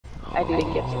I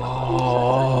didn't get to.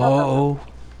 Oh.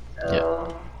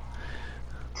 Yeah.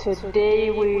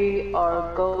 Today we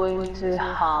are going to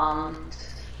hunt.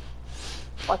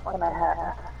 What can I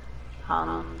have?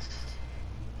 Hunt.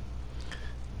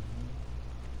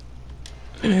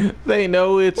 They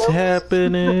know it's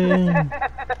happening.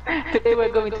 Today we're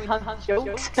going to hunt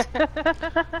jokes.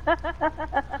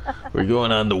 We're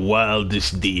going on the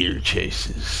wildest deer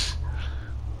chases.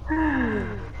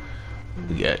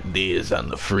 We got deers on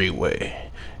the freeway,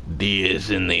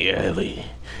 deers in the alley,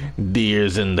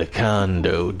 deers in the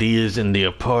condo, deers in the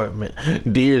apartment,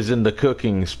 deers in the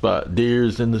cooking spot,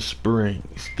 deers in the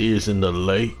springs, deers in the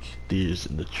lake, deers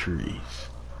in the trees.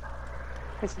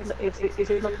 Is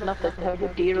it not enough that you have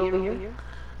your deer over here?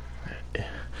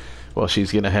 Well,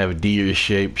 she's gonna have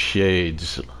deer-shaped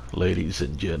shades, ladies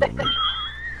and gentlemen.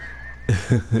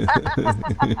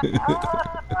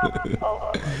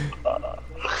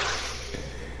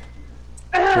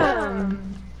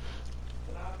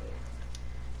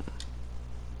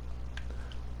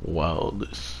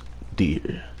 Wildest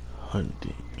deer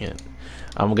hunting. And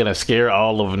I'm gonna scare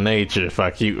all of nature if I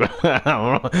keep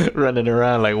running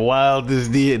around like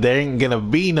wildest deer. There ain't gonna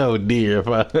be no deer if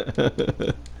I.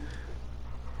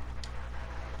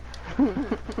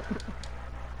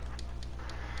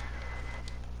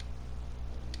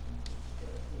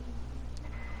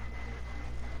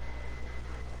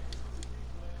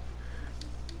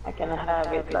 I can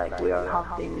have it like we are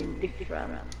hunting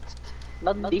different,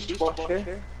 not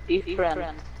dishwasher,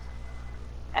 different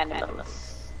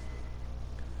animals.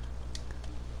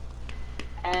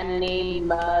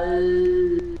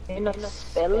 Animal. Can you not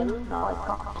spell? No, I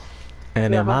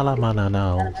can't.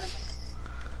 Animals.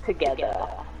 Together.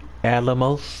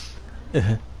 Animals.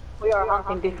 We are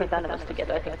hunting different animals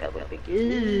together. I think that will be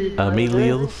good.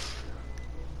 Amelios.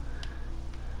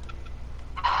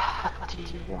 What do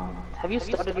you want? Have you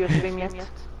started your stream yet?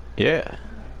 Yeah.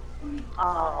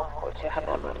 Oh, of course you have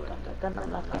already done that. Then I'm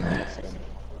not gonna say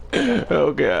anything.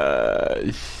 Oh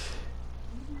gosh.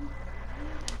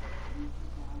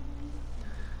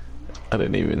 I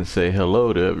didn't even say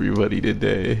hello to everybody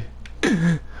today.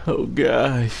 Oh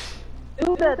gosh.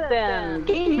 Do that then.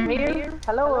 Game here.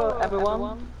 Hello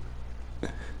everyone.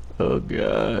 Oh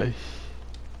gosh.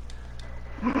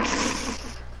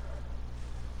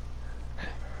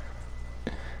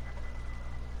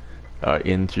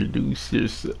 Introduce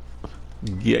yourself.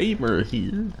 Gamer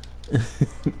here.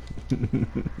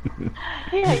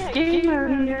 Yeah, gamer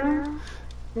here.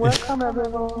 Welcome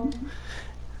everyone.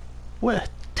 What?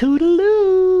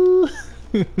 Toodaloo!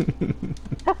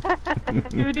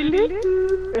 Toodaloo!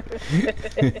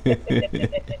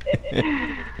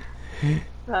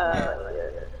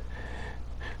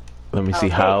 Let me see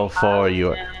how far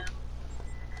you are.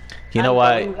 You know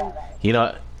why? You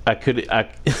know, I could.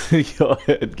 Go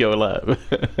ahead, go live.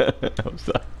 I'm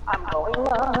sorry. I'm going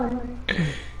live.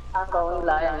 I'm going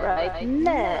live right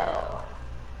now.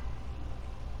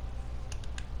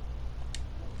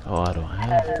 Oh, I don't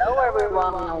have it. Hello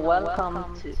everyone and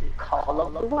welcome to Call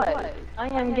of the Wild. I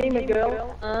am Gamer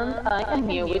Girl and I am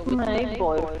here with my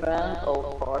boyfriend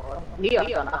Opar. We are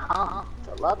gonna hunt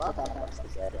a lot of animals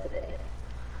together today.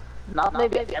 Not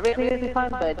maybe everything will be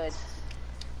fine, but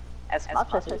as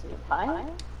much as we can find.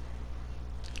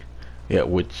 Yeah,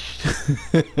 which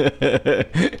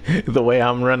the way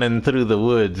I'm running through the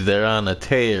woods, they're on a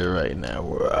tear right now.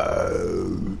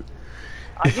 Whoa.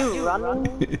 Are you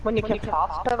running when you can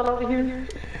fast travel over here?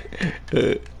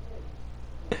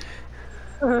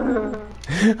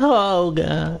 Oh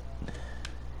god.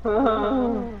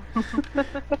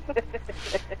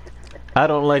 I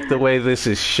don't like the way this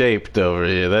is shaped over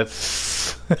here.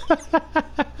 That's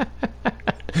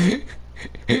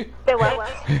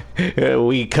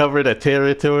we covered a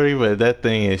territory, but that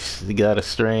thing is got a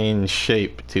strange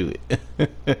shape to it.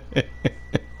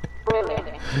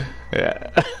 Really? Yeah.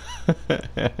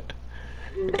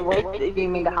 You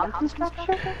mean the hunting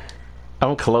structure?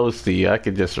 I'm close to you. I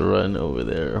could just run over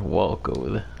there, walk over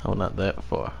there. Oh, not that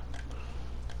far.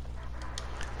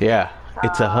 Yeah,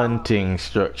 it's a hunting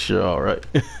structure, alright.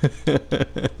 Yeah,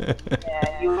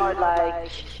 you are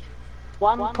like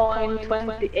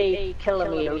 1.28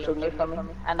 kilometers away from me,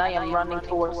 and I am running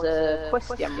towards a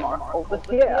question mark over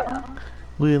here.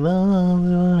 We'll all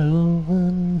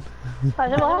run.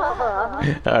 I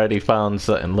already found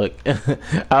something. Look,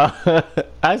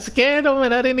 I scared him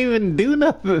and I didn't even do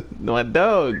nothing. My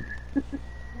dog.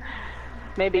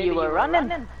 Maybe you were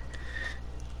running.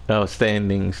 I was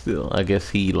standing still. I guess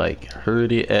he like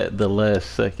heard it at the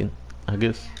last second. I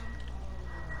guess.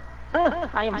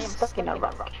 I am stuck in a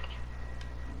rock.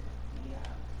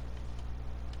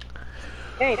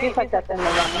 Hey, it is like that in the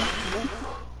running.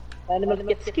 Animals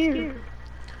get scared.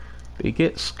 They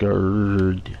get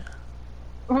scared.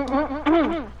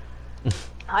 I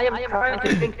am trying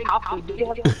to drink coffee. Do you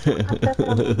have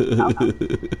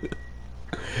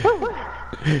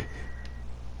coffee?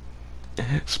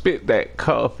 Spit that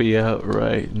coffee out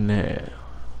right now.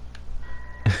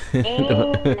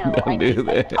 Don't do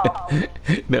that.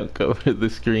 Don't cover the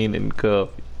screen in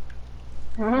coffee.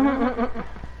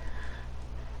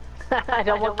 I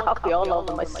don't want coffee all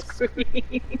over my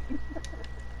screen.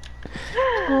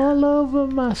 All over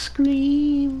my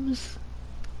screams.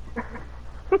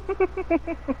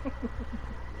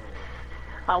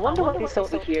 I wonder what is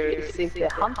over here. Is it a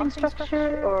hunting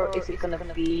structure or is it gonna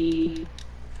be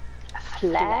a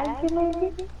flag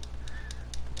maybe?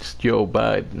 It's Joe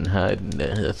Biden hiding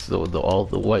there. That's all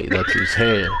the white. That's his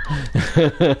hair.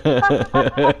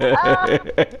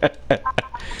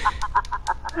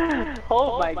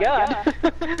 Oh my god.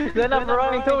 Then I'm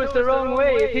running towards the wrong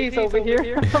way if he's over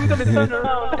here. I'm gonna turn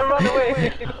around and run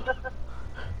away.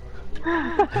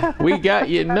 We got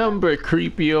your number,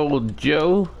 creepy old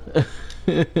Joe.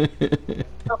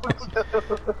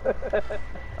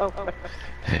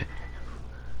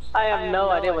 I have no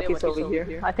idea what is over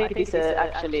here. I think it is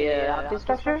actually a hunting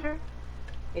structure.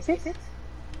 Is it?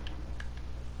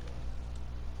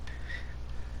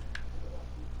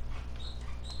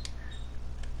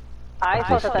 I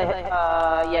thought that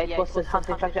yeah, it was a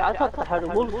hunting structure. I thought I heard a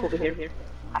wolf over here.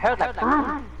 I heard like,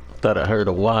 Thought I heard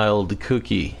a wild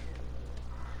cookie.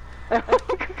 Can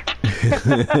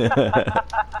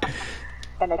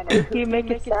a cookie make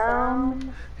a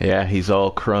sound? Yeah, he's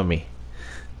all crummy.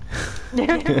 I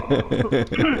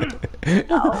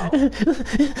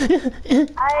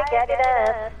get it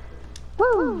up.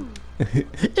 Woo!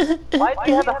 Why do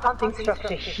you have a hunting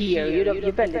structure here?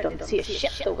 You barely don't see a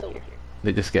shit over here.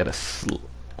 They just got a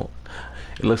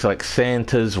it looks like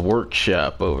Santa's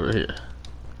workshop over here.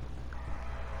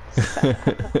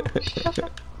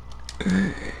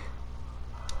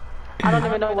 I don't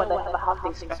even know what they have a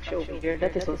hunting structure over here.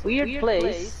 That is a weird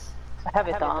place to have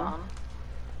it on.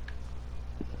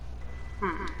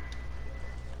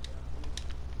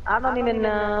 I don't even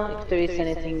know if there is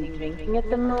anything drinking at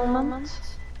the moment.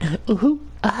 I'm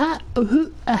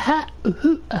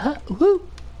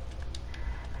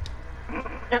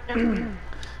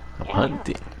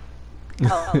hunting.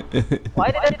 Oh. Why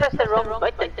did I press the wrong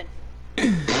button?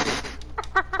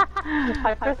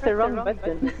 I pressed the wrong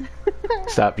button.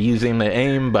 Stop using the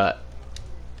aim button.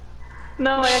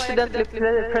 No, I accidentally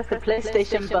pressed the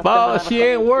PlayStation button. Oh, she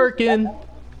ain't working.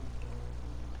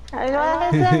 I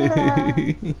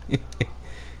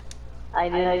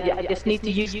just need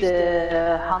to use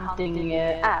the hunting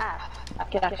app. I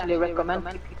can actually recommend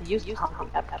people to use the hunting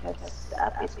app because the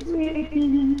app is really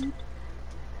good.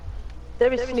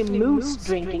 There is only moose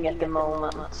drinking at the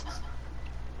moment.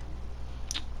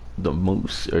 The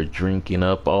moose are drinking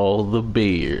up all the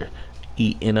beer,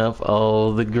 eating up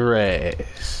all the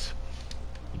grass,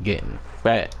 getting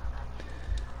fat.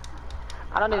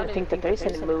 I don't even think that there is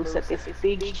any moose at this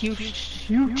big, huge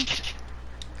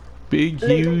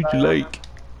lake.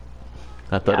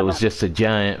 I thought it was just a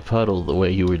giant puddle the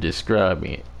way you were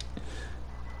describing it.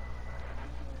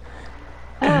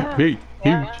 Big,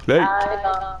 huge lake.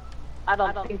 I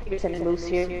don't think there's any moose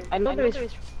here. I know there is.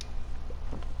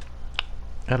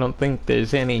 I don't think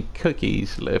there's any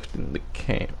cookies left in the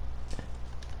camp.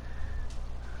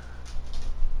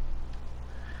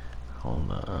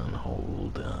 Hold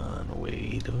on,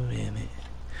 wait a minute.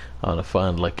 I wanna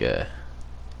find like a...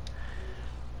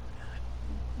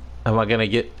 Am I gonna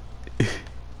get...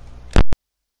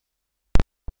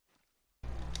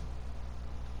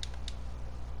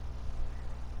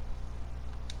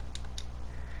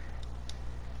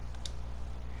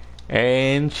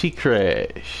 And she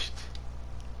crashed.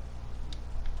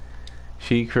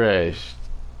 She crashed.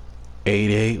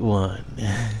 881.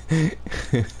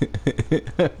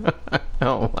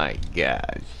 Oh my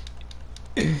gosh.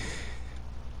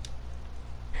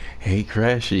 Hey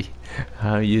Crashy,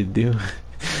 how you doing?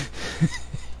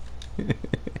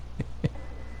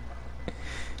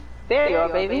 There you are,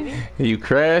 baby. You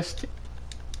crashed?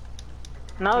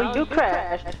 No, you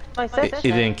crashed. My It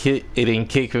didn't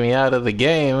kick me out of the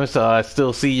game, so I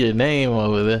still see your name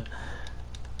over there.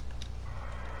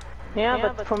 Yeah,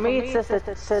 but for me it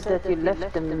said that you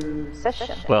left the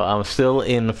session. Well, I'm still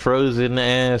in frozen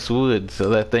ass wood, so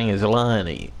that thing is lying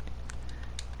to you.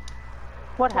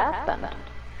 What happened?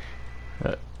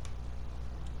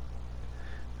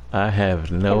 I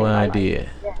have no idea.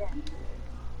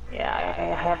 Yeah, I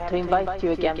have to invite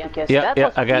you again because Yep, that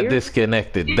was I got weird.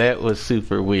 disconnected. That was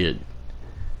super weird.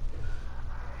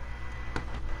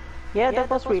 Yeah, that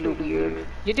was really weird.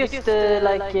 You just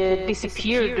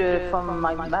disappeared from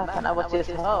my map, and I was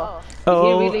just, oh, did he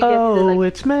Oh, really get oh,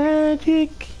 it's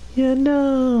magic, you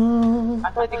know.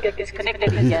 I thought you get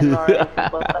disconnected again, or if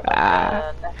it was like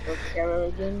a network error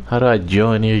again. How do I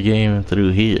join your game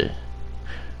through here?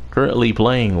 Currently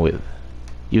playing with.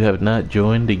 You have not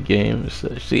joined the game.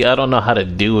 So, see, I don't know how to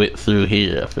do it through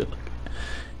here. I feel like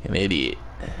an idiot.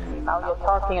 Now you're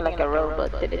talking like a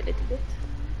robot.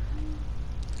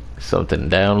 Something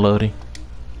downloading?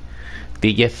 Do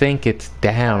you think it's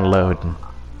downloading?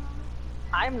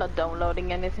 I'm not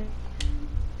downloading anything.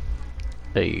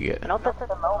 There you go. Not at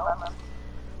the moment.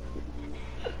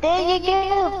 There you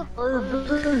go!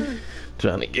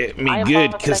 Trying to get me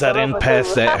good because I didn't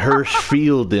pass that Hirsch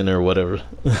field in or whatever.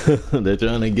 They're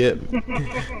trying to get me.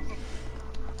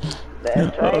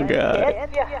 Oh god.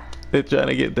 They're trying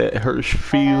to get that Hirsch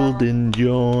field in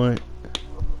joint.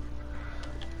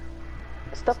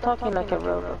 Stop talking like a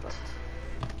robot.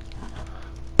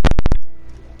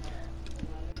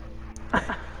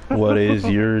 What is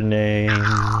your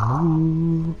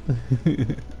name?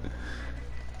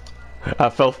 I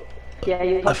fell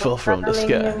from the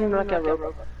sky. Like a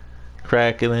robot.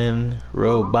 Crackling,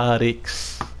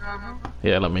 robotics.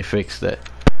 Yeah, let me fix that.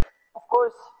 Of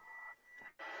course.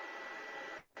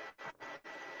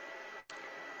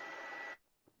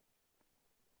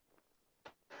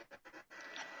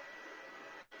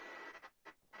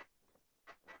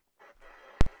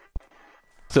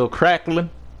 Still crackling?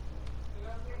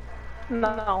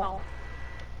 No.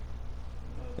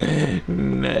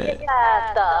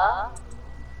 Nah.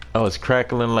 Oh, it's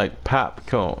crackling like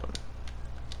popcorn.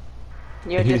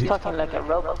 You're just talking like a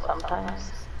robot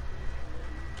sometimes.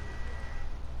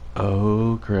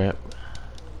 Oh crap.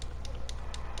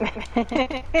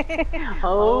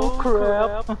 Oh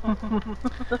crap.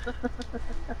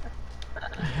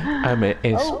 I'm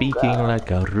speaking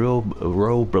like a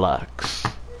Roblox.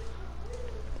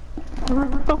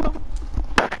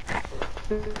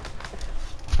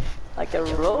 Like a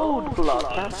roadblock,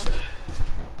 huh?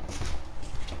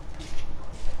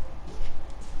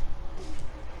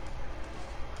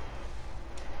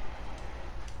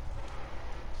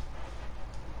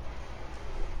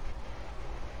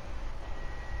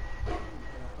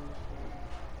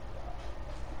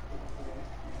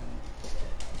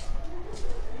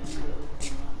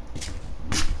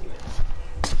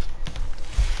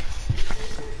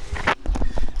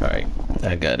 Alright,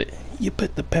 I got it. You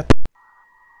put the pepper.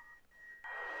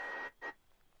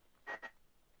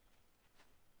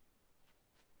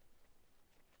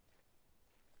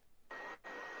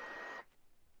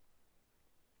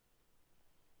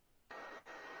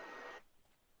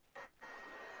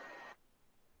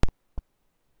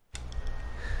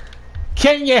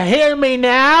 Can you hear me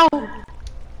now? Oh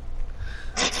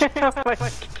my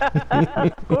god,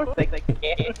 of course I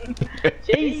can.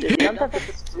 Jesus, don't have to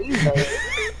scream, babe.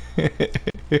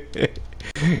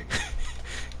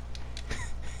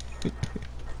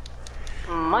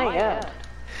 My god.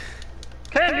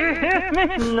 Can you hear me?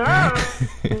 No.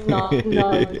 No.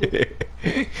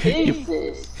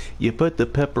 Jesus. You put the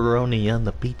pepperoni on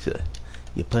the pizza.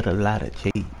 You put a lot of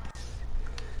cheese.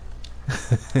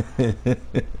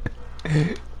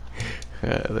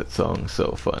 That song's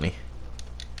so funny.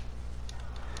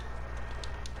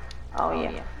 Oh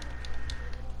yeah.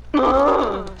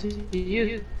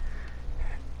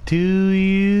 Do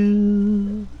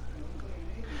you?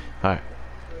 Alright.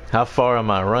 How far am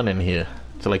I running here?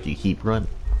 It's like you keep running.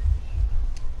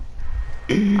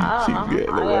 I don't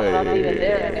know. I am not even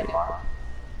there anymore.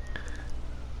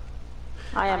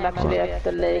 I am actually at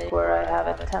the lake where I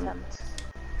have a tent.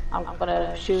 I'm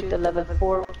gonna shoot the level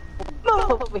 4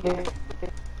 over here.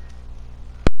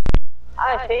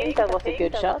 I think that was a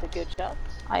good shot.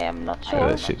 I am not sure.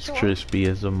 That shit's crispy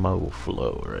as a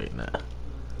moflo right now.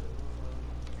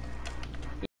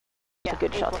 It's a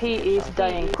good shot. He is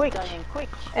dying quick.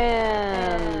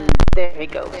 And there he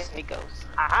goes.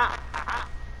 Aha!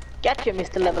 Get you,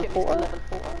 Mr. Level 4.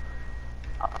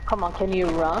 Oh, come on, can you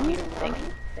run? Thank you.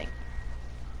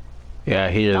 Yeah,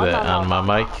 I hear that on my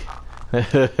mic.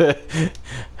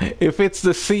 If it's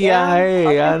the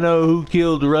CIA, I know who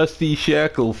killed Rusty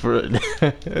Shackelford.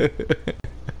 Are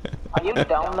you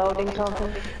downloading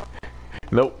something?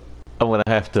 Nope. I'm gonna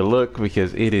have to look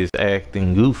because it is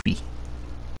acting goofy.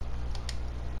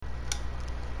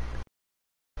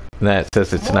 That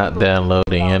says it's not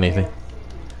downloading anything.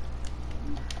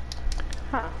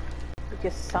 Huh. It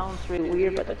just sounds really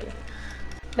weird, but okay.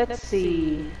 Let's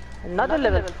see. Another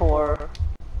level 4.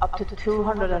 Up to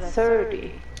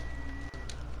 230.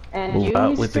 And Move you,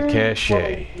 out with the Mr.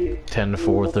 cachet.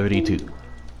 10-4-32.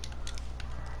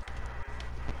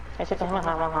 I said, what?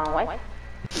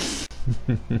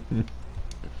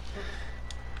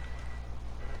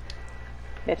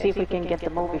 Let's see if we can get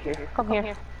them over here. Come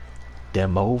here.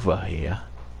 Them over here?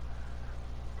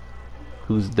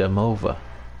 Who's them over?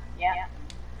 Yeah.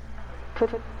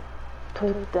 Put them. No,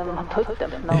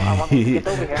 I want them to get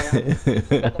over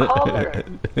here. Call her.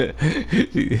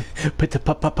 Put the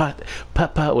papa.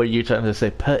 What are you trying to say?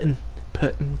 Put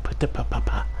the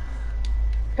papa.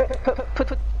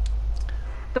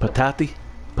 Patati?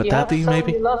 Patati,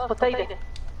 maybe?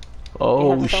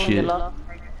 Oh, shit.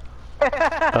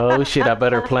 Oh, shit, I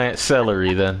better plant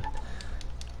celery then.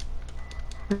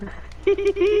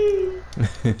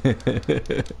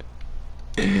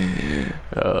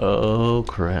 Oh,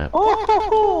 crap.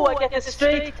 Oh, I get a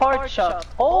straight fart shot.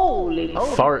 Holy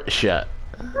moly. Fart shot.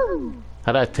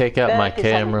 How'd I take out my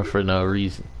camera for no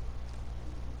reason?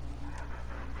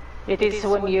 It is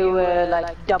when you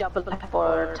like double tap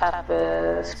or tap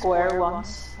square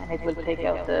once, and it will take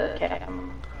out the camera.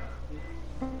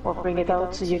 Or bring it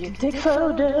out so you can take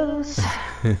photos.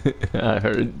 I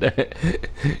heard that.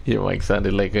 Your mic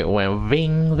sounded like it went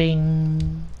ving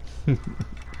ving.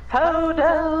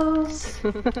 Photos!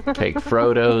 Take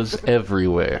photos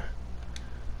everywhere.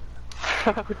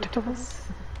 Photos.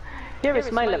 Here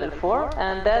is my level 4,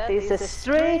 and that is a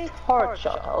straight hard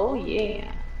shot. Oh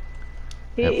yeah.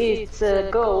 He is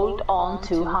gold on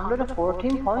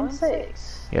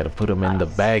 214.6. You gotta put them in the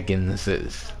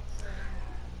bagginses.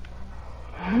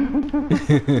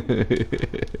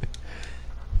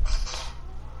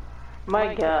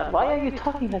 My god, why are you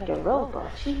talking like a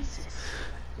robot? Jesus.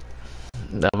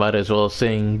 I might as well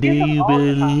sing, do you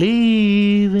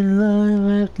believe in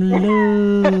life after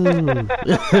love?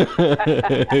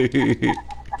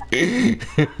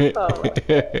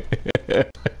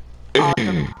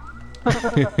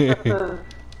 Awesome.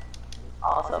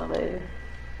 Awesome, baby.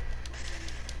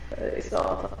 It's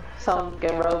awesome. Sound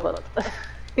like a robot.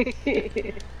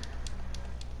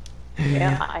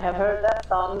 Yeah, I have heard that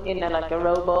song in like a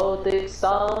robotic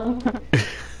song.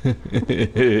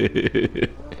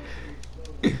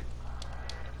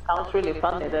 Sounds really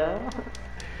funny though.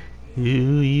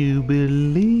 You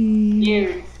believe?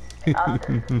 You.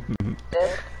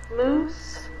 Death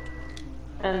Moose.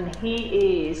 And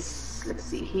he is, let's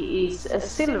see, he is a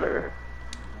silver.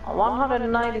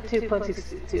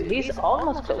 192.62. He's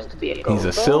almost close to be a gold. He's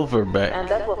a silverback. And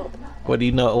that was... What do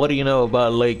you know? What do you know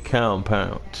about lake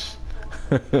compounds?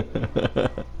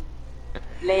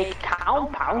 Lake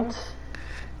compounds?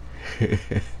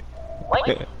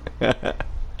 Wait.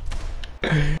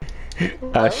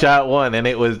 I shot one and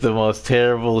it was the most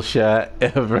terrible shot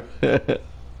ever.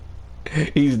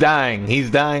 He's dying.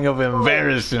 He's dying of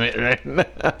embarrassment right now.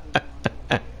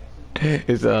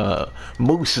 It's a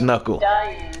moose knuckle.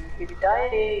 He's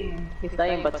dying,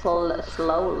 but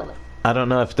slowly. I don't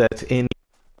know if that's in.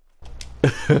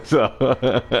 So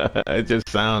it just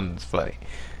sounds funny.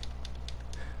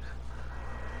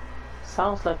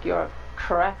 Sounds like you're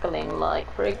crackling like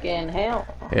freaking hell.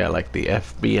 Yeah, like the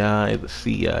FBI, the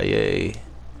CIA,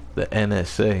 the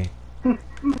NSA.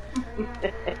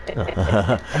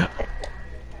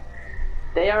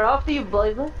 They are after you,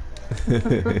 baby. You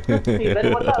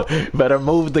better watch out. Better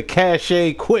move the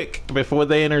cache quick before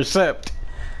they intercept.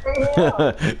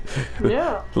 Yeah.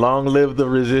 Yeah. Long live the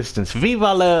resistance.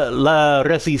 Viva la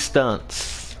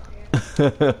resistance.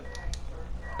 You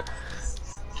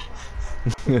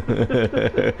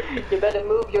better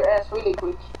move your ass really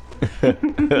quick.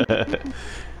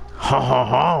 Ha ha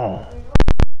ha.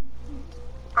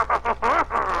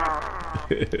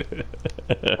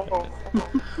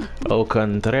 Au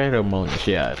contraire, mon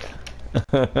cher.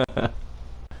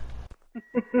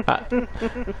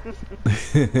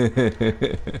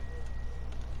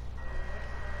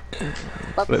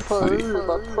 But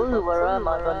where am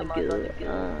I gonna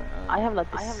go? I have not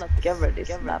discovered this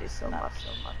map so much.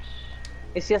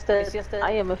 It's just that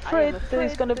I am afraid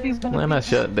there's gonna be. When I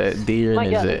shot that deer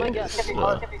in his ass,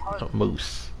 a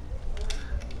moose.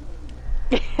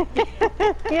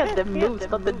 Yeah, the moose,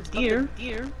 not the deer.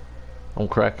 I'm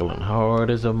crackling hard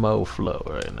as a moflo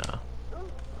right now.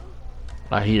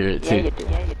 I hear it too. Yeah, you do.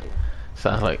 Yeah, you do.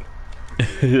 Sounds like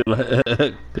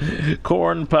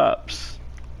corn pops.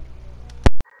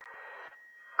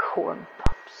 Corn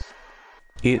pops.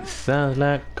 It sounds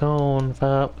like corn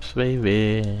pops,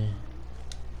 baby.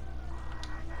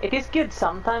 It is good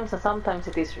sometimes, and sometimes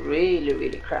it is really,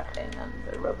 really crackling and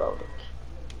robotic.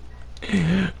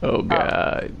 Oh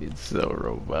god, it's so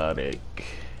robotic.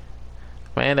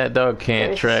 Man, that dog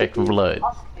can't track blood.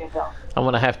 I'm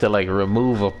gonna have to like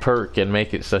remove a perk and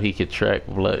make it so he can track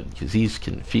blood because he's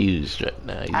confused right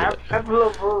now.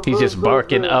 He's just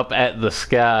barking up at the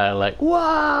sky like,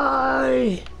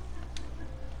 why?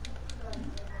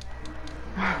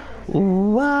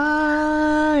 YMCA.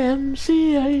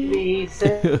 He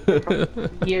said,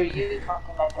 hear you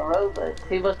talking like a robot.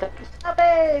 He was like, stop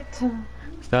it!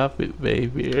 Stop it,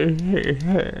 baby.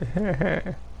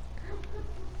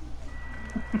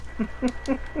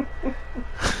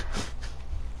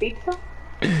 Pizza?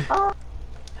 Oh,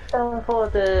 for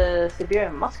the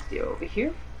Siberian Musk deer over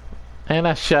here. And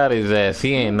I shot his ass.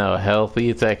 He ain't no healthy.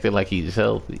 It's acting like he's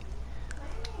healthy.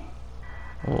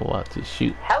 I'm about to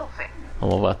shoot. Healthy?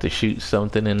 I'm about to shoot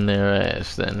something in their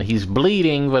ass. Then he's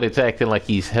bleeding, but it's acting like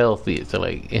he's healthy. It's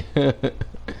like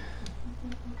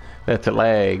that's a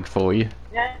lag for you.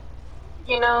 Yeah.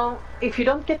 You know, if you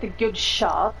don't get a good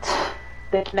shot,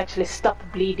 they can actually stop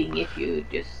bleeding if you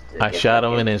just. I shot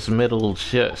him in his middle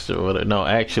chest or whatever. No,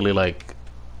 actually, like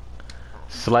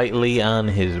slightly on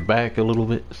his back a little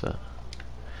bit. So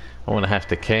I'm gonna have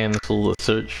to cancel the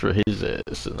search for his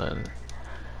ass, and then.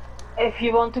 If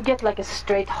you want to get like a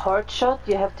straight hard shot,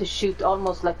 you have to shoot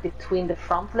almost like between the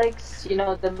front legs. You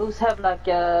know, the moose have like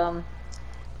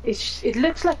it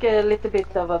looks like a little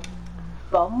bit of a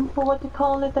bump or what you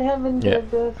call it. They have in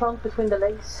the front between the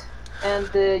legs, and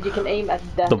you can aim at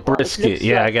that. The brisket,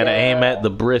 yeah, like I gotta aim at the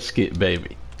brisket,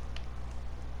 baby.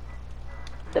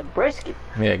 The brisket.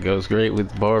 Yeah, it goes great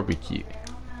with barbecue.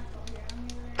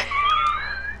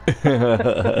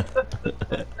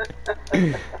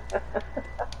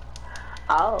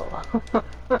 Oh.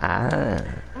 Ah.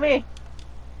 Me.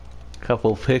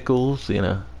 Couple pickles, you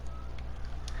know.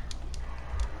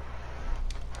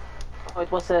 Oh, it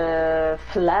was a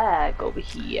flag over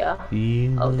here.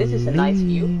 Oh, this is a nice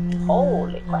view.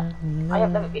 Holy crap. I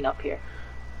have never been up here.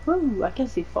 Ooh, I can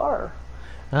see far.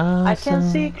 I can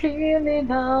see clearly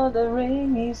now the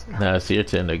rain is gone. Now it's your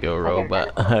turn to go,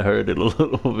 robot. I heard it a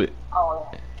little bit. Oh,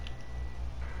 yeah.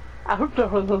 I heard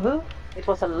it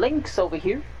was a lynx over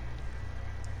here.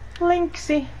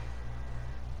 Lynxy.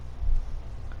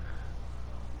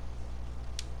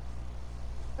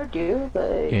 Heard you,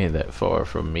 but You ain't that far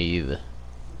from me either.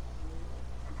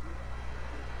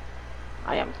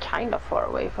 I am kind of far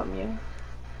away from you.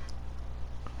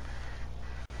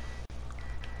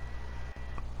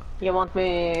 You want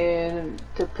me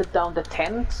to put down the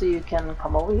tent so you can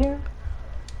come over here?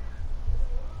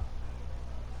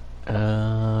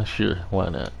 Sure, why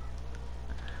not?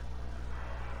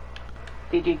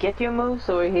 Did you get your moose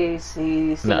or he's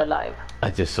still alive?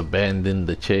 I just abandoned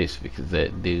the chase because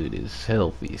that dude is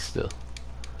healthy still.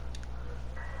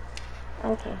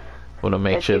 Okay. Wanna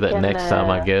make sure that next time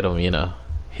I get him, you know,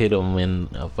 hit him in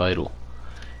a vital.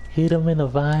 Hit him in a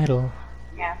vital.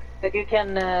 Yeah, but you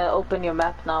can open your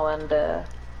map now and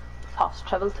fast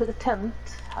travel to the tent.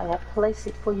 I have placed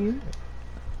it for you.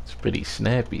 It's pretty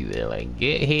snappy there, like,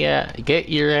 get here, get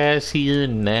your ass here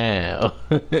now.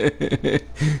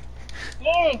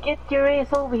 Yeah, get your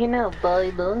ass over here now,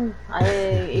 boy.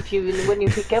 If you when you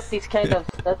pick up this kind of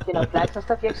stuff, you know, flags and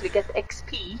stuff, you actually get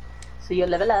XP, so you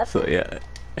level up. So yeah.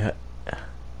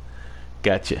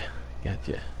 Gotcha.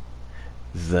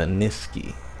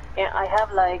 Zaniski. Yeah, I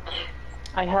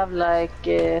have like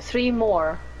 3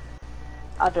 more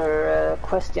other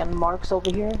question marks over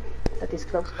here that is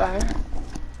close by.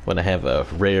 Wanna have a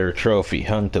rare trophy,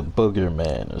 hunt a booger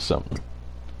man or something.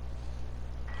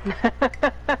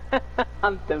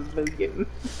 Hunt the booger.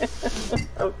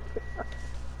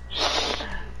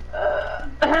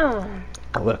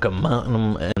 Like a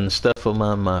mountain and stuff them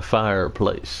on my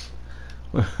fireplace.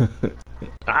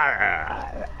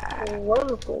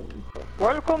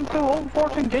 Welcome to Home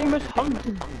Fort and Gamers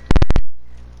Hunting.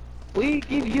 We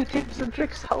give you tips and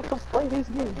tricks how to play this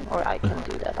game. Or I can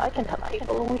do that. I can help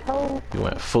people with how. You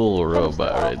went full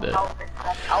robot right there.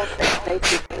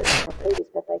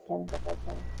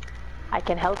 I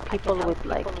can help people with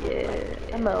like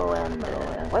ammo and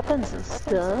weapons and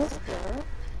stuff.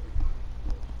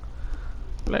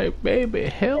 Like, baby,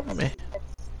 help me.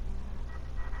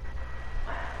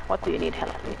 What do you need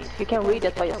help with? You can read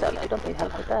it by yourself. You don't need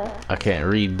help with that. I can't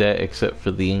read that except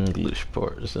for the English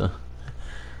part, so.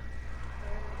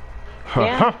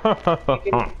 Yeah.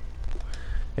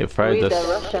 If I Read just the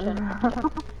Russian.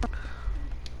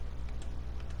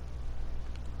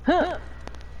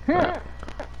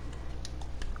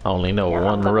 I only know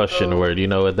one Russian word. You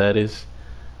know what that is?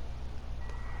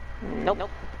 Nope.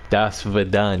 Das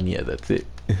Vidanya. That's it.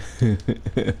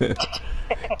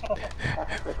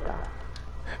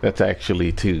 That's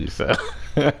actually 2. So.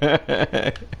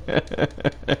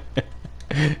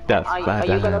 That's Are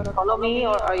you gonna follow me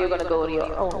or are you gonna go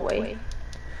your own way?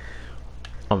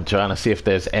 I'm trying to see if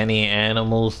there's any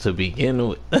animals to begin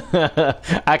with.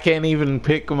 I can't even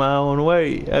pick my own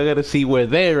way. I gotta see where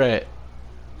they're at.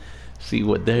 See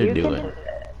what they're doing.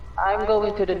 I'm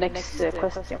going to the next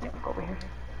question over here.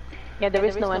 Yeah, there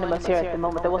is no animals here at the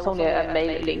moment. There was only a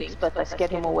male lynx, but I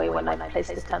scared him away when I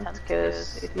placed the tent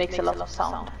because it makes a lot of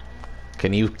sound.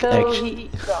 Can you So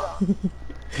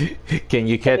can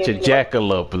you catch a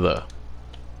jackalope though?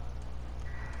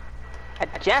 A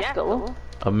jackal?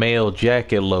 A male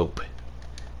jackalope.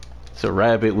 It's a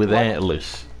rabbit with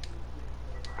antlers.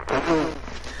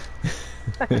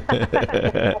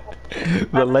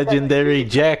 The legendary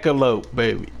jackalope,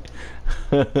 baby.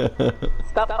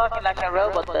 Stop talking like a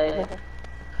robot, baby.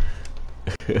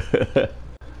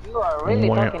 You are really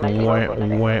talking like a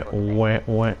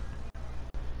robot.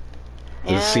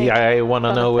 The CIA want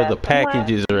to know where the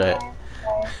packages are at.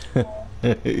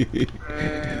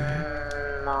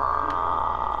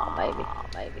 No, maybe.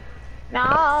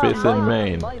 No, Fifth and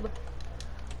Main.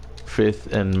 Fifth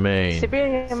and Main.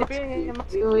 Siberian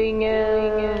doing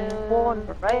one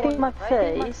right in my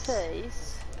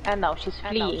face. And now she's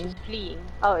fleeing.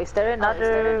 Oh, is there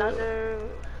another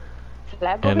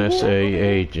flag over NSA here?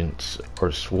 agents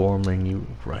are swarming you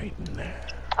right now.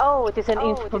 Oh, it is an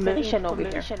information over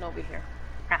here.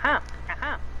 Aha.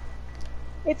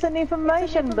 It's an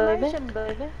information, baby.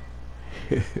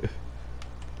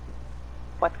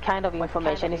 What kind of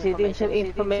information? Is it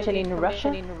information in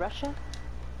Russia?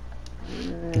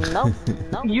 No.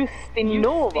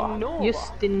 Justinova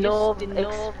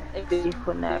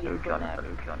Expeditionary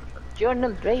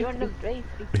Journal Drape.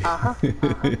 Uh-huh.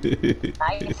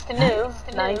 Nice to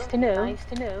know.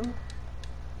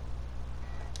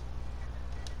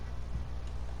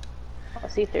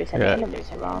 Let's see if there's any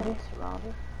enemies around here.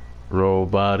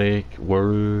 Robotic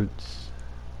words.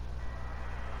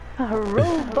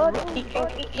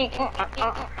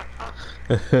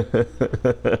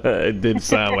 It did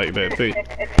sound like that too.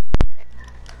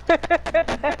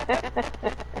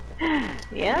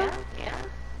 Yeah.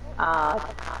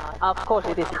 Of course,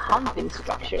 it is hunting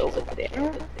structure over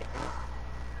there.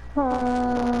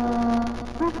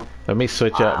 Let me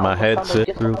switch out my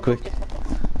headset real quick.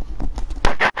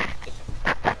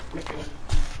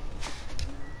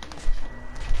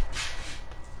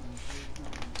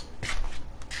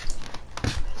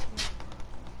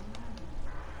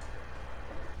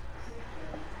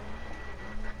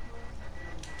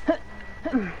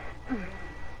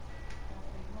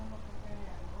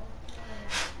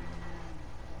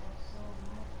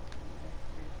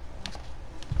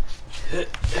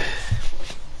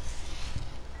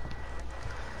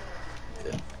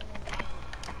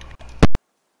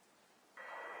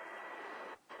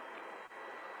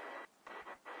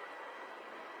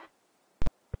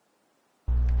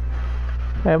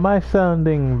 Am I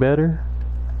sounding better?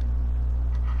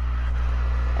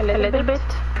 A little bit.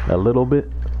 A little bit?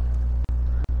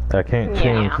 I can't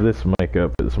change this mic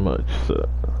up as much, so...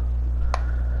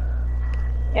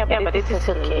 Yeah, but it is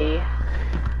okay.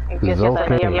 It's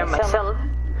okay. I hear myself.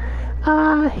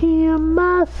 I hear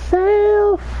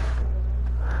myself.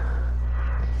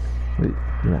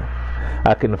 Yeah.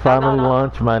 I can finally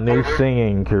launch my new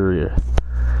singing career.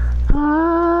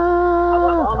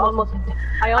 I almost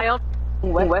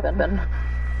weapon.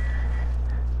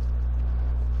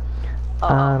 Oh,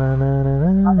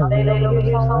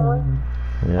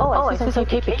 I see some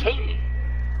KPK.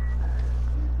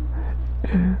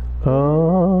 Who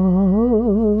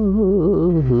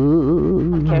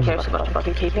cares about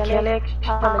KPK?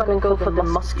 I'm gonna go for the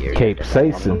muscular. Cape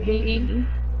Sason.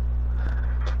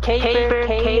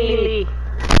 Kaylee.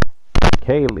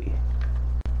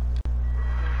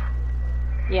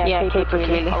 Yeah, Caper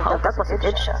Kaylee. Oh, that was a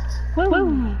good shot.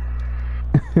 Woo!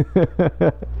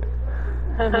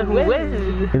 I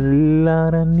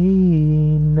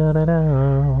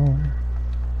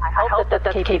hope that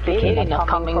Kaylee not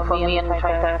coming for me and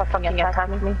try to fucking attack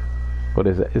me. What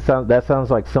is it? That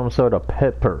sounds like some sort of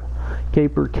pepper.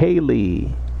 Caper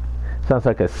Kaylee. Sounds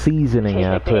like a seasoning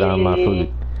I put on my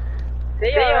food.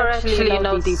 They are actually,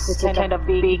 these kind of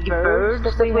big birds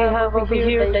that we have over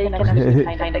here. They can actually be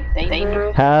kind of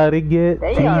dangerous. How to get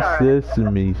to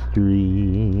Sesame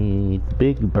Street.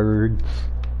 Big birds.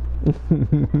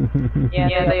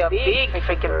 Yeah, they are big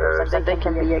freaking birds and they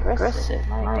can be aggressive.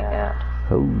 My God.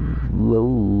 Oh, whoa,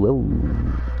 whoa.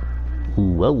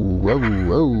 Whoa, whoa,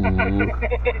 whoa.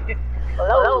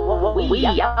 Hello, we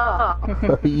are.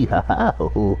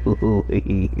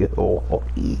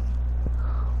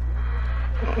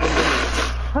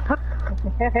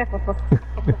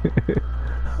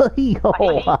 You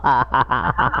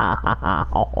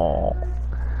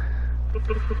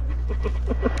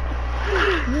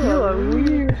are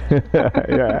weird.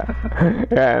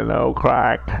 Yeah, no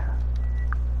crack.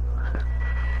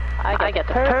 I get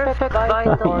the perfect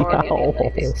vital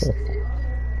organs.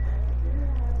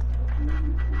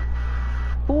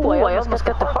 Ooh, I almost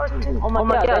got the heart. Oh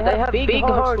my god, they have big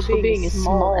hearts for being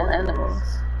small animals.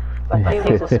 But he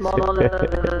was a small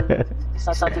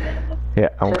something. Yeah,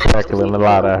 I'm crackling a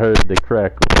lot. I heard the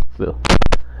crackle. So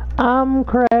I'm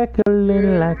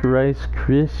crackling like Rice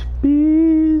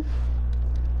Krispies.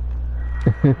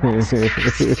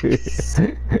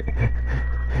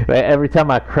 Like, every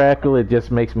time I crackle, it just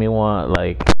makes me want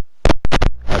like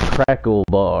a crackle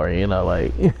bar, you know,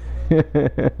 like. Yeah.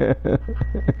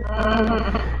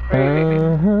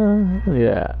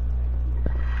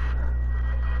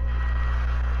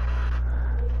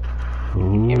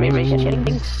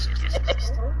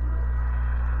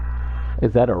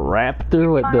 Is that a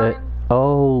raptor with the?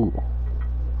 Oh.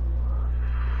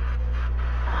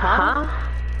 Huh?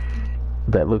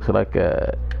 That looks like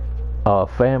a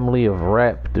family of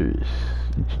raptors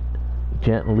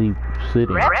gently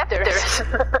sitting. Raptors.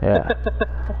 Yeah.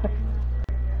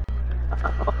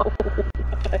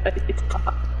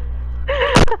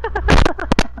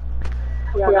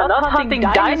 We are not hunting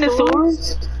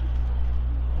dinosaurs.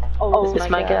 Oh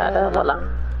my god, voila.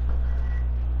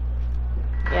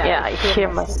 Yeah, I hear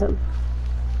myself.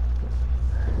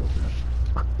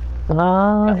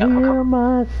 I hear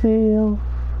myself.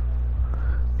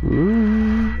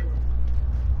 Ooh.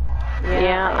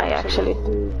 Yeah, I actually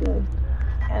do.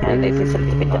 And this is a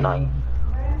little bit annoying.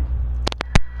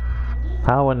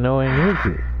 How annoying is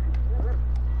it?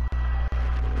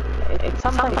 It's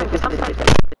sometimes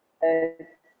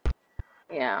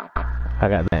yeah. I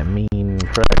got that mean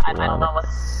crackle I don't know on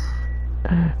what's...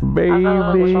 it. Baby!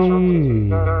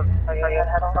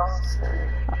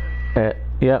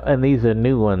 Yeah, and these are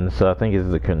new ones, so I think it's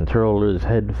the controller's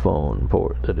headphone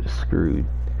port that is screwed.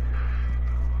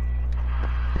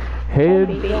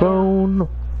 Headphone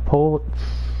ports.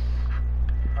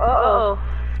 Uh-oh.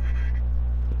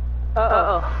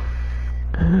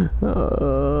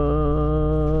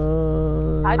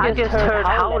 I just heard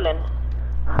howling.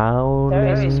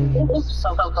 There is wolves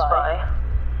close by.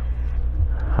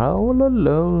 Howl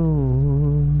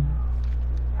alone.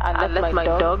 I let my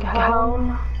dog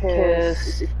howl,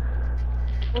 cause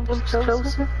it was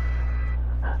closer.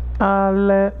 I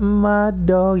let my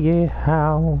doggy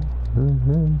howl.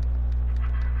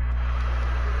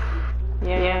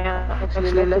 Yeah,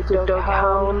 actually let the dog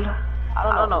howl. I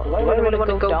don't know. Why do I want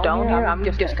to go down here? I'm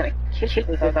just gonna kick it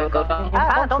if I go down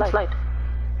here. Don't slide.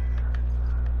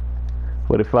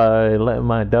 What if I let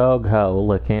my dog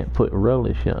howl? I can't put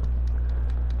relish on.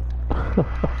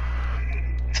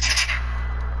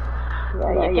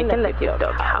 Yeah, you can let your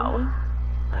dog howl.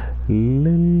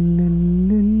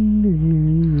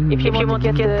 If you want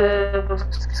to get the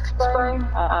spring,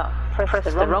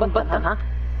 press the wrong button, huh?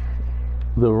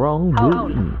 The wrong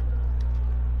button.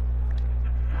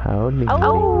 Howling,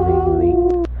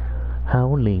 howling,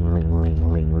 howling, ling,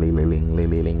 ling, ling, ling, ling,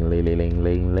 ling, ling, ling, ling,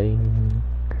 ling, ling.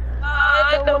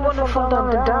 I don't want to fall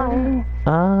down and die.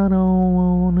 I don't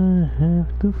wanna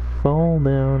have to fall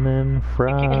down and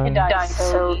fry. You can die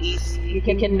so easy. You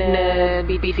can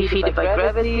be defeated by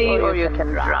gravity, or you can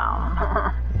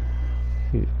drown.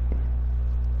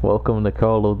 Welcome to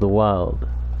Call of the Wild.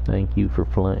 Thank you for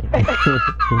playing. Can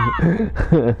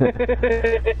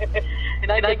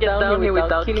I get down here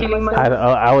without killing myself?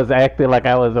 I was acting like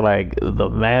I was like the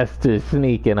master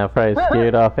sneak, and I probably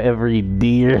scared off every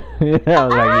deer. I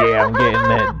was like, yeah, I'm getting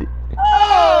that.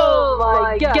 Oh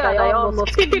my god, I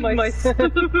almost killed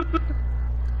myself.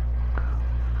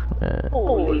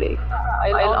 Holy,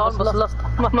 I almost lost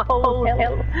my whole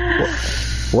health.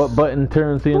 What button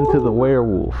turns into the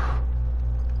werewolf?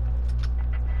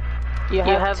 You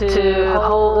have to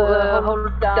hold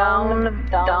down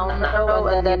arrow,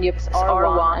 and then you press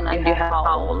R1 and you have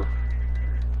howl.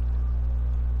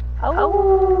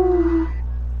 Oh.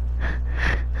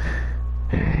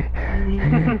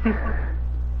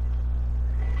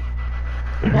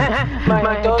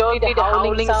 my dog did a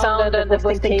howling sound, and the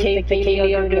voice came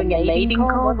you're doing a mating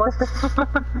call. What the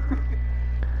fuck?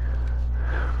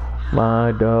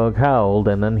 My dog howled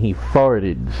and then he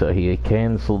farted, so he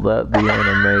cancelled out the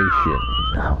animation.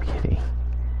 No, I'm kidding.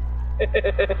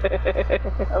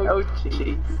 Oh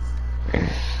jeez.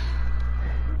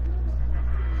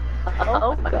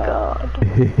 Oh my god.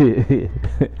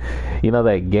 You know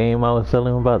that game I was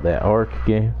telling you about, that Ark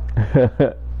game?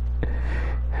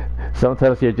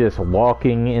 Sometimes you're just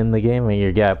walking in the game and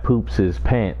your guy poops his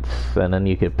pants, and then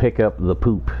you can pick up the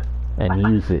poop and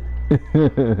use it.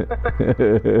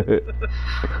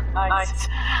 Nice.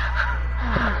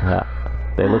 Yeah,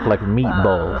 they look like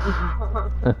meatballs.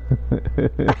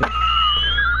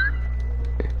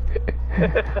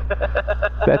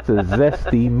 That's a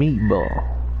zesty meatball.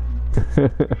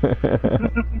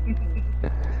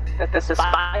 That's a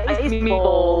spicy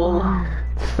meatball.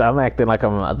 I'm acting like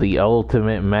I'm the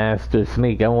ultimate master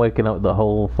sneak. I'm waking up the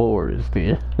whole forest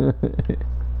here.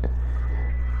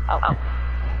 Oh.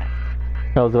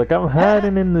 I was like, I'm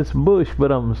hiding in this bush,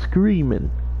 but I'm screaming.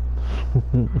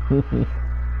 So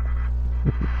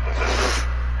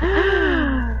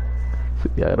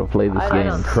I gotta play this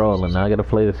game crawling. Now I gotta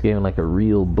play this game like a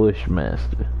real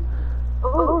bushmaster.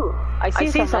 Ooh, I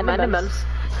see some animals.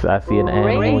 So I see an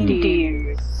animal.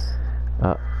 Reindeers.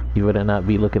 You better not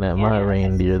be looking at my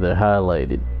reindeer. They're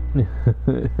highlighted.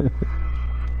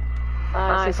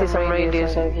 I see some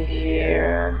reindeers over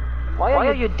here. Why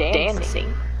are you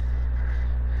dancing?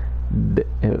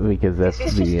 Because that's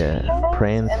the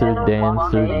Prancer,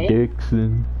 Dancer,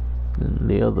 Dixon, and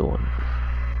the other one.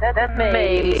 That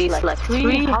mail is like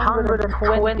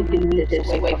 320 meters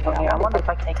away from here. I wonder if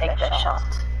I can take that shot.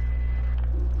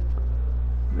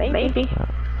 Maybe.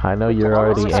 I know you're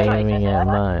already aiming at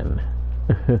mine.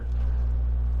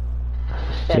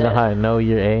 You know how I know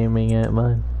you're aiming at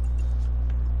mine?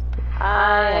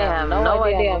 I have no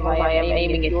idea if I am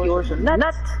aiming at yours or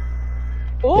not.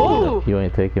 Ooh! You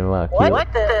ain't taking my kill.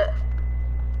 What the?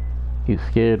 You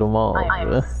scared them all.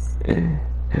 That's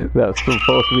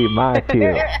supposed to be my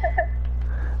kill.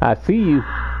 I see you.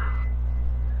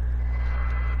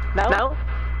 No.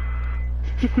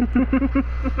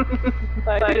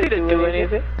 I didn't do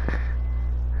anything.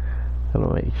 I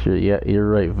want to make sure. Yeah, you're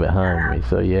right behind me.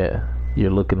 So yeah,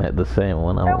 you're looking at the same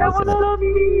one I'm looking at.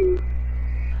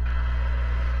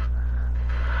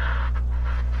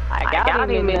 I got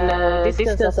him in a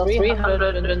distance of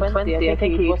 320. I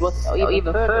think he was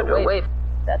even further away.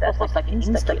 That was like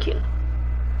insta-kill.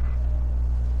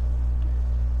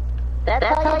 That's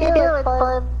how you do it,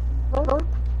 bud.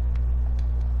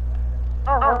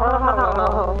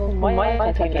 Oh, why am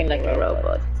I talking like a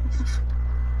robot?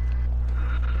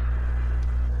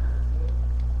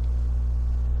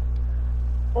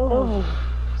 Oh,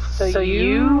 so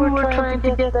you were trying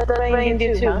to get that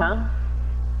reindeer too, huh?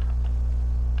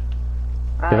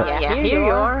 Yeah, here you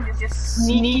are, just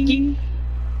sneaking.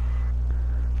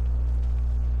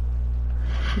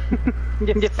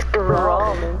 just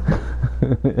crawling.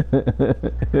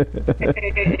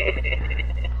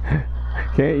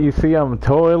 Can't you see I'm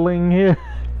toiling here?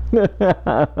 Nope.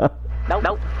 I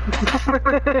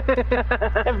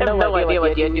have no idea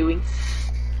what you're doing.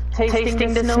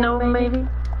 Tasting the snow, maybe?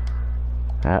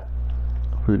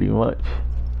 Pretty much.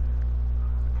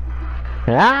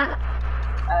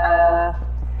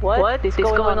 What is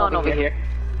going on over here?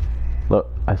 Look,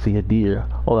 I see a deer.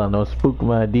 Hold on, don't spook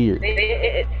my deer.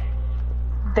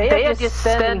 They are just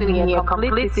standing here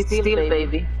completely still,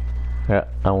 baby. Yeah,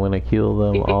 I'm gonna kill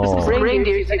them all.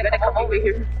 Reindeers are gonna come over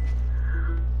here.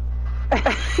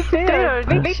 They are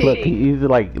glitching. Look, he's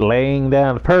like laying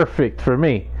down. Perfect for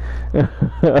me.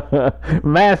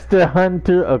 Master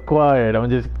Hunter acquired. I'm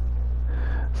just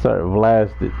start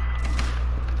blasted.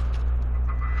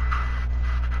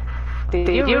 Did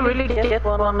you really get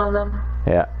one of them?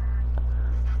 Yeah.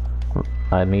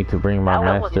 I need to bring my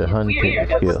Master Hunting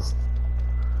skills.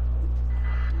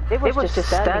 They were just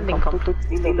standing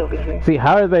completely still over here. See,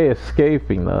 how are they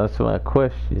escaping though? That's my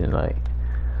question. Like,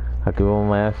 I go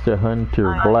Master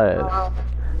Hunter blast,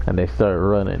 and they start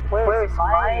running. Where is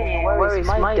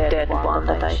my dead one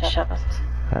that I shot?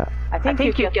 Yeah. I think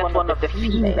you get one of the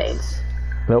females.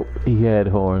 Nope, he had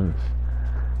horns.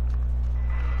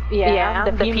 Yeah,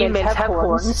 the females have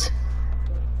horns.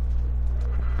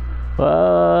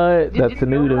 What? That's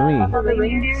new to me. The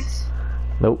reindeers?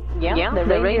 Nope. Yeah,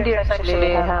 the reindeers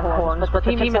actually have horns, but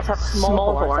the females have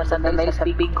small horns and the males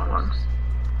have big horns.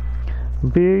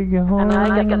 Big horns.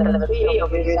 And I got a tree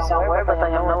over here somewhere, but I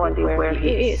have no idea where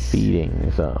he is.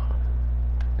 Feeding, so.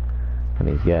 And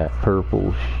he's got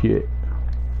purple shit.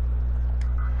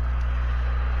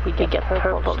 He can get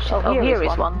purple shit. Oh, here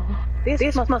is one.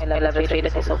 This must be level 3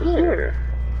 that is over here.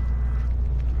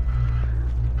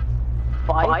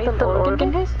 Vital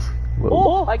organist?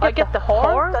 Oh, I get the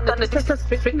heart and the distance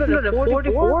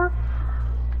 344.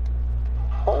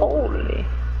 Holy.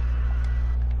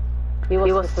 He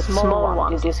was the small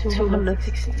one, just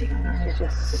 260.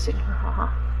 Just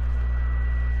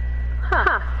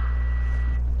huh.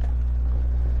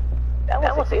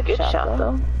 That was a good shot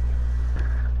though.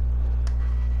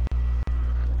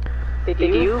 Did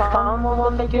you found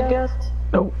one that you got?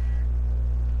 Nope.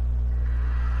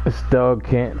 This dog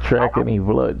can't track any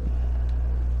blood.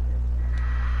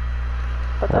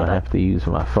 I have to use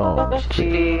my phone.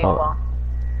 Hold on.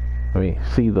 Let me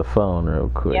see the phone real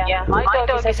quick. Yeah, my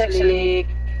dog is actually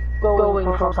going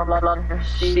for some blood.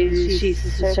 She's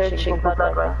searching for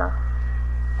blood right now.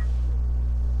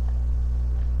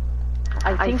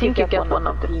 I think you get one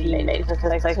of the females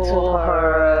because I saw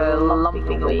her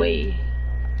lumping away.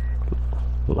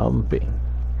 Lumping.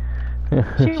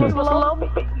 She was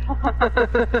lumping.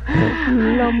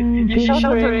 Lumping. You shot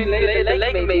her in the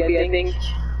leg maybe, I think.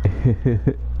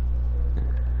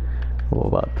 We're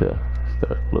about to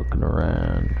start looking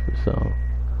around for some.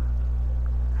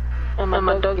 And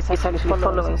my dog is actually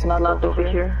following some blood over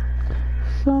here.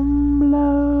 Some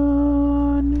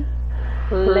blood.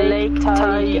 Lake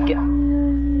Tiger.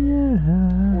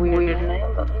 Weird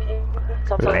name.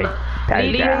 Lake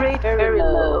Bleeding Tiger. rate very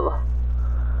low.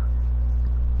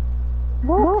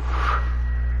 Woof.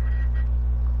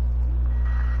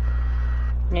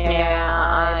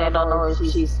 Yeah, I don't know if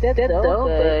she's dead though,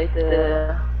 but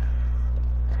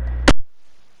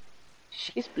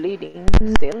she's bleeding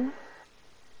still.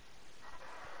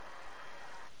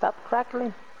 Stop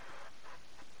crackling.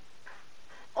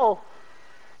 Oh.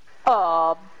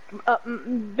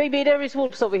 Baby, there is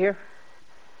wolves over here.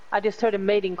 I just heard a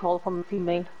mating call from a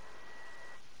female.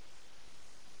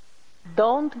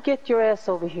 Don't get your ass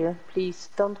over here, please.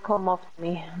 Don't come after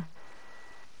me.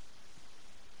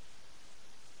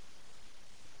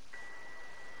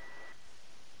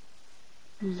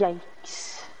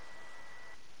 Yikes.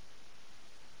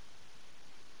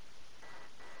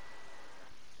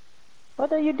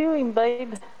 What are you doing,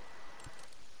 babe?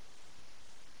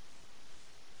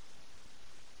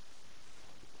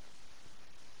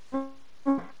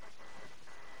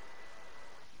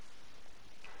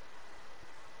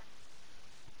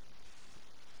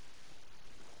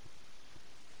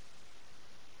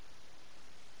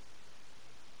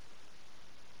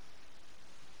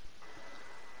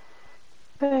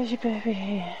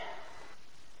 Baby.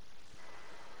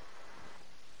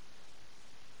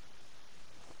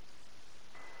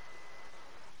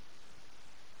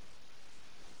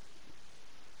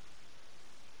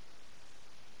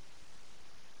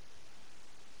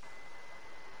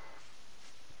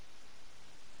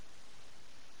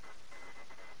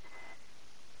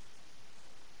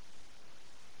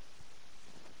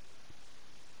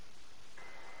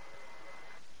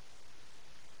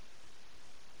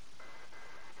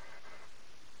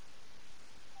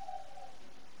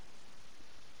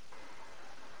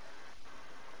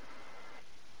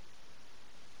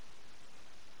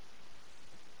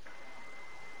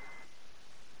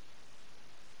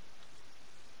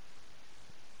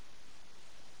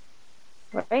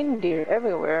 Reindeer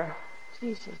everywhere.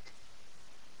 Jesus.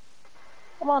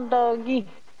 Come on, doggy.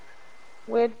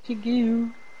 Where'd you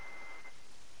go?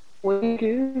 Where'd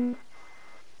you go?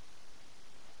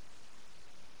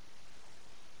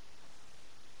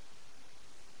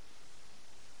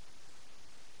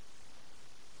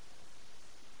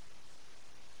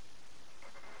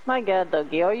 My god,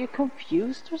 doggy, are you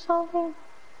confused or something?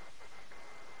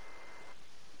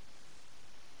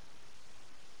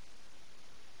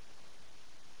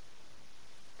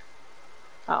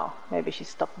 Oh, maybe she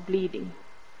stopped bleeding.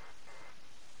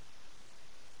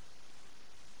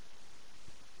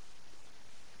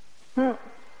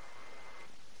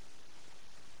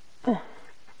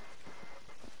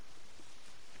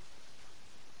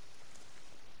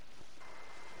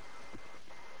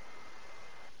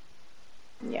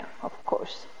 Yeah, of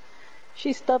course.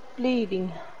 She stopped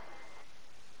bleeding.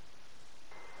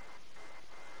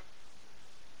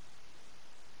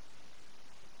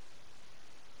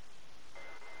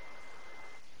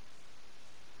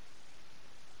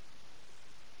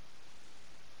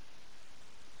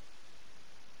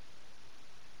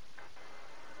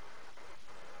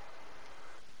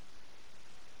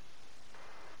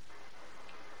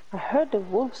 I heard the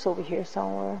wolves over here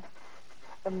somewhere.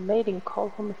 A mating call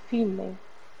from a female.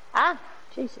 Ah,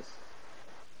 Jesus.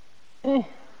 Eh.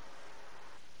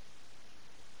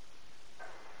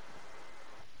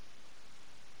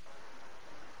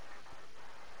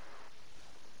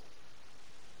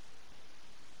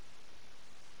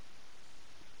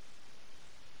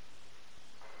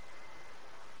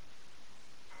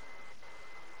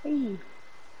 Hey.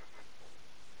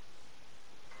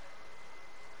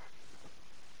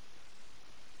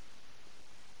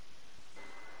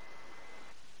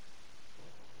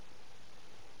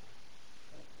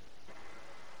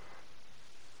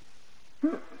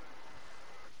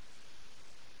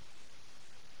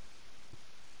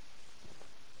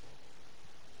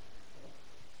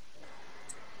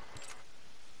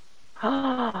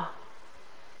 Ooh,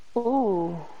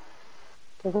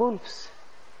 the wolves.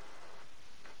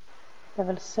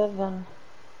 Level 7.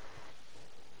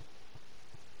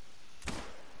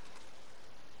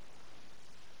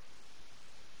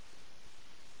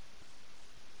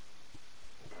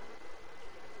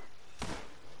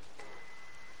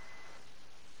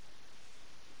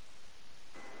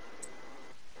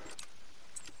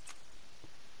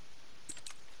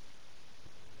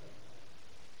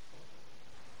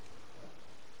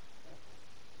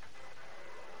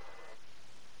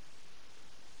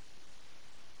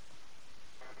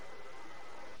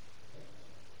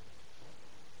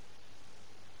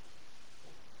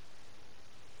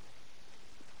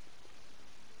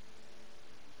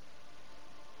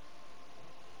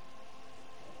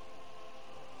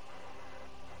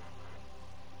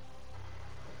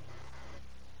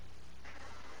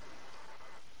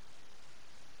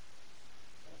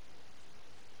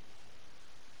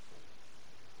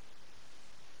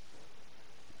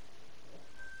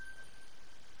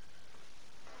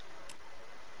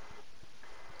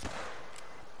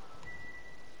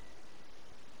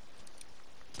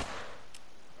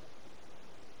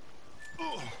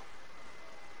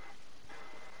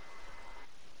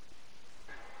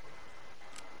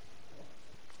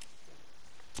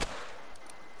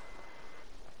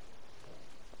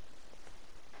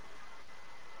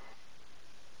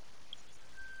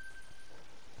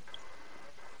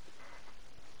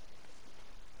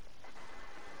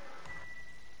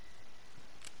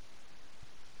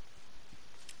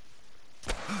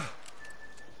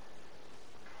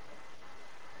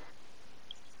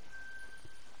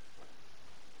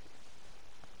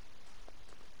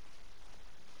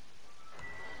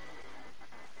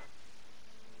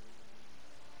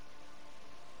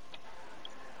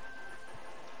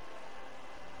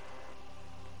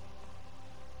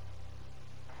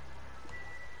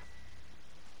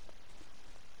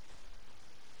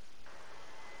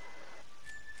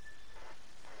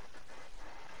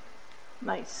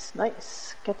 Nice,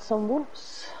 nice. Get some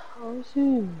wolves.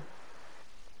 Awesome.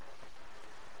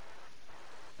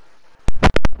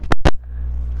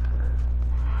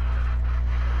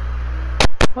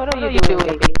 What are you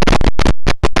doing?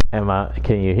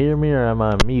 Can you hear me or am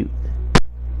I on mute?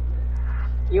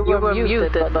 You were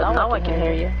muted, but now I can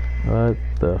hear you. What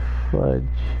the fudge?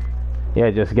 Yeah,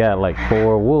 I just got like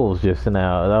 4 wolves just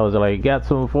now. I was like, got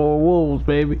some 4 wolves,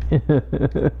 baby.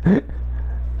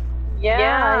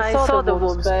 Yeah, I saw the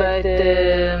wolves, but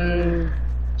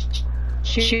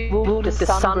shoot wolves, the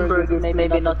sunbird is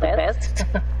maybe not the best.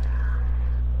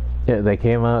 Yeah, they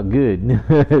came out good.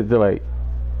 They're like,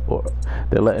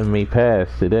 they're letting me pass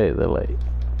today. They're like,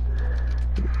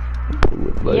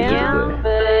 yeah,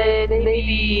 but maybe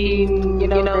you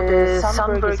know the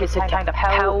sunbird is a kind of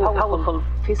powerful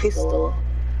pistol.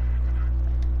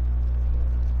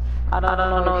 I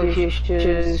don't know if you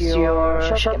choose your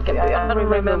shotgun. I don't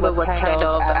remember what kind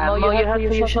of ammo you had for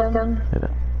your shotgun.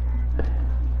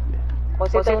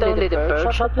 Was it only the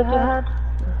bird shot that you had?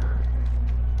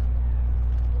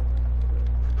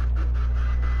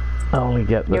 I only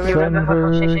got the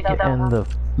Sunbird and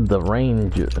the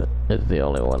Ranger is the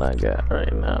only one I got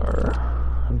right now. Or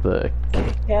the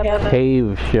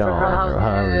cave Sean, or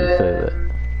however you say that.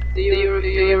 Do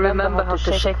you remember how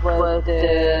to check what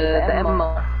the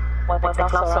ammo? What the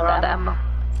class on the ammo?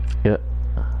 Yep.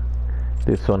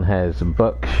 This one has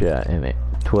buckshot in it,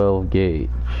 12 gauge.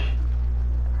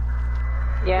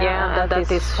 Yeah,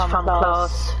 that is from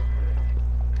class.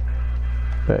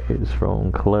 That is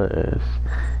from class.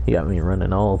 You got me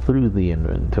running all through the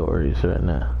inventories right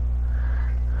now.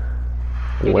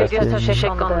 You just have to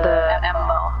check on the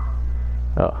ammo.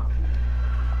 Oh.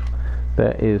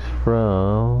 That is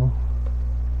from...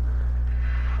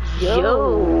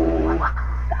 Yo!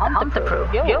 The Hunter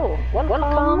Pro. Yo,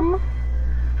 welcome.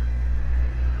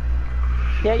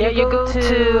 Yeah, you go to 2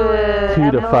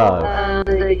 to 5.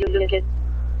 And you look at...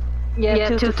 Yeah,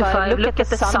 2 to 5. Look at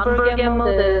the Sunbird ammo,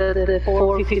 the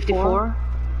 454.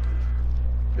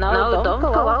 No, don't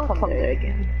go out from there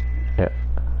again. Yeah.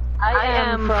 I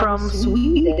am from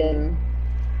Sweden.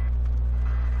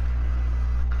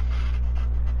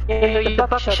 Yeah, your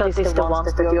buckshot is the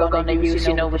ones that you're gonna use,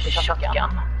 you know, with the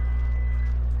shotgun.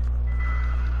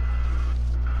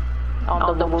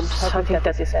 On the wolves, I think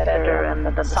that is better, and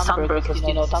the sunbird, because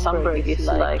you know, the sunbird is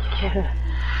like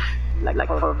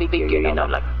for bigger, you know,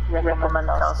 like recommend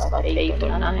us like 8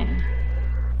 or 9.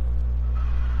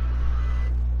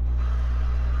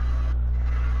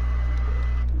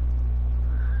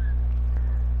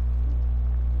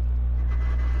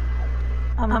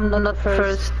 I'm not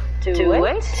first to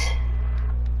it.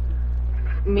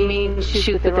 mean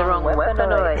shoot with the wrong weapon,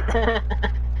 alright.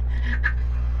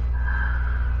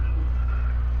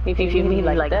 If you mean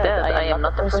like that, I am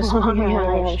not the first one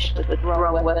who has shot with the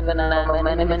wrong weapon and ammo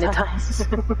many times.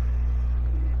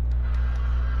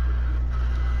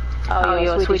 Oh,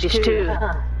 you're Swedish too.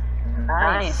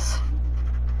 Nice.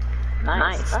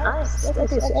 Nice.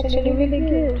 That is actually really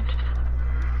good.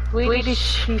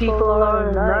 Swedish people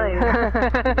are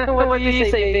nice. What do you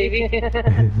say, baby?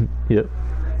 Yep,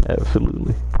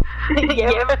 absolutely.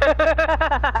 Yep.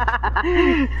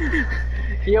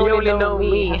 You only know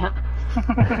me.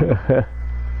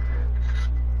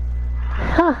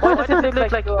 Why does it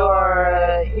look like your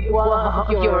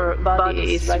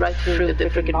body is right through the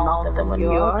freaking mountain when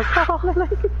you are crawling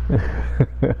like it?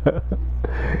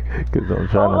 Because I'm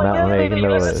trying to not make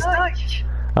noise.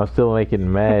 I'm still making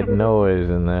mad noise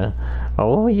in there.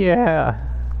 Oh yeah.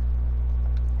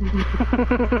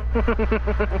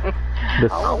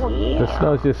 The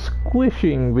snow's just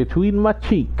squishing between my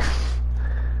cheeks.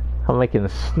 I'm making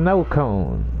snow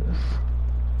cones.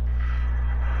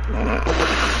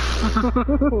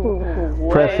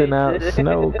 Pressing out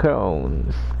snow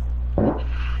cones.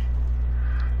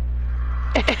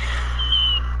 Okay,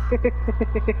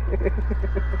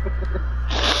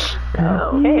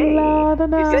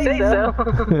 you say so.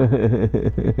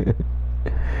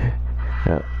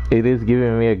 It is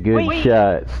giving me a good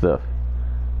shot stuff.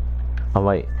 I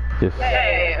might just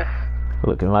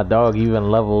look at my dog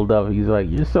even leveled up. He's like,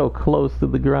 you're so close to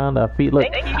the ground. I feel look.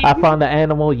 I found the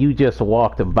animal you just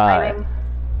walked by.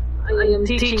 I am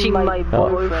teaching my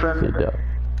boyfriend Good dog.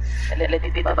 a little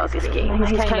bit about this game.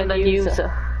 He's kind of new, so.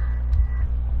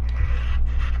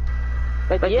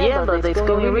 But yeah, but it's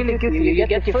going really good for you. You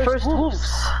get your first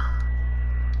wolves.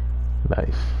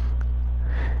 Nice.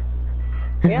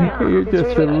 Yeah, You're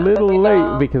just a little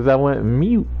late because I went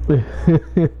mute.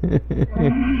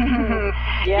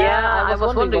 Yeah, I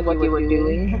was wondering what you were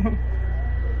doing.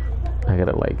 I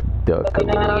gotta like duck a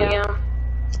little. Yeah.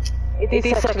 It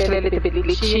is actually a little bit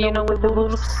glitchy, you know, with the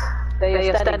wolves. They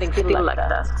are standing still like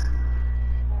that.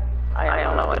 I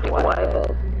don't know why,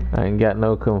 but... I ain't got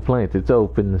no complaints. It's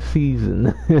open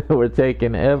season. We're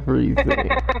taking everything.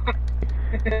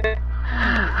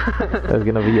 That's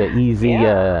gonna be an easy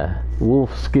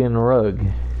wolf skin rug.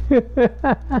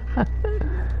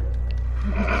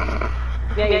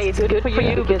 Yeah, it's good for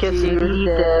you because you need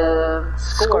the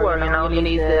score, you know, you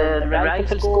need the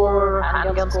rifle score,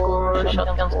 handgun score,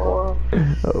 shotgun score.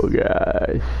 Oh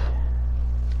gosh.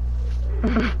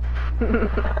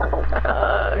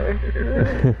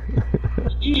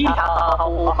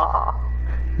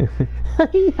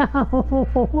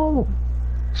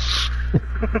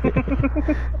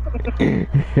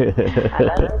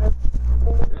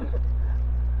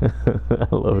 I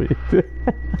love it.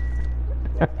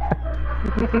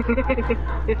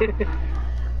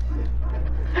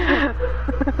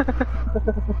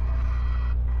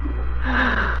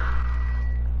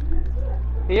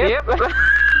 Yep.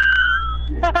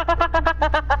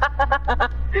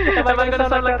 Am I gonna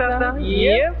sound like that now?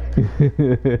 Yep.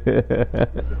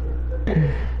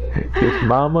 It's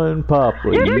Mama and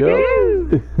Papa. Yup.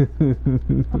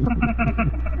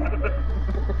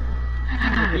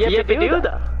 Yep, you do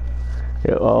that.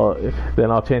 Yeah, well,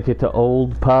 then I'll change it to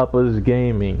Old Papa's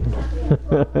Gaming.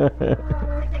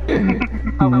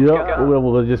 Yup,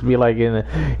 we'll just be like in,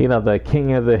 you know, the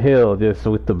king of the hill, just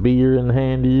with the beer in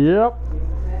hand. Yup.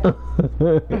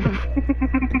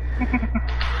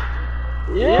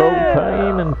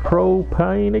 Propane and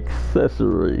propane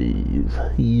accessories.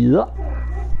 Yup.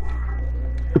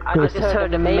 I just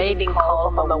heard a mating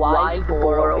call from a wild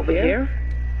boar over here.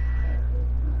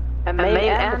 A male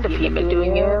and a female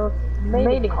doing a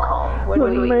mating call. The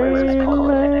male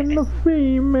and the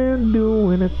female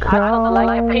doing a call. I don't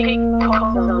like picking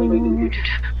calls.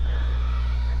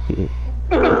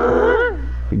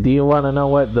 Do you want to know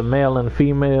what the male and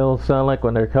female sound like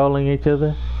when they're calling each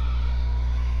other?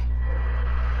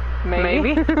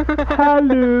 Maybe.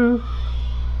 Hello.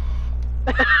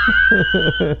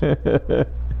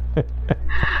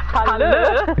 Hello.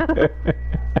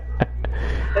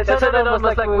 That sounded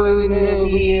almost like we over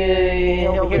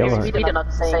here in Sweden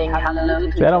not saying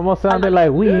hello. That almost sounded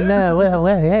like we know. Well,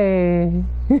 hey.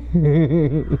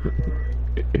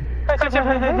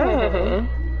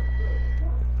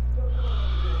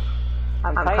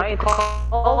 I'm trying to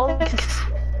call this.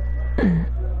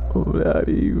 Not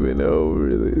even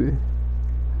over this.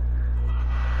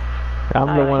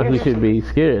 I'm the one who should be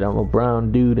scared. I'm a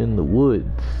brown dude in the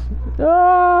woods.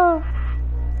 Ah!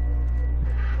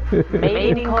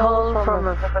 Mating call from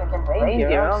a freaking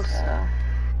reindeer also.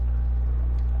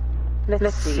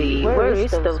 Let's see, where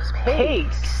is those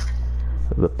pigs?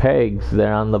 The pegs,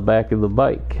 they're on the back of the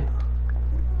bike.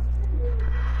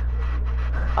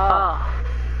 Ah.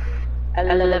 A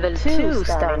level 2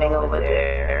 standing over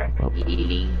there.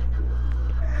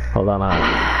 Hold on.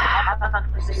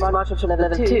 Much of level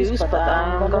 2s, but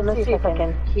I'm gonna see if I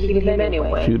can kill him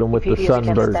anyway. Shoot him with the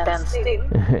sunberg.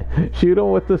 Shoot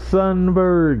him with the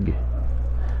sunberg.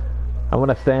 I'm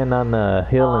gonna stand on the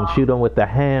hill and shoot him with the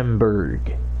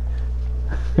Hamburg.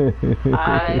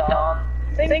 I don't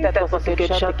think that was a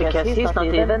good shot because he's not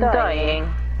even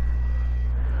dying.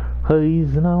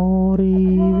 He's not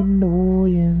even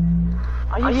dying.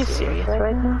 Are you serious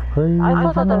right now?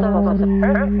 I thought that was a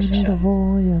perfect shot.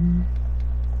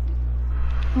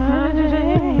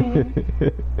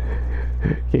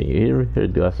 Can you hear me? Or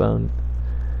do I sound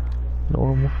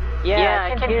normal? Yeah,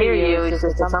 I can hear you. It's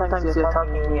just that sometimes you're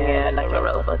talking like a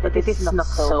robot, but it is not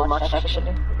so much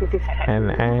actually.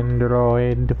 An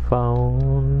Android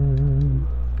phone.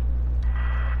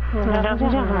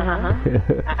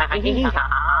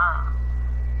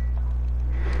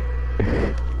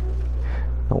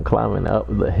 I'm climbing up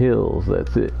the hills,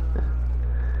 that's it.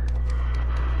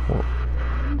 Well,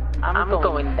 I'm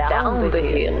going down the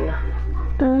hill.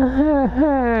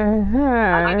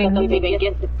 I didn't even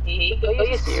get the pig. Are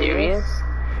you serious?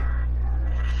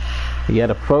 You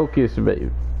gotta focus, baby.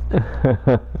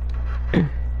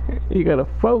 You gotta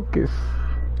focus.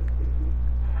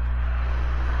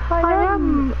 I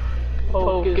am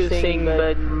focusing,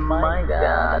 but my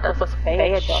god, that was a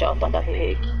bad shot on that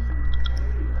pig.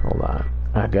 Hold on.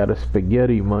 I got a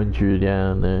spaghetti muncher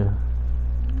down there.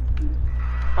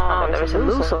 Oh, there's a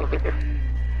moose over here.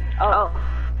 Oh.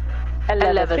 A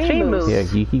level 3 moose. Yeah,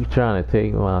 you keep trying to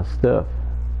take my stuff.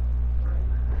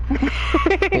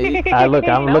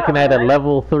 I'm looking at a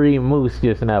level 3 moose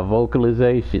just now.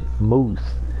 Vocalization. Moose.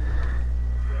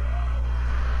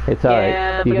 It's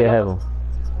alright. You can have him.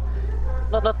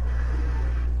 Not.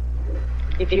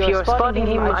 If you're spotting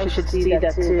him, I should see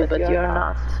that too, but you're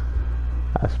not.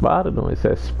 I spotted him. It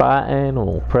says spot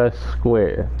animal. Press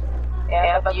square.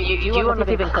 Yeah, but you are not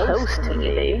even close to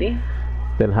me, baby.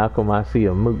 Then how come I see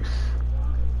a moose?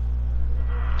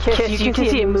 Because you can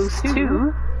see a moose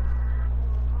too.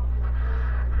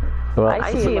 Well,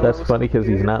 I see a that's moose. funny because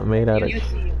he's not made out of.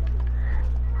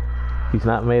 He's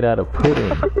not made out of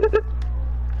pudding.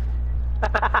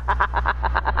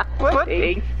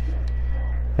 Pudding?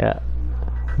 Yeah,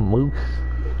 moose.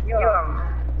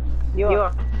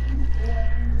 You're.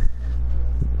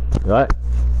 What?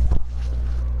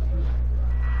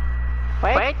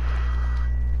 Wait.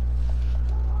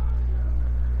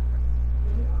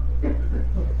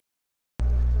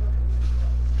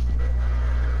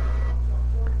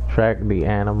 Track the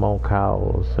animal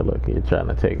cows. So look, you're trying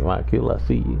to take my kill. I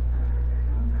see you.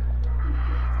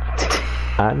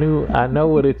 I know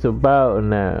what it's about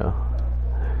now.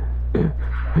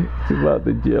 It's about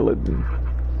the gelatin.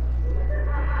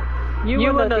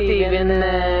 You were not even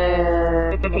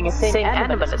looking at the same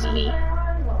animal as me.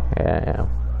 Yeah, I am.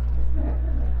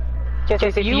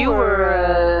 Because if you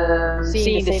were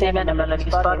seeing the same animal and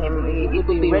you spot him, it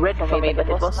would be red for me, but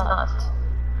it was not.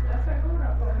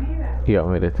 You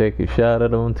want me to take a shot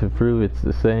at him to prove it's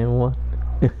the same one?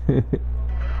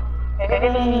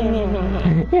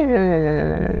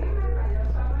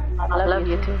 I love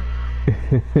you too.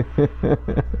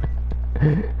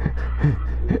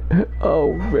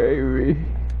 Oh, baby.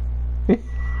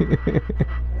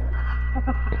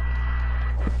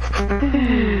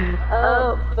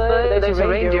 Oh, but there's a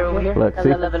reindeer over here. Look,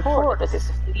 see? Level 4, this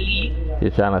is fleeing.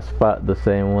 You're trying to spot the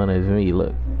same one as me.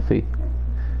 Look, see?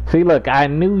 See, look, I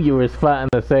knew you were spotting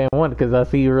the same one because I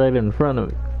see you right in front of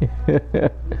me.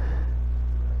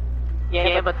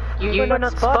 Yeah, but you're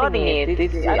not spotting it.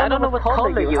 I don't know what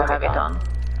color you have it on.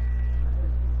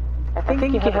 I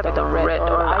think you have it on red,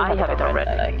 or I have it on red,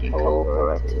 like you go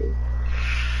over it too.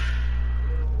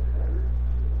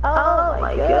 Oh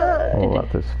my god! I'm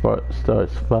about to start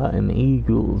spotting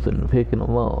eagles and picking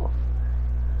them off.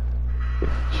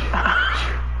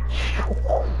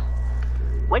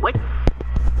 Wait.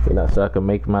 You know, so I can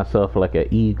make myself like an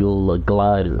eagle, a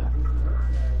glider.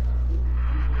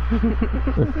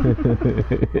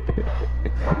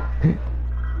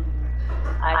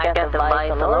 I got the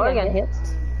vital organ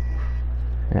hits.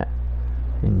 Yeah.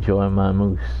 Enjoy my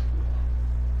moose.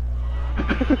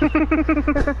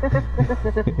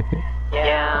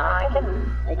 Yeah, I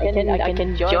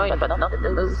can join, but not the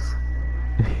moose.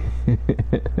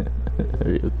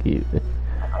 Real cute.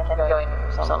 I can join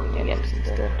some games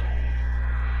instead.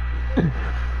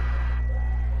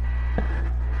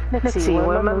 Let's see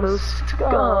where my moose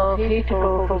go. He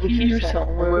drove over here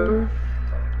somewhere.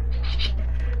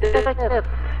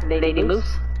 Lady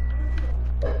moose.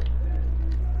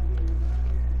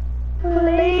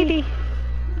 lady.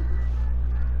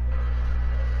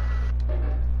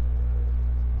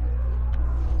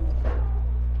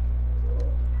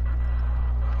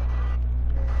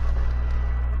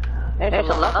 There's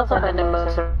a lot of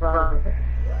animals around.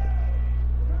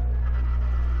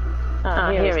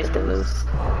 Here is the moose.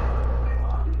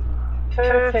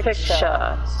 Perfect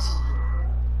shots.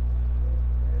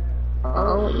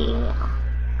 Oh yeah.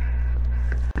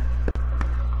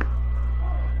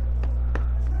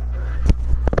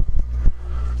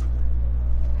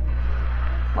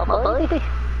 My boy.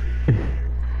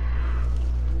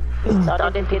 It's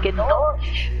starting to get dark.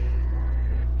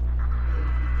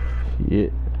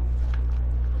 Shit.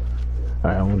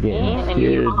 I'm getting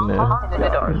scared now.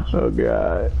 Oh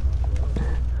god.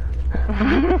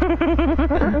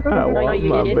 I want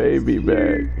my baby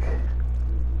back.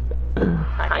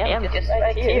 I am just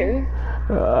right here.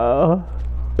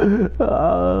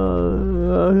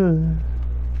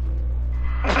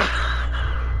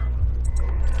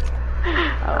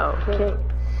 Okay.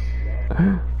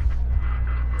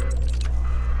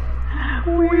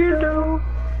 Weirdo.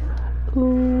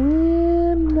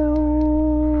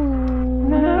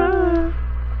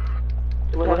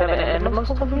 Do we have any animals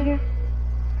over here?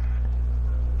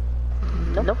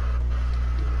 Nope.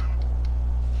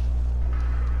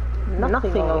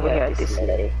 Nothing over here at this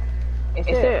lake. Is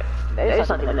there? There's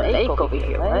not even a lake over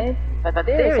here, right? But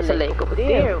there is a lake over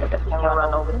there that we can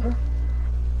run over to.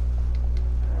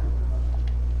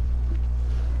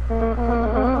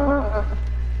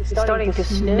 It's starting to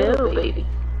snow, baby.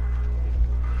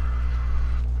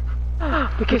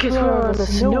 Because we're on the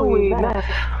snowy map.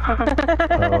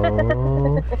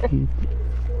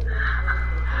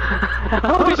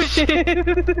 Oh shit!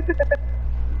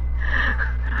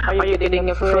 Are you getting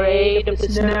afraid of the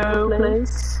snow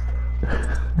place?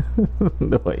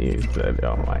 The way you said it,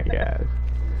 oh my gosh.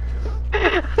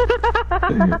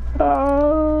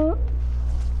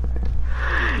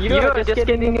 You're just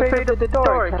getting afraid of the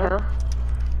dark, huh?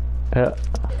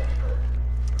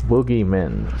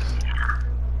 Boogeymans.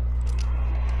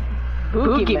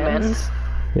 Boogeymans?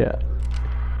 Yeah.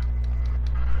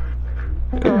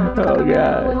 Oh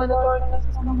god.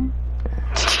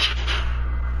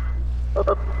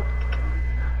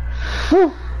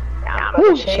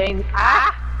 Shane.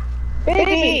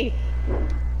 Baby!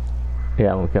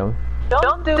 Yeah, I'm coming.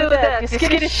 Don't do that, you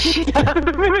scared the shit out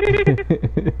of me!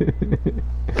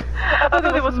 I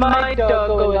thought it was my dog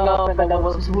going off and I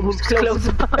was close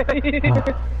by.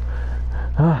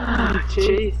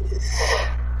 Jesus.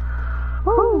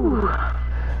 Woo.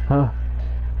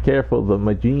 Careful, the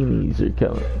Maginies are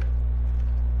coming.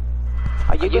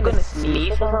 Are you gonna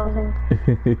sneeze or something?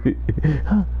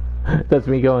 That's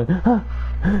me going,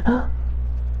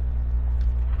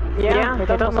 Yeah,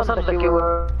 that don't sound like you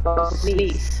were about to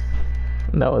sneeze.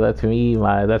 No, that's me,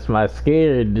 that's my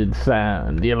scared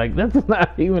sound. You're like, that's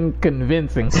not even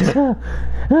convincing.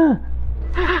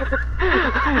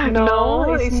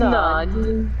 No, it's not.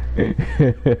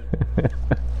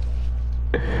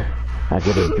 I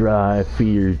get a dry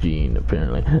fear gene,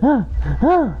 apparently.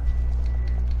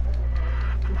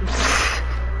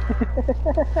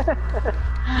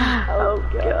 Oh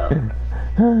god.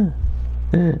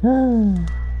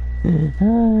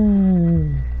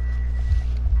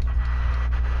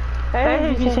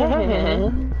 Hey,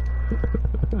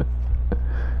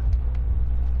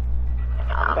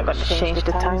 I'm gonna change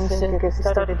the time because it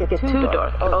started to get too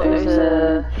dark. Oh, there's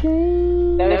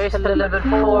a level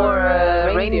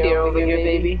 4 reindeer over here,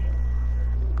 baby.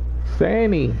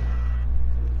 Sandy.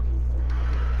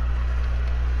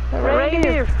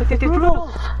 Reindeer, it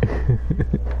rules.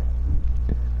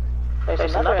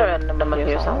 There's another animal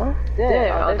here somewhere.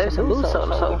 There, there's a moose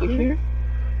also over here.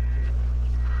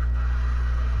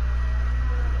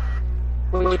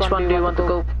 Which one do you want to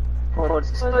go for?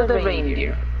 The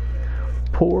reindeer.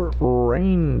 Poor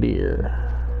reindeer.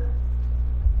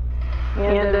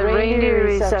 Yeah, the reindeer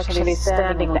is actually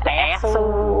standing the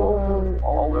asshole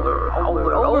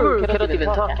over. Cannot even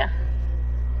talk.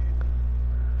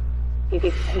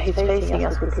 He's facing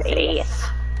us with his ass.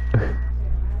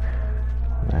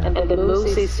 And the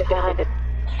moose is behind a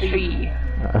tree.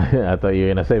 I thought you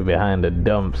were gonna say behind a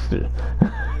dumpster.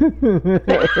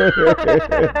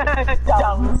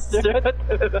 Dumpster.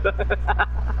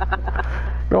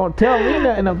 Don't tell me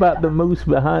nothing about the moose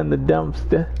behind the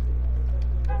dumpster.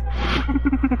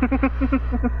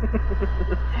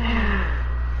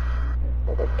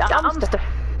 Dumpster.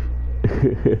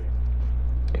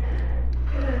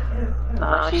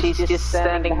 No, she's just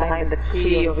standing behind the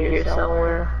tree over here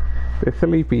somewhere. The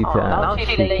sleepy time. Now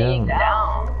she's laying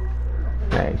down.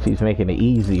 Hey, she's making it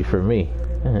easy for me.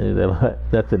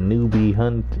 That's a newbie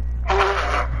hunt.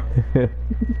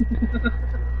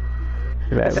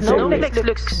 Snowflakes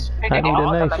looks I need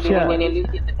a nice shot.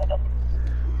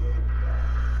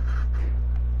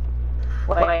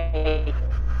 Wait.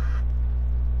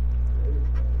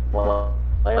 What?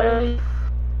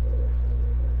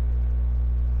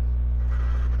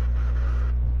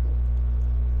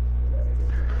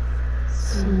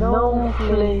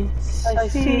 Snowflakes. I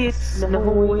see it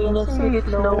snowing. I see it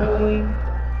snowing.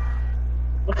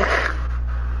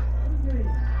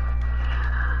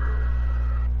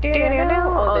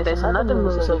 Oh, there's another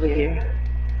moose over here.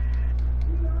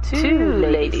 Two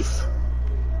ladies.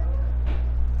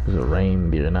 There's a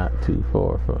reindeer not too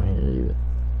far from here either.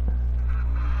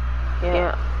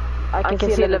 Yeah. I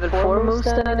can see a level 4 moose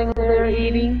standing there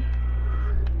eating.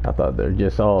 I thought they're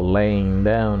just all laying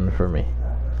down for me.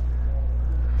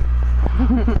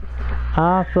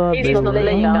 I thought He's they not were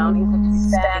laying down, he's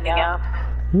standing up.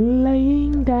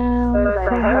 laying down. But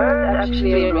I heard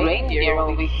actually a reindeer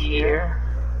over here.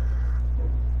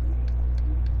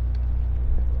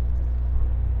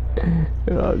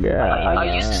 Oh god. Are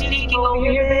you sneaking over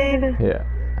here, babe? Yeah.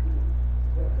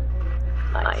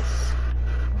 Nice.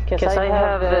 Because I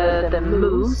have the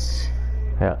moose.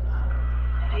 Yeah.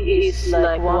 He's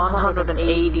like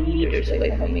 180 meters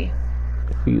away from me.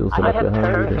 It feels I like have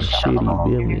perfect shot. 150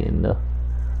 billion though.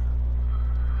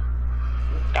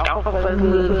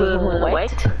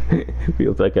 Wait. It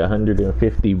feels like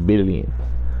 150 billion.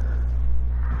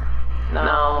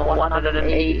 No,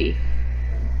 180.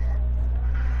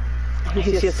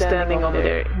 He's just standing over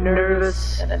there,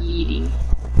 nervous and eating.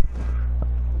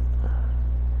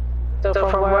 So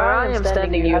from where I am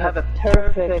standing, you have a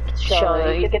perfect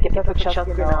shot. You get the perfect shot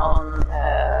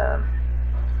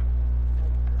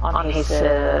on his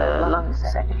lungs.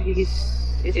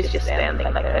 He's just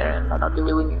standing like there and not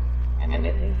doing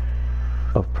anything.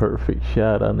 A perfect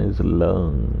shot on his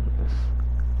lungs.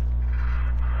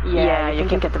 Yeah, you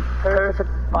can get the perfect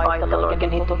vital organ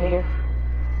hit over here.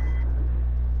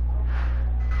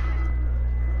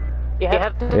 You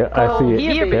have to Yeah, I see it.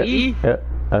 here, baby. Yeah,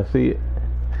 I see it.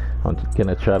 I'm just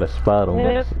gonna try to spot him.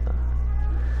 Yep.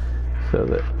 So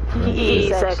that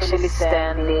He's actually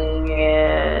standing,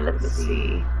 let me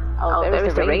see. Oh,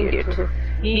 there's the reindeer too.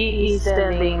 He's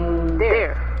standing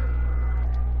there.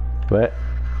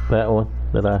 that one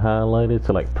that I highlighted,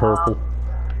 so like purple.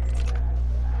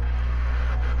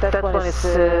 That one is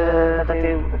the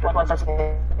one that's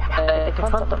in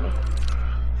front of me.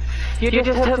 You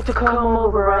just have to come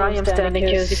over where I am standing,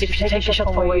 because if you take a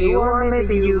shot from where you are,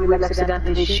 maybe you will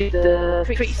accidentally shoot the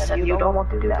trees, and you don't want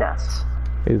to do that.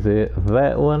 Is it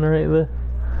that one right there?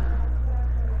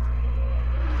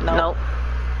 No.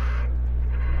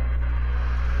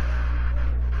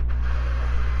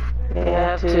 You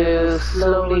have to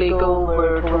slowly go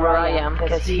over to where I am,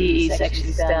 because he is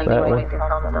actually standing That right one? in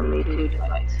front of me to the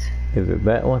right. Is it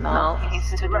that one? No,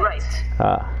 he's to the right.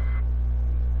 Ah.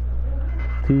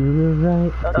 To the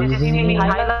right. Don't you To see me the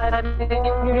right.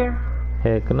 highlighting here?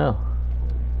 Heck no.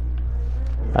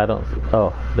 I don't.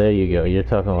 Oh, there you go. You're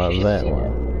talking about that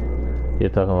one.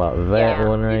 You're talking about that Yeah.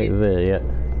 one right there. Yeah.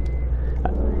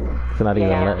 It's not even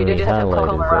letting You me just have to highlight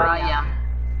come it. where I So. am.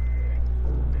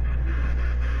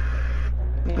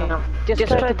 You know, just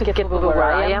try to get over where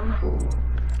I am.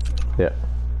 Yeah.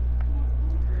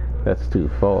 That's too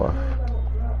far.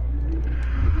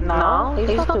 No,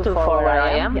 he's not too far where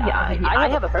I am. Yeah, I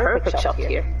have a perfect shot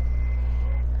here.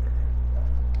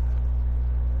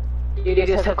 You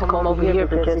just have to come over here,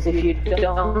 because if you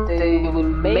don't, they will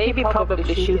maybe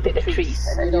probably shoot at the trees,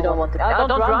 and you don't want to.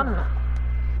 Don't run.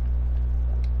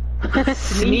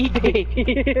 Sneaky.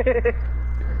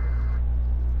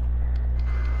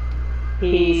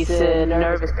 He's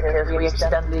nervous because we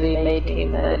accidentally made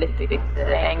him a little bit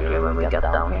angry when we got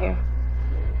down here.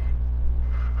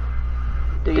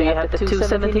 Do you have the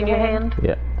 270 in your hand?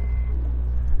 Yeah.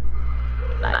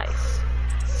 Nice.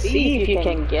 See if you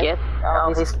can get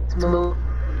on his move.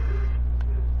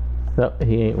 No,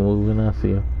 he ain't moving. I see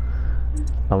him.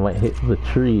 I might hit the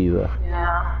tree though.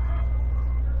 Yeah.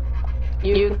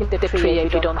 You hit the tree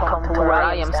if you don't come to where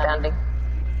I am standing.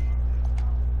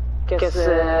 Because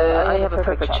I have a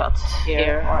perfect shot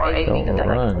here, or aiming Don't at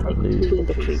run, like dude. two of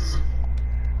the trees.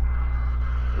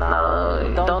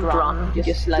 No, don't run.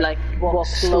 Just like walk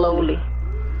slowly.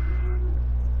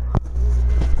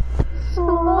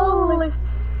 Slowly.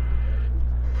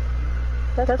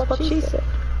 That's what she said.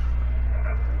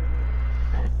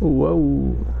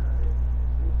 Whoa.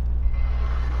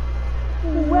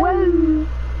 Whoa.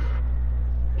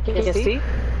 Can you see?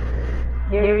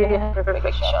 Here you have a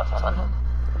perfect shot on him.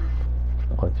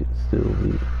 Watch it still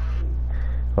be.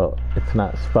 Well, it's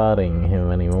not spotting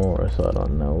him anymore, so I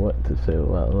don't know what to say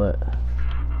about that.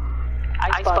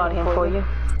 I spot him for you.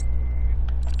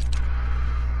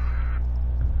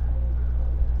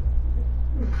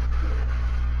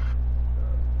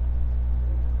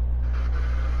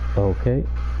 Okay.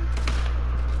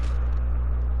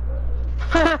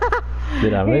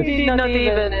 Did I miss? He did not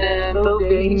even move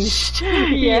an inch.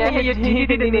 Yeah, he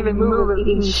didn't even move an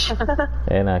inch.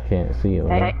 And I can't see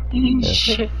him. An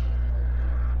inch. Yeah.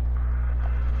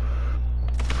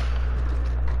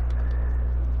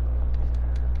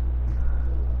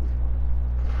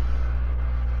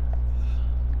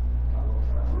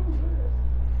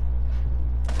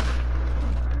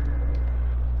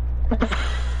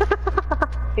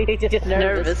 He's just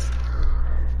nervous.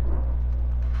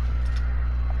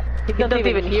 He don't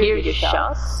even hear your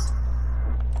shots.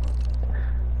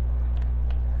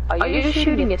 Are you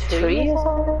shooting at trees or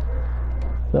something?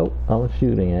 Nope, I'm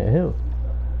shooting at him.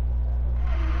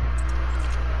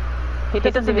 He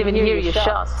doesn't even hear your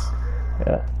shots.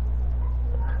 Yeah.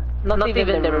 Not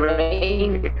even the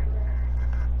rain.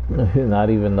 Not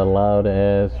even the loud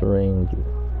ass ranger.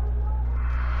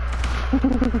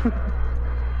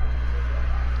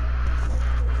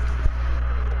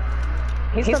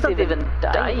 He's not even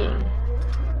dying.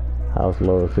 How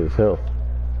low is his health?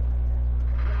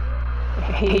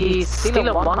 He's still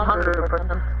at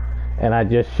 100%. And I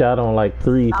just shot him like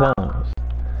 3 times.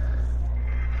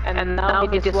 And now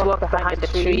he just walked behind the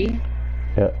tree.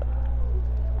 Yeah.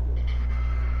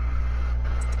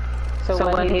 So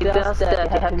when he does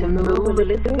that, you have to move a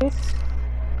little bit.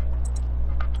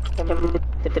 You move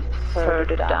a bit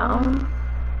further down.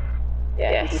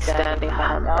 Yeah, he's standing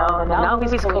down. Now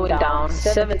he's going down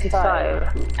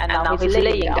 75, and now he's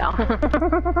laying down.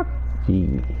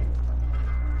 Gee.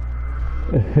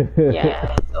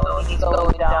 Yeah, so he's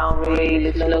going down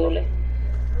really slowly.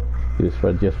 It's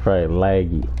just probably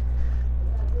laggy.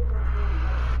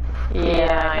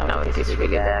 Yeah, I know it is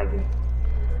really laggy.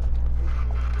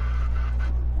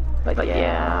 But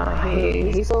yeah,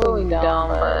 he's going down,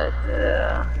 but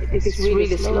it's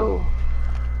really slow.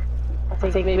 I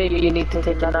think maybe you need to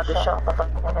take another shot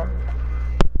on him.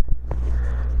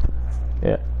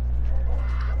 Yeah.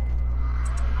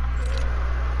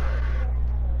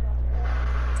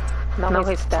 Now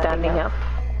he's standing up.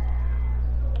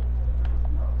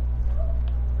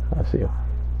 I see him.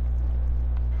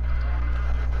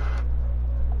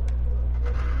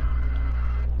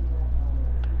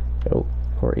 Oh,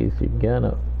 raise your gun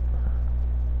up.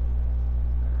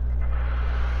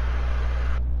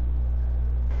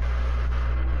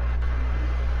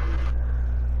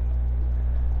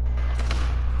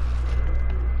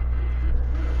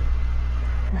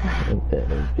 Ain't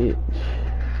that a bitch?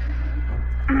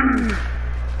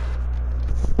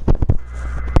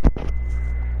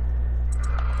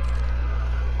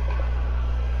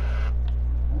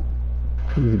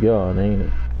 He's gone, ain't he?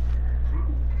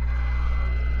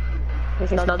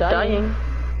 He's not dying.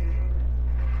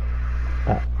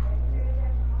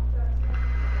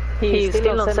 He's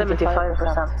still on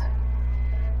 75%.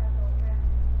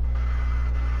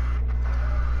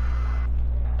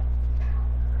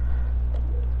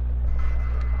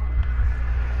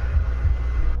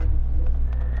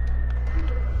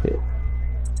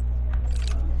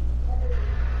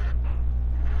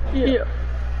 Yeah.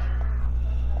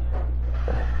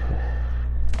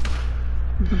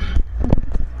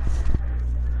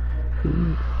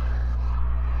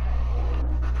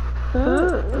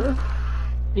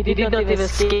 You did not even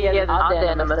scare the other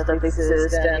animals like this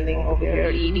is standing over here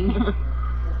eating.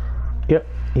 Yep,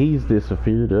 he's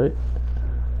disappeared, right?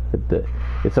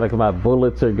 It's like my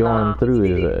bullets are going through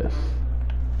his ass.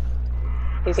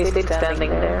 He's still standing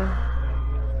there.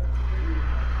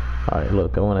 Alright,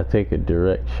 look, I want to take a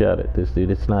direct shot at this dude.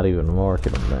 It's not even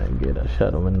marking him that good. I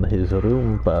shot him in his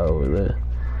room over there.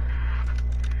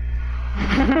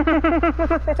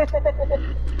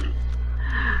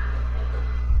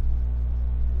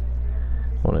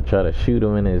 I want to try to shoot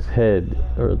him in his head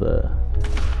or the...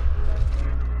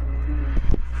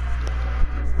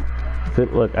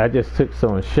 Look, I just took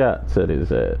some shots at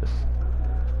his ass.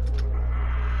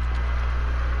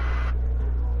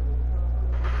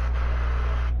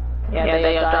 Yeah,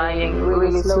 they are dying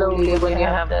really slowly when you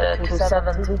have the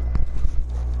 270.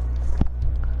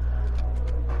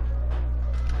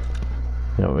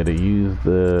 You want me to use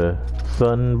the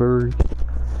Sunbird?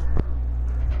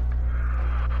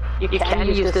 You can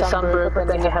use the Sunbird, but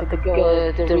then you have to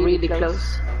go really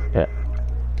close. Yeah.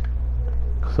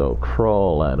 So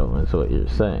crawl at him is what you're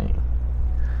saying.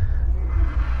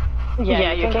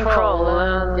 Yeah, you can crawl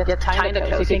and get kind of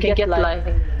close. You can get like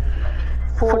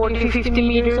 40-50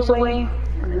 meters away,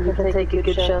 You can take a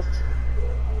good shot.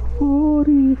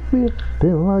 45th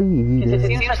Live. It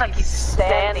seems like he's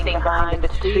standing behind a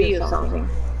tree or something.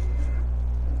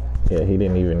 Yeah, he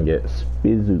didn't even get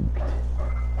spizooked.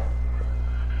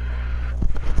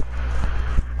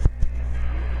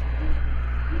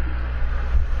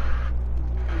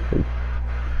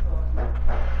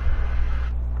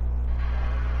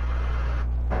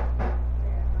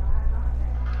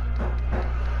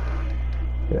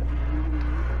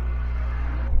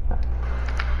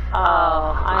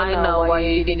 Oh, I know why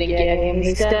you didn't get him.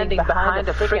 He's standing behind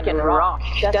a freaking rock.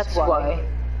 That's why.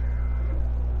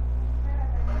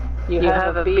 You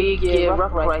have a big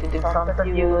rock right in front of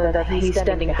you that he's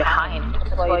standing behind.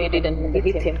 That's why you didn't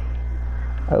hit him.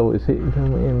 I was hitting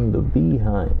him in the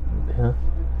behind, huh?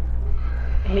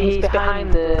 He's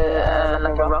behind the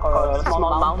like a rock or a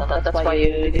small mountain. That's why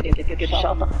you didn't get a good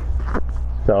shot.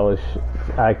 So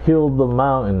I killed the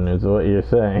mountain, is what you're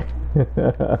saying.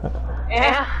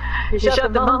 Yeah, you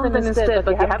shot the mountain instead,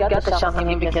 but you have got to shot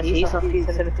him because he's on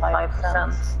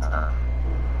 75%.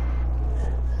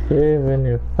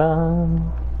 75.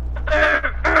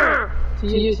 To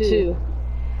you too.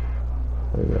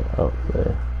 We got up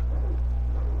there.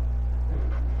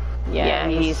 Yeah,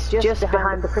 he's just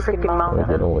behind the freaking We're mountain.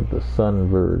 hitting with the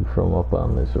sunbird from up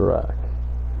on this rock.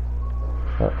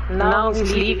 Now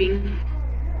he's leaving.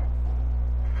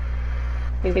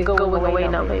 He's going away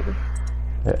now, baby.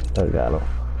 Yeah, I got him.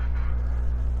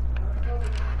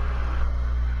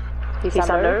 He's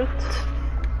alert.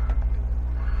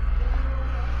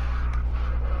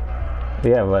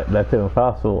 Yeah, but that's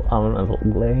impossible. I'm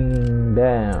laying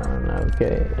down.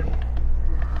 Okay.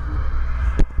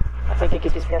 I think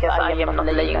it is because I am not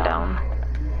laying down.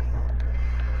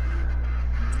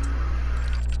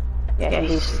 Yeah,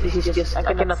 he's just,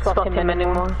 I cannot spot him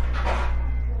anymore.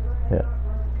 Yeah.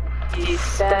 He's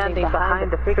standing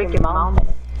behind the freaking mountain.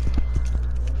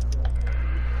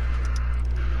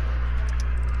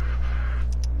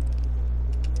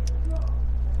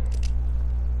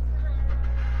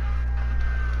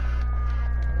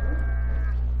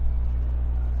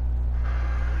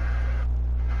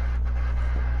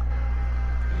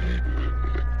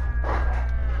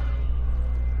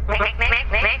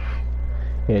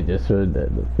 Yeah, just heard that.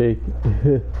 The pig.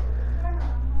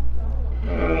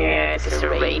 Yeah, it's just a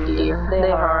reindeer. They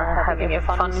are having a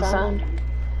funny sound.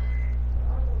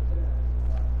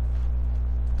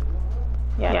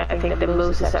 Yeah, I think the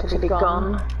moose is actually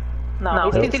gone.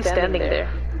 No, he's still standing there.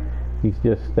 He's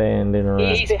just standing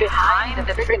around. He's behind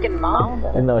the freaking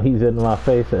mountain. No, he's in my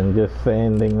face and just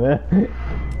standing there.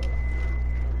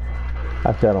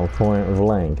 I shot him point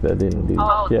blank. That didn't do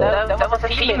shit. That was a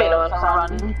female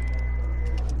running.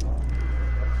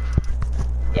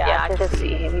 Yeah, I can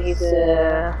see him. He's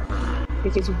The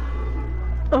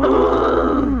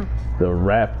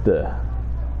raptor.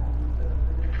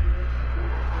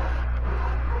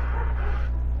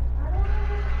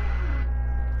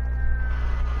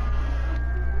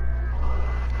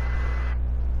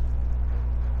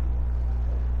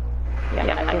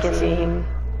 Yeah, I can see him.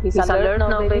 He's alert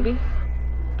now, baby.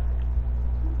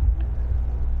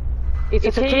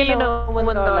 It's okay, you know, when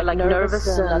they're like nervous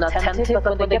and attentive,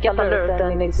 but when they get alert,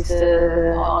 then it's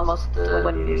almost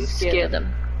when you scare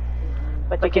them.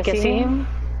 But you can see him?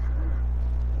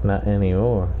 Not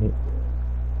anymore.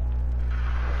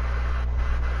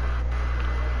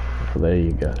 So there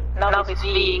you go. Now he's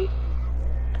fleeing.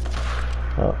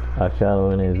 Oh, I shot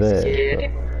him in his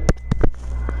head.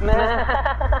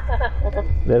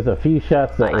 There's a few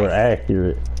shots that were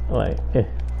accurate. Like,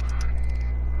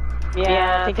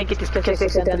 yeah, I think it is because they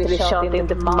accidentally shot in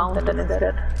the mountain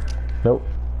instead. Nope.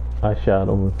 I shot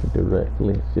him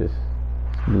directly. It's just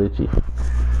glitchy.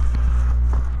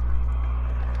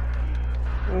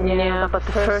 Yeah, but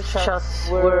the first shots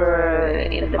were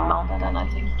in the mountain, I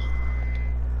think.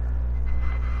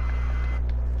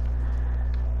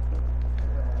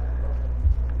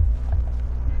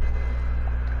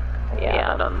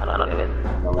 Yeah, I don't even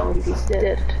know if he's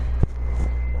dead.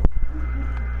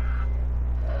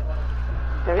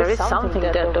 There is something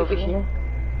dead over here.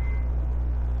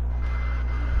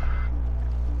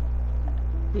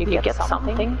 You get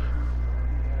something?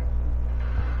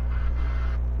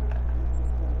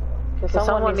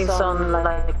 Someone is on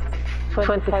like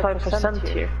 25%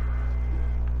 here.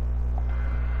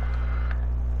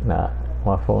 Nah,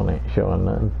 my phone ain't showing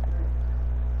nothing.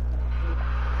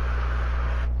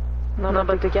 No,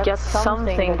 but to get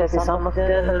something that is almost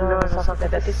dead or something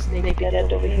that is maybe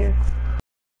dead over here.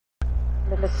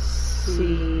 Let's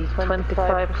see,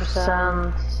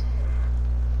 25%.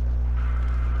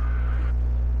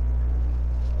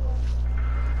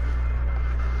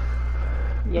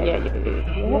 Yeah,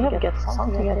 you have got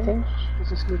something, I think. You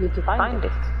just need to find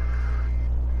it.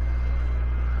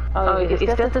 Oh, is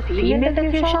that the female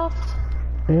that you shot?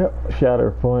 Yep, shot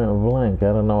her point blank.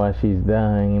 I don't know why she's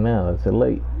dying now. It's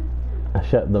late. I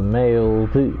shot the male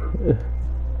too.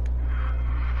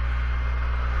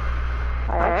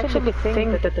 I actually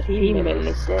think that the female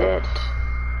is dead.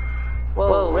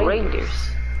 Whoa,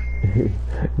 reindeers.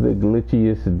 The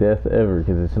glitchiest death ever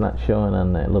because it's not showing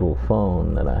on that little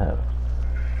phone that I have.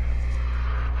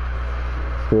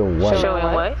 Still white.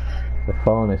 Showing what? The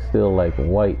phone is still like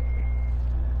white.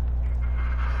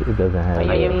 It doesn't have.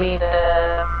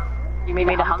 You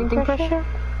mean the hunting pressure?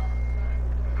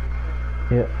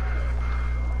 Yeah.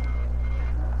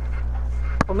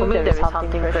 Well, there is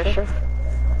hunting pressure.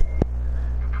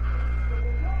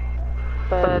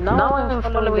 But now I'm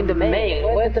following the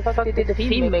male. Where the fuck did the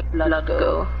female blood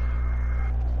go?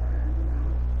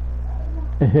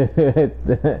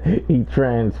 He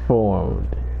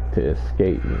transformed to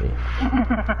escape me.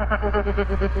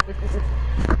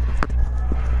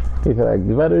 He's like,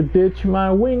 better ditch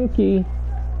my Winky.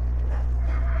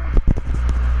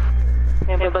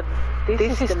 Yeah, but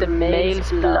this is the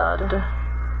male's blood.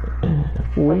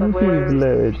 Winky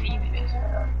blood.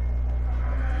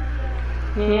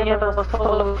 Yeah, but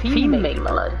follow female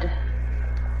blood.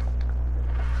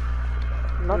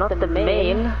 Not the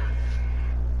male.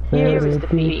 Here is the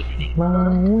female. My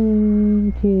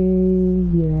Winky,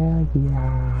 yeah.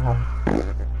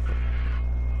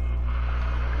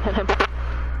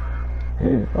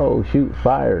 Oh, shoot,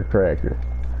 firecracker.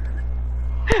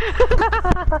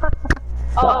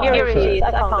 Oh, here she is.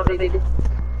 I found her.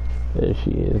 There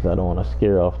she is. I don't want to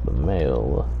scare off the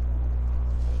male.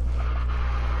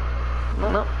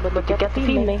 No, but you get the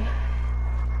female.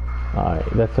 Alright,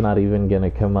 that's not even gonna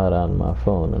come out on my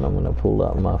phone, and I'm gonna pull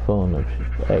out my phone and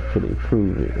actually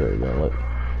prove it right now. Look,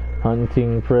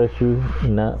 hunting pressure,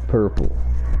 not purple,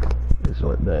 is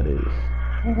what that is.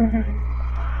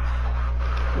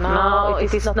 No,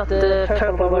 it is not the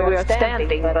purple where we are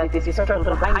standing, but it is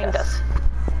purple behind us.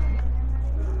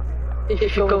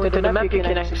 If you go to the map, you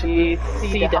can actually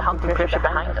see the hunting pressure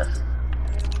behind us.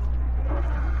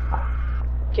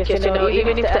 Because you know,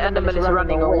 even if the animal is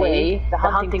running away, the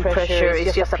hunting pressure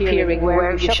is just appearing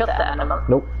where you shot the animal.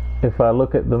 Nope. If I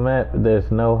look at the map, there's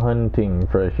no hunting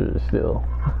pressure still.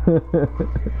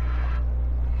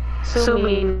 So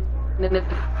mean,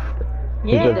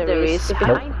 yeah, there is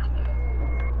behind.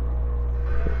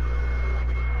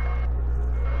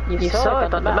 You saw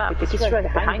it on the map. It's right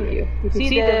behind you. You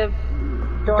see the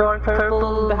dark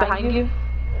purple behind you?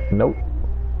 Nope.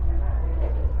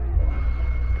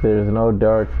 There's no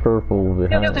dark purple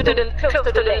behind Close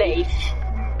to the lake.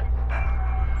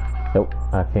 Nope,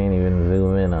 I can't even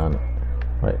zoom in on it.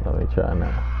 Wait, let me try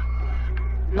now.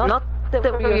 Not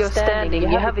where you're standing,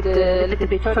 you have it a little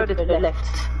bit further to the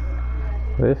left.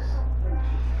 This?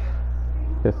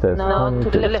 It says No,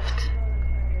 hunting. to the left.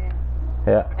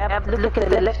 Yeah. Look at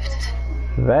the left.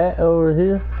 That over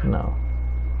here? No.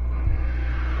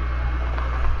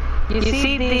 You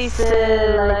see this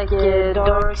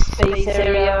dark space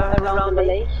area around the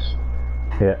lake?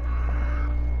 Yeah.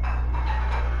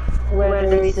 Where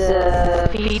there is a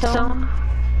feed zone?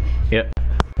 Yep.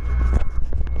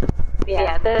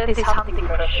 Yeah, that is hunting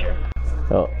pressure.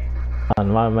 Oh, on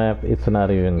my map, it's not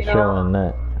even showing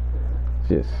that.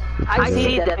 It's I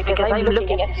see that because I'm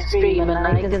looking at the stream and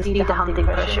I can see the hunting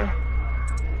pressure.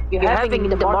 You're having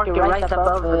the marker right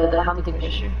above the hunting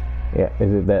pressure. Yeah,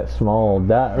 is it that small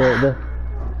dot right there?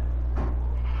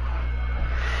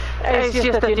 It's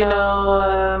just that, you know,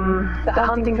 the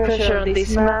hunting pressure on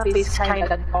this map is kind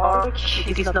of dark.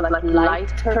 It is not like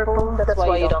light purple, that's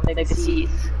why you don't maybe see it.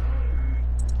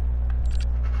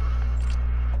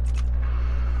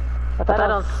 But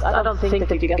I don't think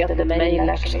that you get the male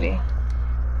actually.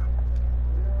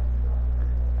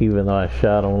 Even though I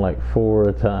shot him like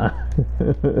 4 times.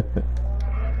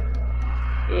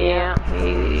 Yeah,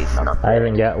 he's not. I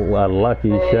even got a lucky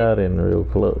shot in real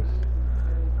close.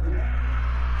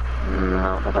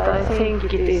 No, but I think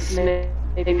it is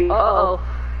maybe. Uh-oh.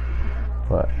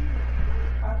 What?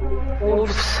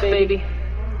 Wolves, baby.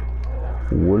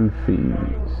 Wolfies.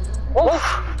 Wolf!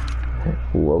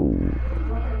 Whoa.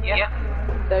 Yeah.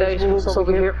 There's wolves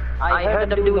over here. I heard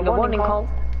them doing a warning call.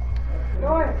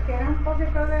 George, ¿quieren un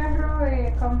poquito de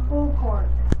arroz con full court?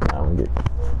 I'm good.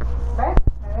 ¿Ves?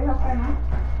 Me dijo que no.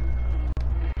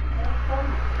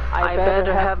 I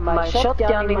better have my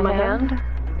shotgun in my hand.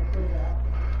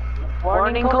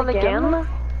 Warning call again?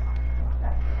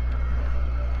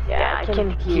 Yeah, I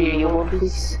can hear you,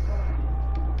 Wolfies.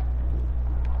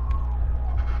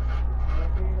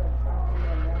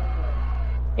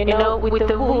 You know, with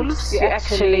the wolves, you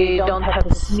actually don't have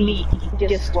to sneak. You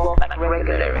just walk like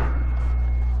regular.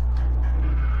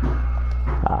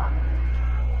 Ah.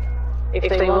 If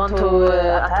they want to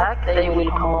attack, they will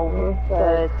come over.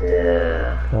 But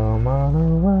Come on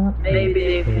over.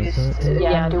 maybe if you just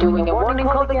doing a warning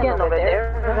call again over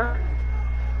there.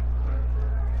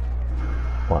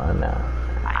 Why not?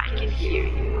 I can hear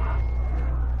you.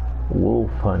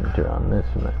 Wolf Hunter on this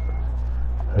map.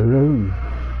 Hello.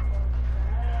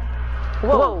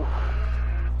 Whoa!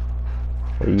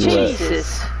 Where you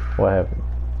Jesus! at? What happened?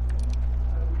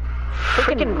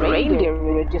 Freaking reindeer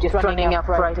just running up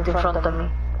right in front of me.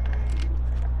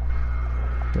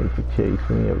 They could chase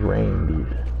me a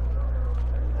reindeer.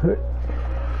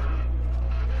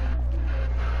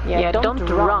 Yeah, don't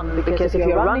run, because if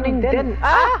you're running, then...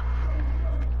 Ah!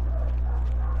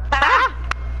 Ah!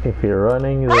 If you're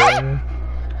running, then...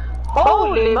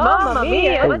 Holy mamma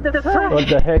mia! What the fuck? What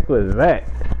the heck was that?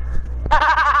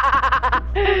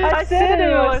 I said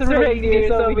it was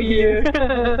reindeers over here.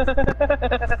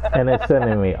 And it's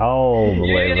sending me all the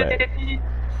way back.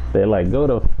 They're like, go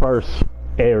to first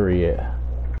area.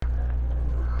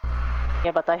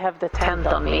 Yeah, but I have the tent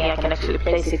on me. I can actually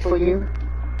place it for you.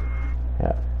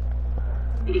 Yeah.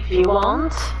 If you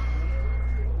want.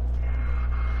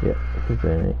 Yeah, because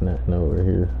there ain't nothing over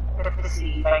here. Let's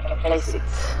see if I can place it.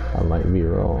 I might be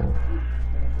wrong.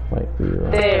 Might be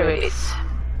wrong. There it is.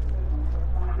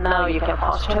 Now you can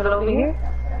fast travel over here.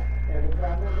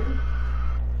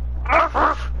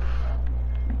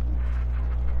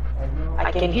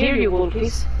 I can hear you,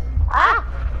 Wolfies. Ah!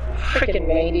 Freaking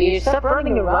reindeer, stop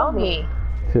running around me.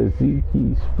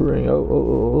 Tzatziki Spring.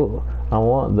 Oh. I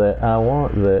want that.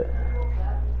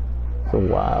 It's a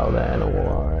wild animal,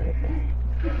 alright.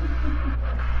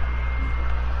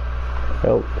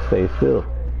 Oh, stay still.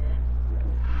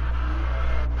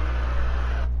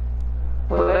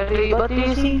 What do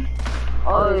you see?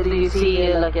 Oh, do you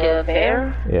see like a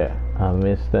bear? Yeah, I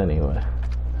missed anyway.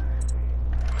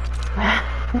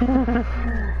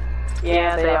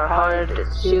 Yeah, they are hard to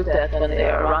shoot at when they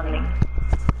are running.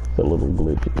 It's a little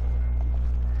glitchy.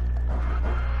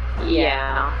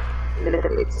 Yeah, a little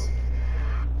bit.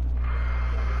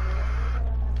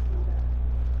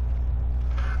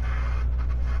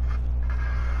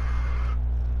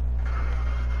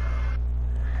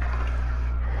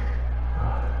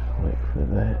 Wait for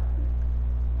that.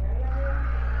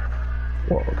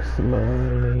 Walk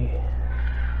slowly.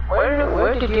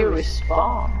 Where did you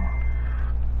respawn?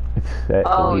 It's that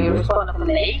Oh, you easy. respawned at the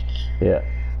lake? Yeah.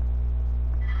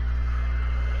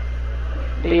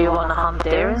 Do you want to hunt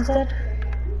there instead?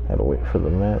 Gotta wait for the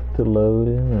map to load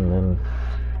in and then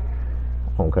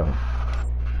I'm coming.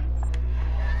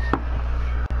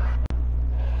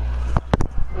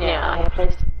 Yeah, I have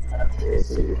placed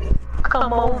it.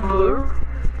 Come over.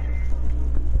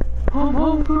 Come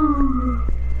over.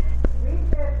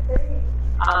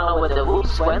 I don't know where the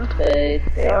wolves went, but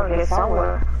they are here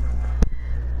somewhere.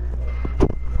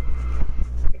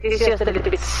 It's just a little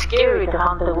bit scary to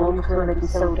hunt the wolves when it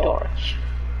is so dark.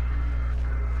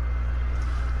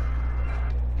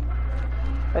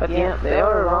 But yeah, they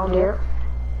are around here.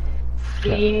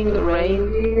 Fleeing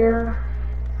reindeer.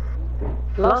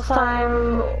 Last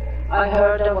time I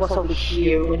heard I was over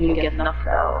here when you get knocked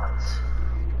out.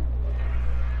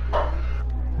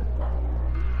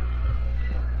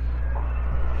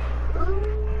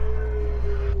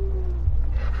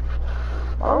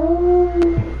 Oh.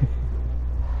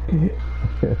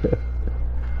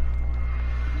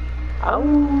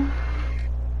 Oh.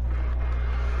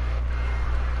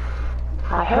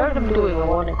 I heard him doing a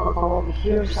warning call over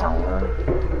here somewhere.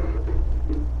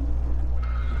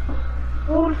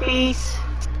 Wolfies.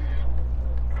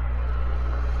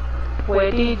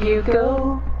 Where did you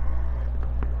go?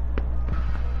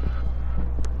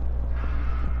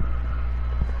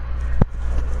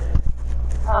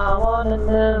 I wanna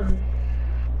know.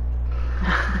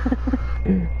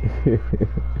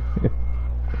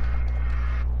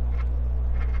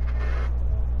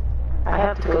 I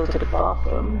have to go to the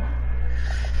bathroom.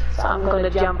 So I'm gonna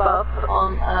jump up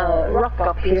on a rock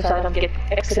up here so I don't get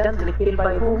accidentally killed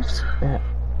by wolves. Yeah.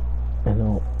 And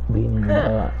don't be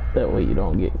nearby. That way you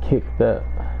don't get kicked up.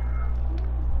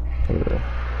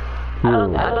 I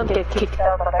don't get kicked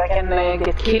out, but I can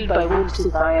get killed by wolves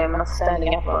if I am not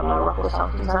standing up on a rock or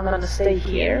something. So I'm gonna stay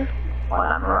here while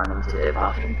I'm running to the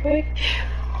bathroom quick.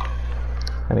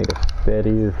 I need a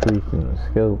steadier freaking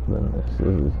scope than this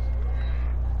is.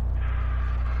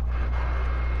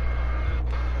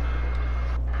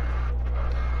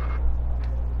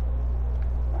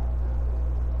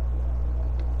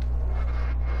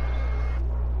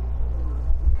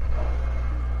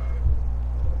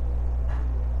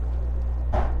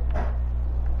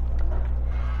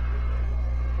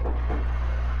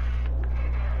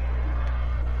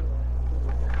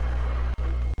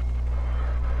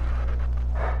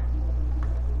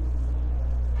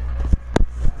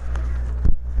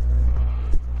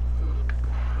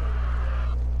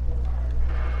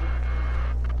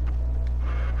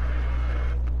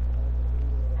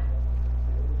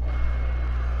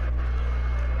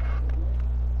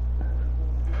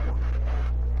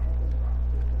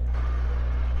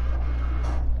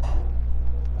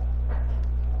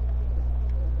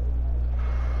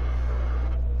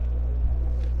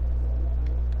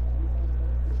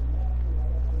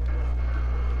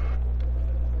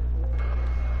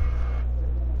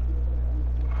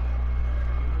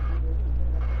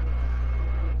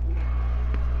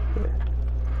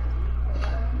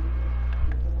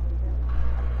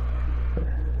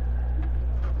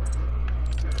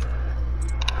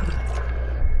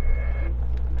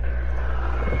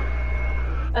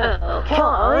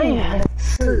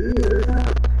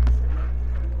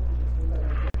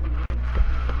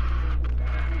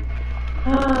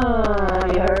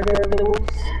 Have you heard of the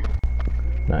wolves?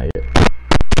 Not yet.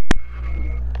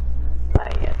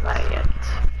 Not yet.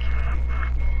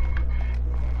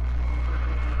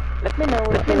 Let me know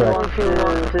if you want to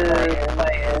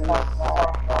play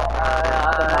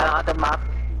the map.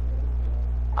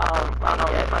 I don't know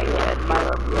if I get my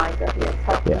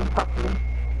Yeah.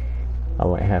 I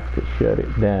might have to shut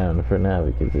it down for now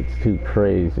because it's too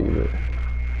crazy. But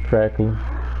crackling.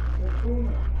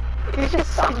 It's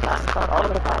just sometimes, not all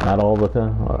the time. Not all the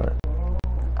time. All right.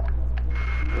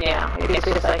 Yeah, it's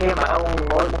just I hear my own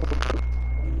voice.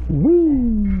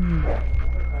 Woo!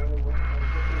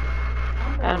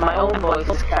 And my own voice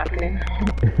is crackling.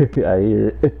 I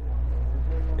hear it.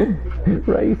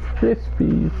 Rice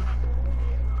Krispies.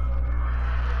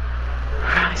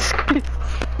 Rice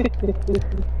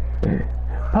Krispies.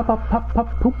 Pop, pop, pop,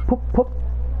 pop, poop, poop, poop.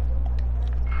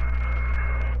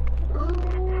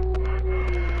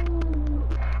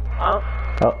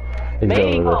 Oh, He's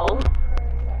maybe over home. there.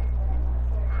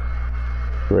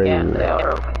 Great. Yeah, they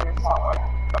are open.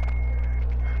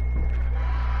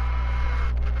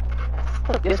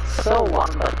 It's so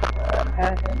one, but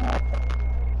Crap.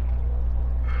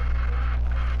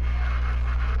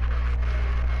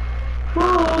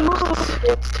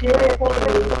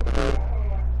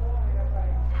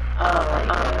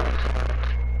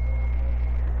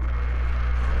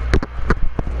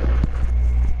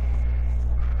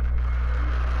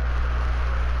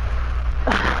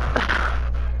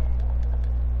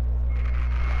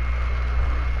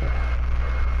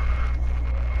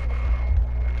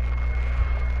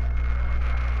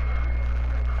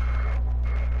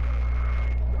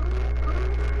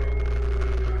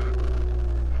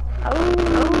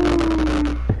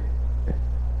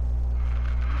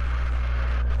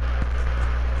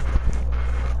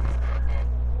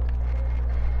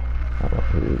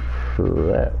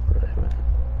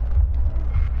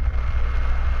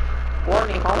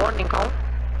 warning call.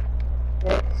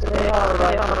 They are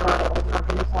right on.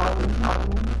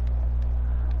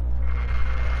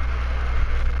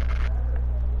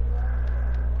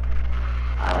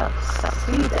 I don't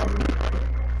see them.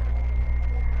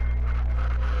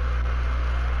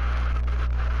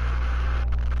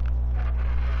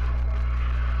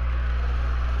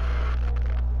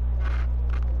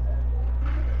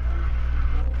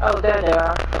 Oh, there they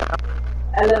are.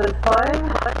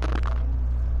 11-5.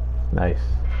 Nice.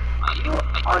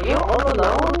 Are you all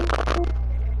alone?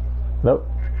 Nope.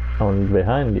 I'm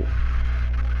behind you.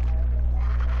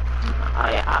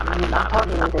 I'm not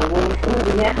talking about the wolf.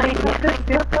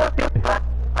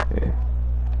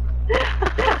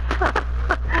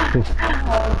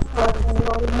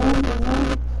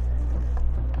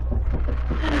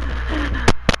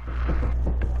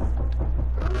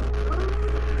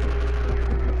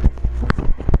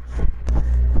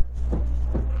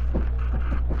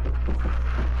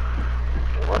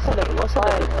 What's it?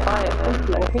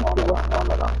 I think it was all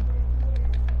along.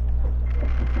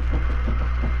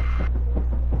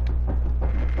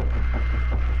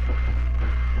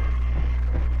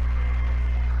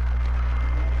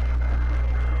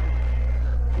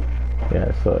 Yeah, I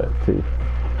saw it too.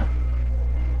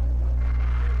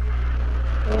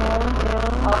 Yeah.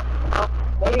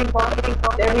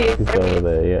 There he is. He's over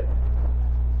there, yeah.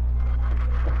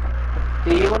 Do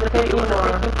you want to take him or?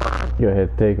 Go ahead,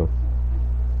 take him.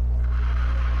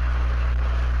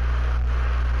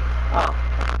 Oh.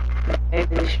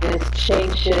 Maybe we should just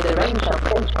change the range of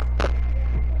it.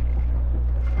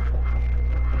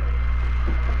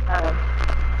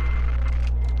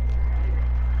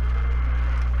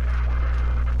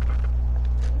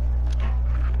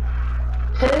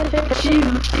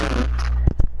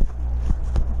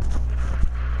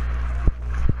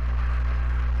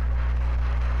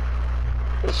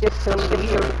 It's just so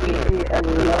weird and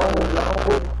low.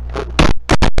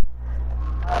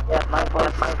 Yeah, my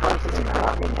voice is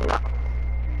dropping a lot.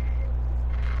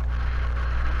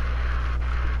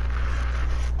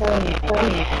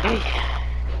 Hey.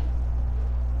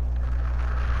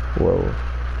 Whoa.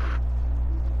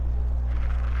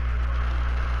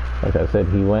 Like I said,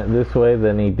 he went this way,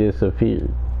 then he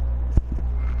disappeared.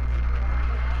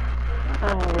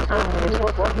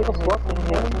 He was walking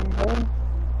here.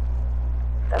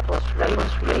 That was rain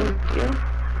here.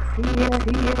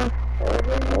 Here.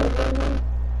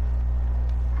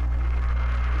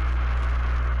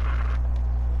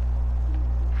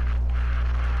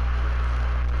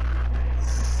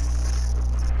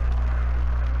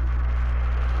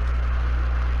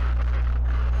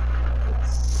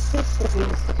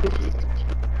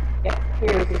 Yeah,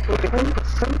 here is the footprint.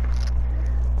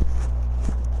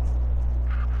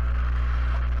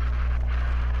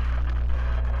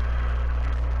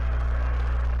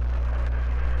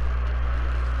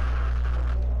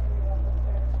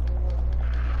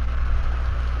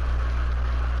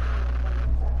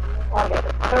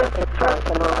 perfect,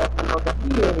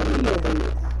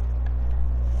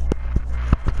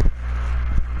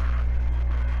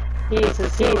 He's a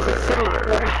silver.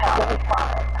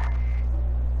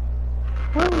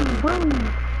 Boom, boom.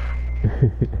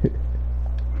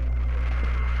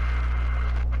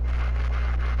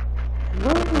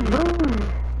 Boom, boom.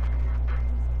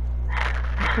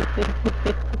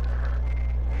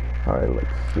 Alright,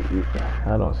 let's see. I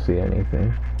don't see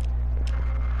anything.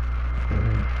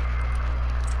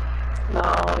 No,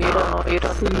 you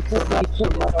don't see too much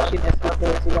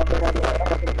because you don't know.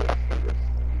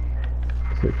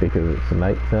 Is it because it's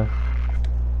nighttime?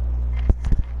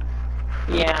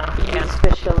 Yeah,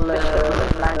 special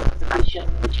line of vision.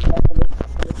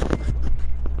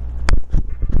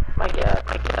 My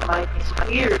God, it's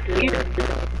weird.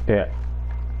 Yeah.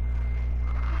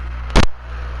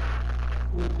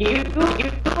 You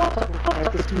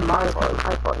this is my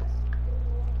voice.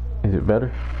 Is it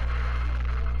better?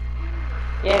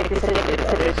 Yeah, this is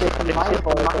just my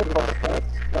voice.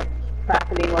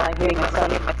 Practically when I hear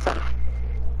myself.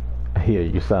 Yeah,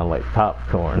 you sound like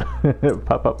popcorn.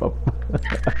 Pop, pop, pop.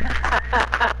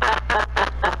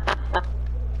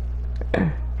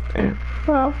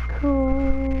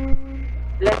 Popcorn.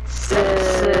 Let's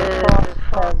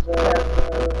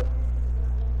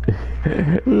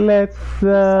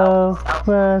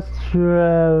fast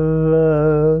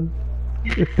travel.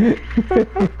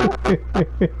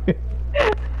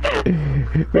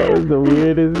 That was the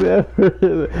weirdest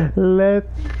ever.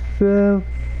 Let's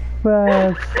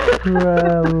fast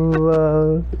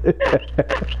travel.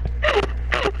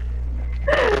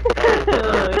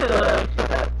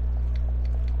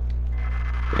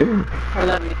 I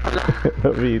love you.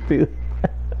 Me too.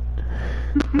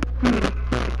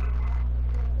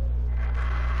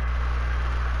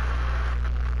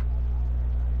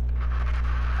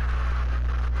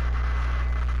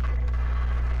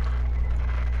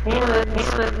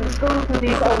 Let's go to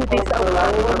this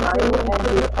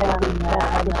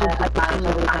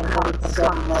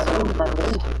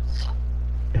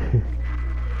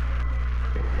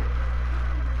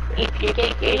if you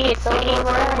get idiots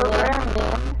around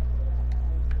them.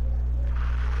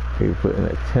 Are you putting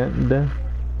a tent down?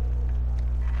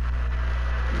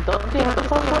 Don't you have the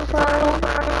phone around?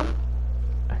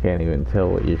 I can't even tell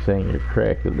what you're saying. You're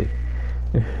crackly.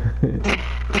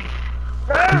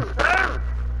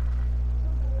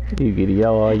 You can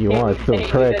yell all you want, it's still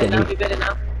cracking me.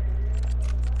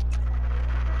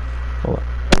 Hold on.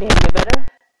 Can you hear me better?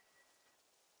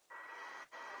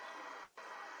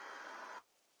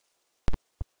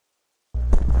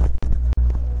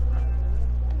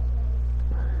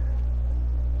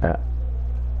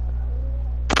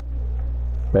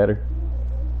 Better?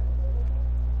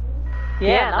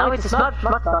 Yeah, now it's much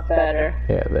better.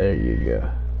 Yeah, there you go.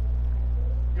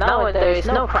 Now there is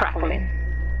no crackling.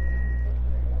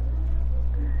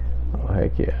 Oh,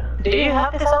 heck yeah. Do you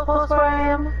have the cell close where I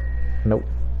am? Nope.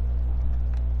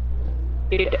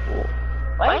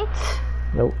 What?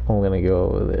 Nope, I'm gonna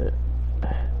go over there.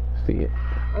 See it.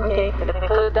 Okay,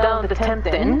 put down the tent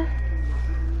then.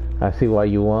 I see why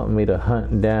you want me to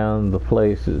hunt down the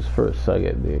places first so I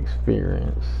get the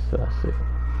experience. I see.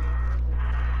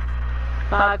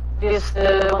 I just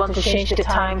want to change the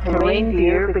time to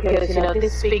reindeer because, you know,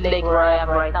 this big lake where I am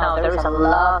right now, there's a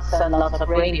lots and lots of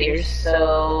reindeers,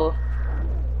 so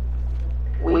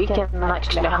we can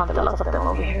actually hunt a lot of them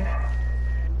over here.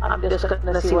 I'm just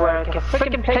gonna see where I can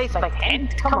freaking place my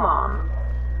tent. Come on.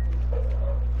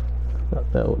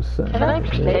 Thought that was something. Can I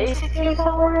place it here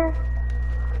somewhere?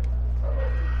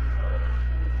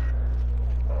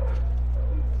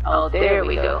 Oh, there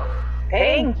we go.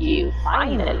 Thank you,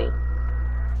 finally.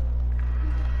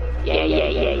 Yeah,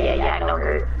 I know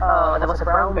her. Oh, there was a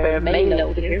brown bear male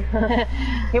over here.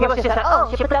 He was just like,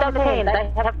 oh, she put down the tent. I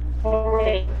have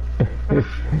to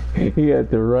He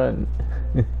had to run.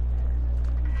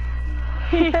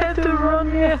 He had to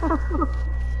run, yeah.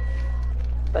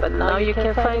 But now you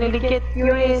can finally get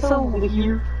your ass over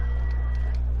here.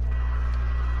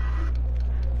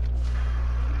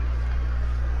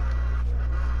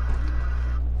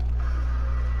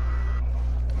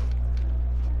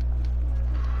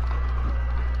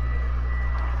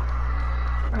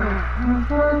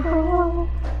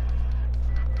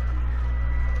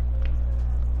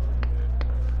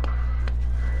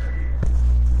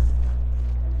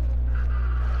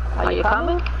 Are you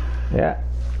coming? Yeah.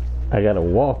 I gotta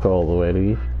walk all the way to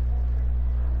you.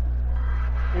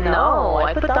 No,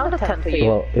 I put down the tent for you.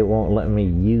 Well, it won't let me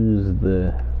use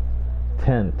the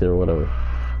tent or whatever.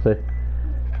 See?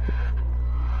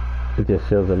 It just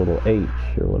shows a little H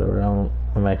or whatever.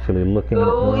 I'm actually looking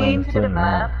Go at my into the thing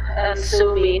map now. and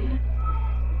zoom in.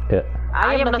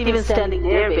 I am not even standing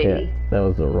there, baby. Yeah, that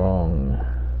was the wrong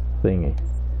thingy.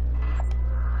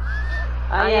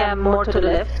 I am more to the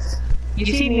left. You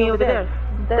see me over there?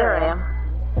 There I am.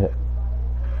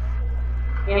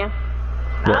 Yeah.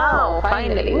 Oh,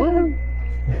 finally. Woo.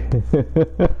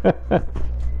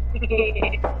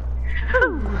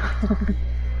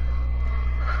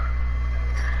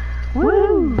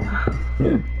 Woo.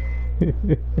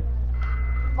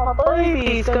 My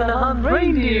baby's gonna hunt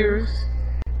reindeers.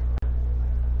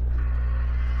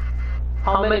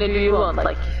 How many do you want?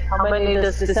 Like, how many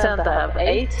does the Santa have?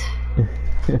 8?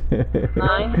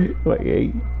 9? Like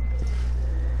 8.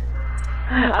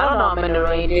 I don't know how many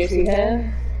reindeers you have.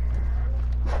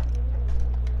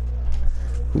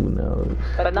 Who knows?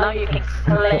 But now you can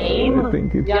claim. I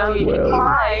think it's Now you can 12.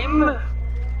 climb.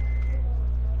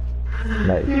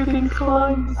 Nice. You can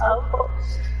climb this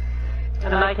outpost.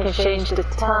 And I can change the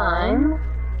time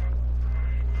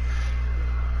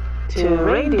to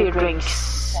reindeer drinks.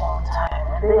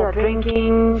 They are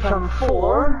drinking from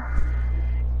 4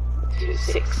 to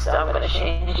 6. So I'm gonna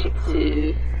change it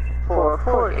to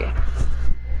 4:40.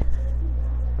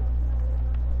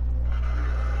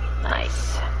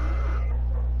 Nice.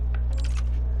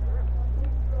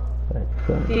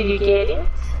 Excellent. Did you get it?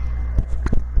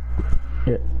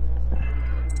 Yeah.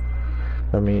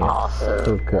 I mean,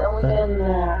 Awesome. okay.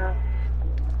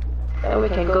 Then we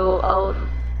can go out.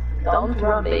 Don't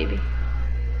run, baby.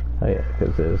 Oh yeah,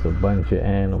 because there's a bunch of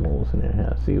animals in there.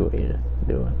 I see what you're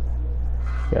doing.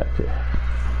 Gotcha.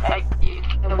 You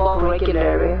can walk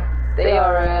regularly. They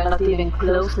are not even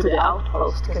close to the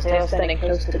outpost because they are standing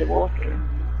close to the water.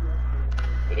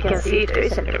 You can see there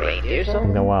isn't a reindeer, so. You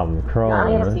know why I'm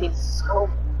crawling, right?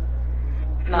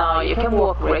 No, you can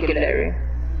walk regularly.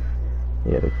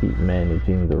 Yeah, to keep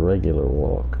managing the regular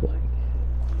walk, like,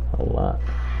 a lot.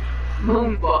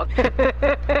 Moonwalk.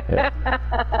 Yeah.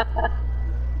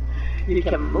 You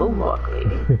can moonwalk,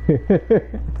 baby.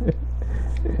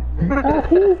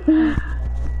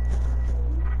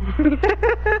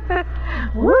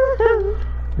 Woohoo!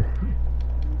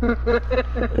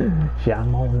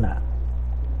 Shamona.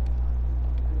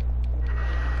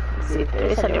 See if there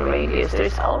is any reindeers.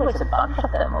 There's always a bunch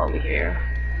of them over here.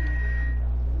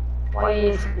 Why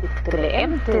is it totally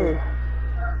empty?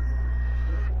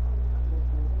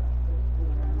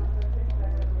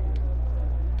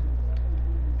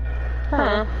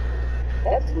 Huh.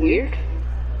 That's weird.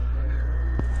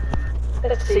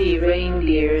 Let's see,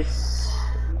 reindeers.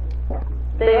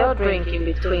 They are drinking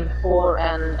between 4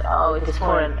 and... Oh, it is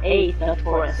 4 and 8, not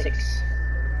 4 and 6.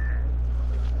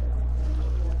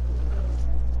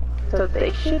 So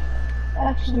they should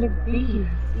actually be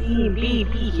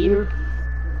here.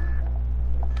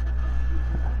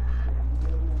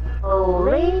 Oh,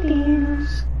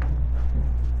 reindeers.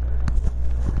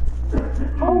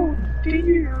 Oh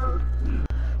dear.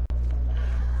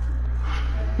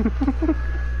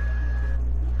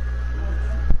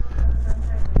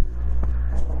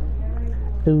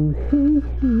 Ooh, hee,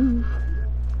 hee.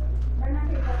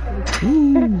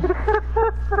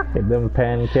 Get them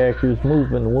pancakers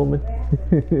moving, woman.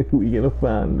 We gonna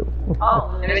find them.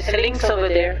 Oh, there's a lynx over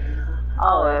there.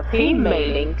 Oh, a female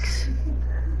lynx.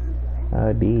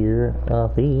 A deer, a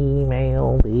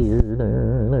female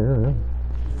deer.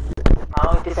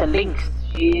 Oh, it is a lynx.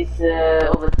 She's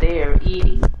over there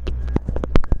eating.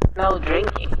 No,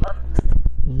 drinking.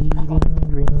 Eating,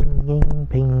 drinking,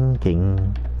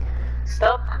 pinking.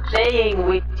 Stop playing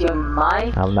with your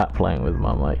mic. I'm not playing with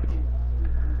my mic.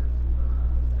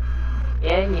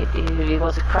 Yeah, you did. It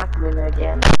was a crackling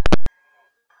again.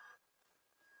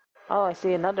 Oh, I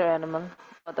see another animal.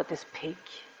 Oh, that is pig.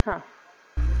 Huh.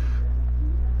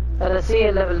 But I see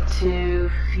a level 2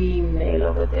 female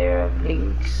over there of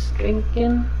lynx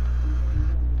drinking.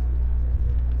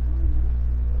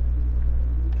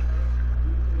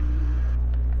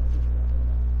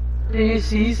 Do you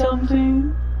see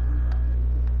something?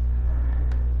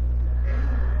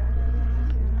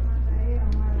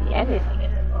 Anything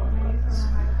at the moment.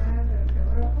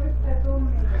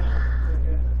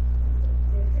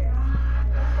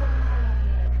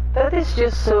 That is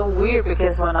just so weird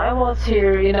because when I was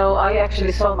here, you know, I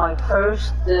actually saw my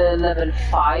first level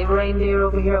 5 reindeer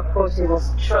over here. Of course, it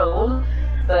was a troll,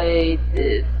 but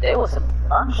there was a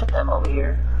bunch of them over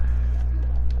here.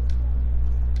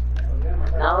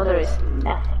 Now there is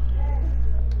nothing.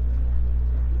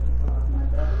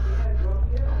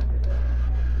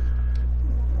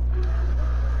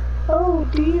 Oh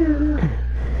dear.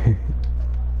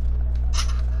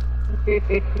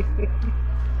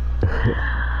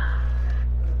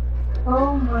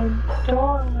 Oh my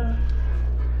darling.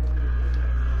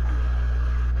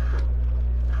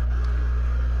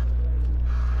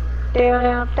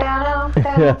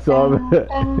 That's all.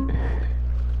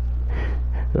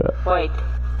 Wait.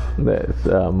 That's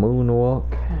moonwalk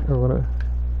or whatever.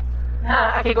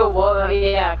 I can go walk.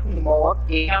 Yeah, I can walk.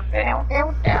 Down.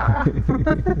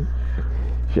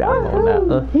 Shout on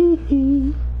that.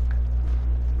 Hee.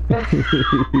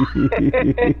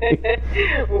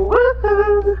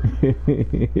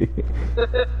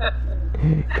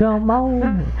 Come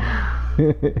on.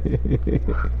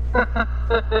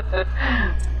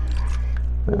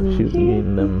 I'm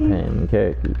shooting them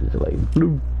pancakes like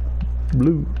blue.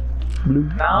 No.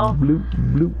 Blue.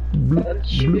 Don't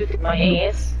shoot my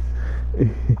ass.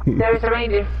 There's a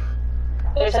reindeer.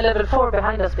 There's a level 4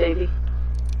 behind us, baby.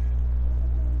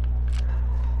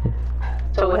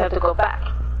 So we have to go back.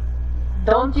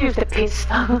 Don't use the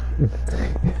pistol.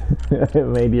 It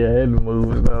made your head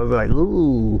move, and I was like,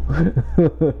 ooh.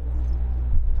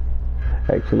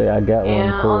 Actually, I got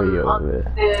one for you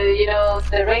over there. You know,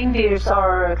 the reindeers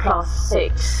are class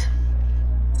 6.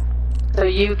 So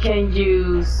you can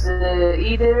use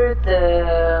either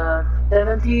the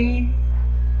 70,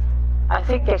 I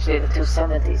think actually the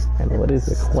 270s. And what is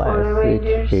a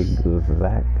classic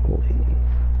exactly?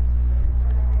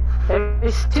 There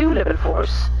is 2 level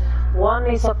 4s. One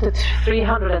is up to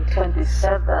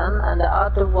 327 and the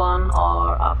other one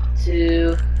are up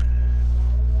to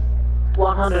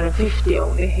 150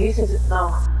 only. He says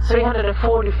no,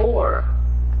 344.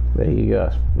 There you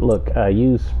go. Look, I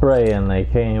used spray and they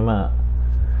came up.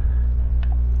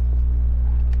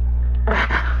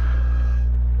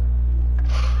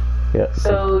 Yep.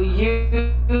 So you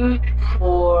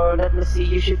let me see,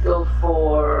 you should go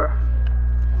for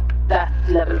that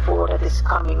level 4 that is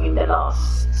coming in the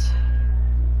last.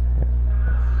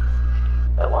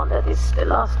 The one that is the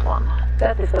last one.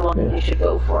 That is the one that you should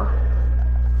go for.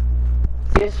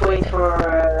 Just wait for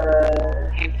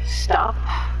him to stop.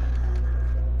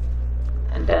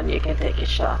 And then you can take a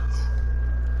shot.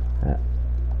 Yeah.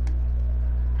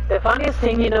 The funniest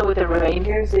thing, you know, with the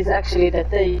reindeers is actually that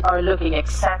they are looking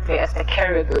exactly as the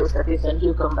caribous that is in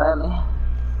Yukon Valley.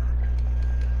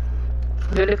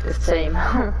 They look the same.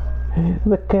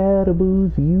 The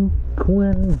caribou's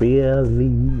Yukon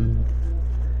Valley.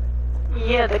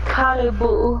 Yeah, the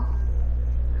caribou.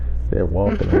 They're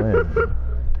walking around.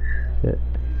 Shit.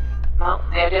 No,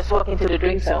 they're just walking to the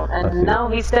drink zone. And now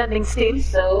he's standing still,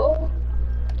 so...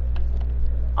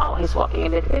 Oh, he's walking a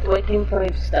little bit, waiting for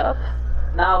him to stop.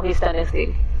 Now he's standing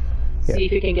still. See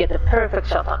if you can get the perfect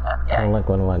shot on that guy. I don't like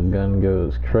when my gun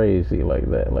goes crazy like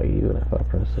that, like even if I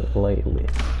press it lightly.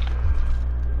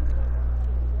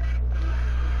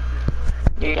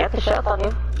 You get the shot on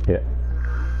him. Yeah.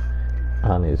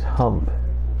 On his hump.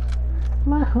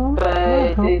 My hump.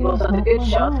 But it wasn't a good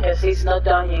shot because he's not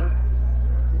dying.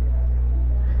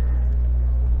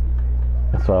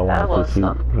 That's why I wanted to shoot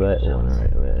that one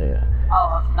right there, yeah.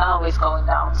 Oh, now he's going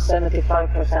down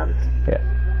 75%. Yeah.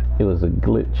 It was a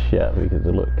glitch shot because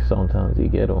look, sometimes you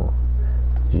get on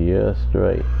just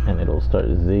right and it'll start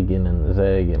zigging and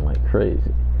zagging like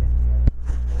crazy.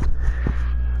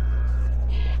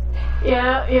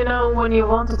 Yeah, you know, when you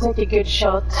want to take a good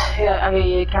shot,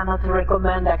 I cannot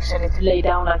recommend actually to lay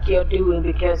down like you're doing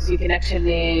because you can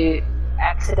actually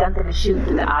accidentally shoot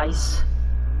in the eyes.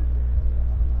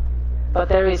 But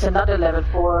there is another level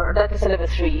 4, that is a level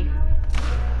 3.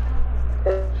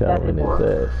 Shot in his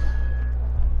ass.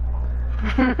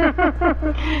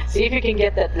 See if you can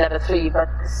get that level 3, but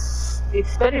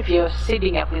it's better if you're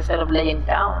sitting up instead of laying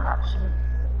down actually.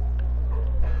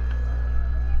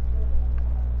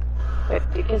 But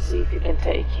you can see if you can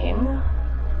take him.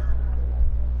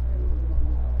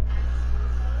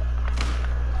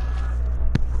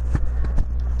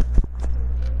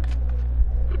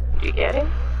 Did you get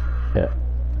him? Yeah.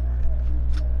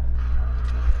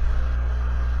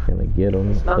 Gonna get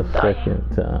him a second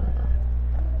time.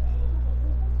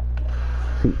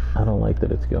 See, I don't like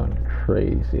that it's going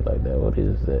crazy like that. What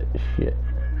is that shit?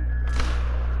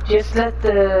 Just let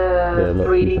the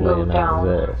breathing go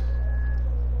down.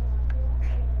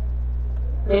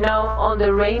 You know, on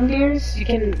the reindeers,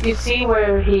 you see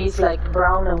where he's like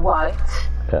brown and white.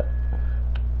 Yeah.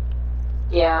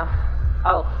 Yeah.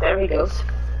 Oh, there he goes.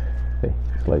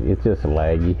 It's like it's just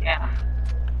laggy. Yeah.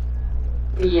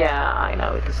 Yeah, I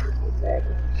know it is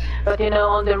laggy. But you know,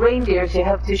 on the reindeers, you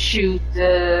have to shoot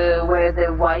where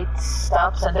the white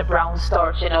stops and the brown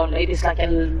starts. You know, it is like a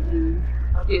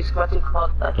what do you call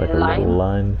it? Like a line. Little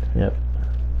line. Yep.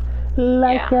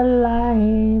 Like a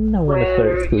line. I want to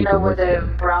start speaking. You know where the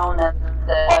brown and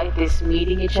the white is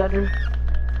meeting each other.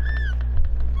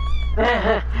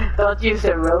 Don't use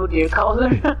a roe deer collar.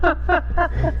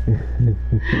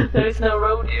 There is no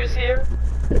roe deers here.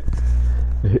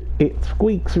 It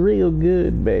squeaks real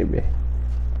good, baby.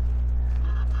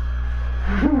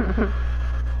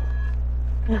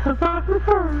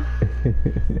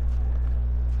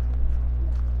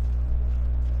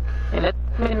 And let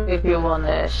me know if you want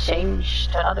to change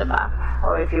to another map,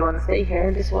 or if you want to stay here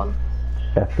in this one.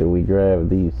 After we grab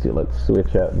these two, let's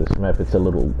switch out this map. It's a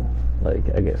little, like,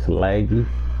 I guess, laggy.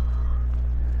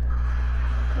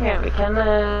 Yeah, we can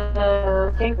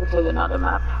go to another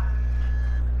map.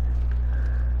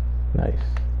 Nice.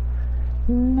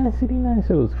 Nicety nice.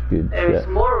 It was a good There is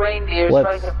shot. more reindeers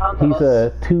right in front of He's us.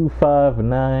 a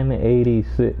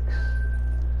 25986.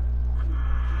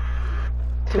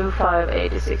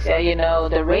 2586. Yeah, you know,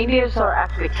 the reindeers are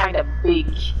actually kind of big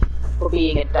for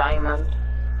being a diamond.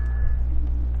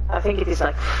 I think it is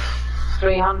like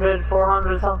 300,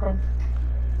 400 something.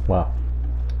 Wow.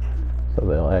 So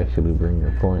they'll actually bring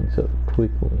your points up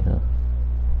quickly, huh?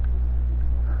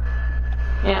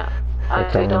 Yeah, I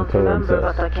They're coming don't towards remember,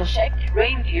 us. but I can check.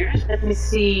 Reindeers, let me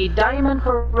see. Diamond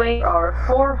for reindeer are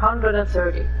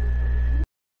 430.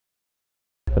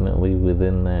 Definitely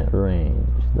within that range,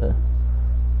 though.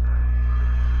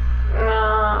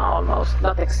 Almost,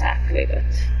 not exactly, but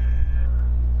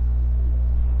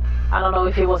I don't know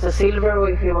if it was a silver or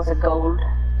if it was a gold.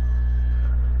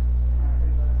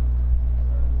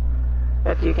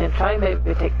 But you can try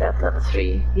maybe take that level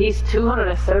 3. He's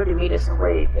 230 meters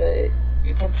away, but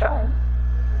you can try.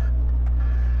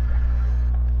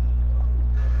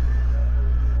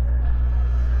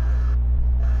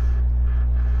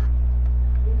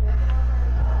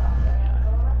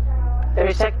 There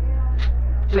is actually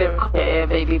a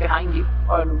baby behind you,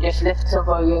 or just left of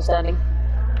where you're standing.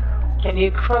 Can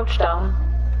you crouch down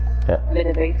Yeah. a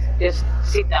little bit? Just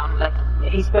sit down, like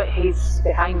he's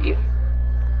behind you.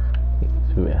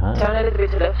 It's behind. Turn a little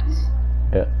bit to left.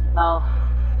 Yeah. Now,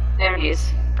 there he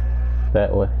is.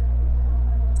 That way.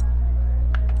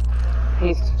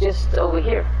 He's just over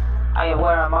here.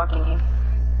 Where I'm marking him.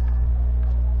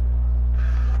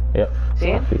 Yep. See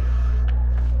him? I see.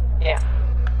 Yeah.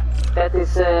 That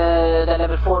is the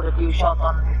level 4 that you shot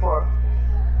on before.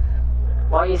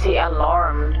 Why is he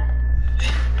alarmed?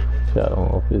 Shot him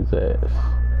off his ass.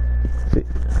 See.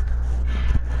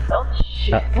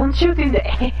 Don't shoot in the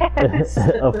ass.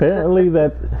 Apparently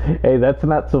that's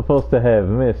not supposed to have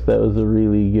missed. That was a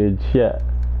really good shot.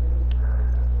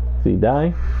 Is he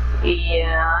dying?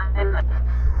 Yeah,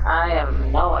 I have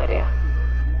no idea.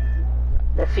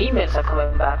 The females are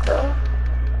coming back though.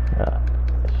 Ah,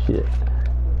 shit.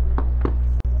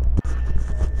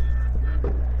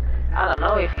 I don't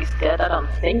know if he's dead, I don't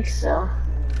think so.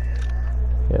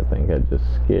 Yeah, I think I just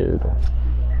scared him.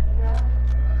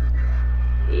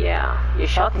 Yeah, you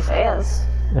shot his ass.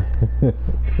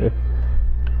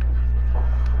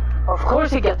 Of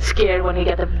course he got scared when he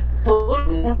got a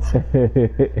bullet.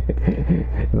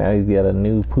 Now he's got a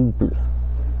new pooper.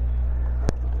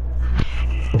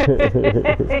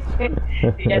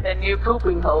 He got a new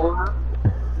pooping hole, huh?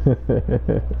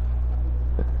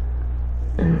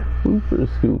 Pooper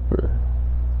scooper.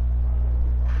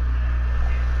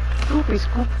 Poopy,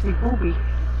 scoopy, poopy.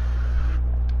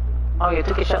 Oh, you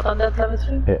took a shot on that level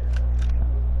 3? Yeah.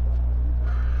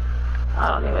 I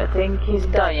don't even think he's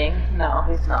dying. No,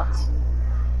 he's not.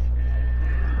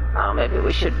 Oh, maybe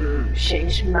we should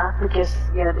change map because,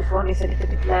 yeah, this one is a little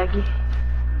bit laggy.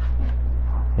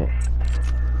 Yeah.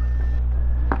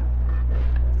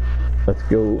 Let's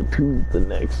go to the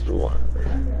next one.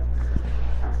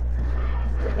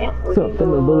 Yeah, we Something can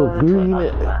a go, little to green.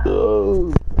 another map.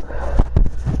 Oh.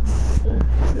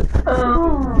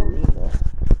 Oh.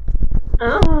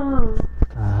 Oh.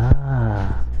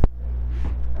 Ah.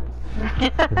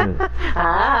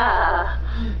 Ah.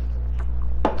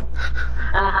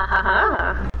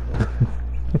 Ah.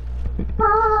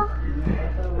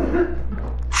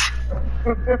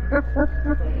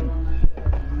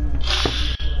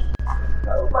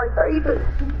 Oh my baby.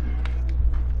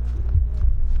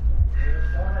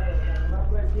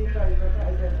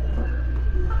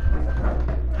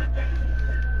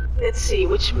 Let's see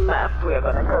which map we're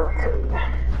gonna go to.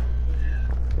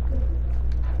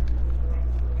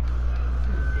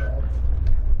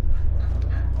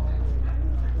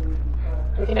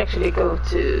 We can actually go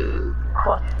to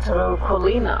Quattro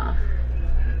Colina.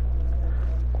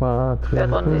 That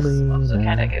one is also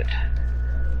kinda good.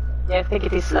 Yeah, I think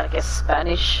it is like a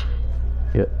Spanish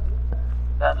Yep.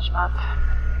 map.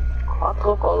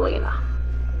 Quattro Colina.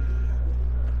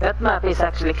 That map is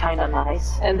actually kinda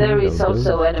nice. And there is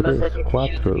also animals that you can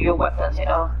use with your weapons, you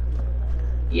know.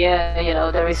 Yeah, you know,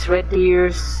 there is red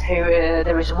deers, here,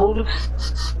 there is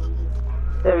wolves,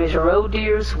 there is roe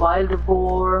deers, wild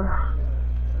boar,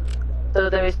 So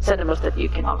there is animals that you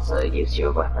can also use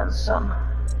your weapons on.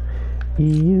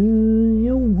 Use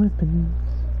your weapons.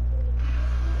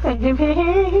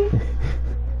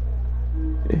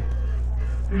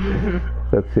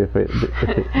 Let's see if it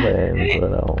lands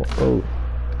at all. Oh.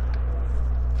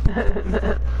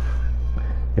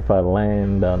 If I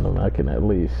land on them, I can at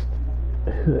least.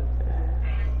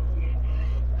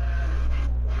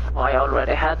 I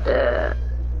already had the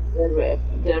red.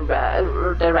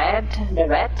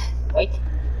 Wait.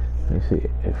 Let me see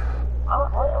if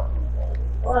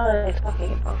What are you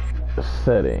talking about?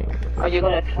 setting. Are you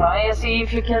gonna try and see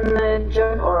if you can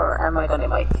join, or am I gonna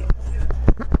invite you?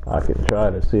 I can try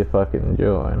to see if I can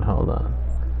join. Hold on.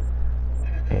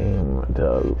 Aim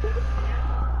toggle.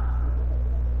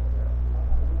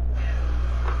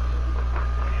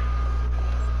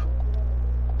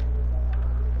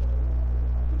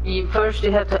 First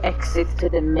you have to exit to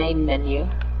the main menu.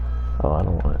 Oh, I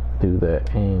don't want to do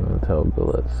that aim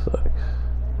toggle. That sucks.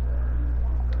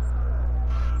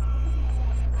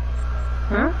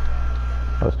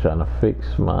 I was trying to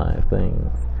fix my thing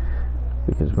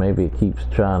because maybe it keeps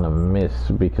trying to miss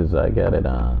because I got it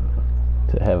on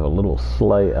to have a little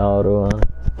slight auto on it.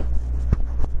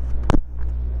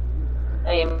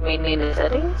 I mean in the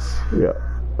settings? Yeah.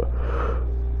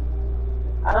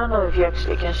 I don't know if you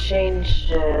actually can change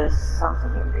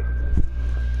something in the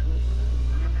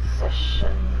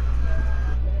session.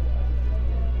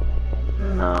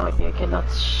 No, you cannot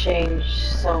change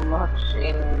so much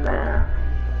in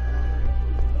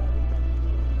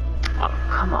Oh,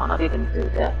 come on, I didn't do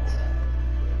that.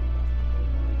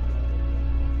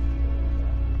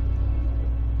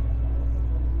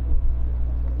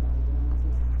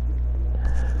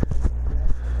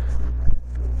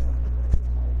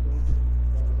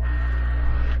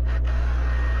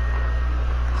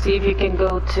 See if you can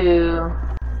go to...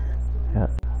 Yeah.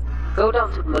 Go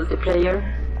down to multiplayer.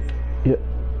 Yep.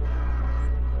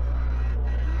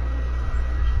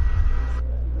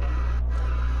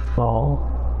 All.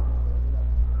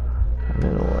 And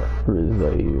then what?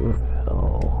 Reserve.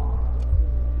 Oh.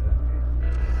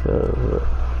 So.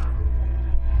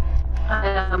 I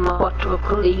am a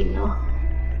Quattropolino.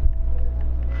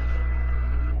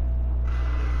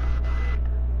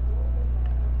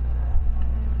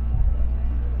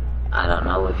 I don't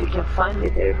know if you can find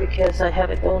it there because I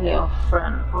have it only on for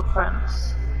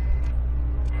friends.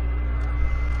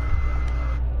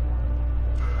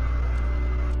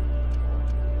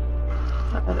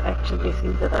 I actually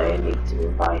think that I need to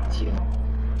invite you.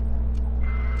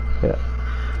 Yeah.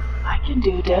 I can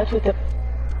do that without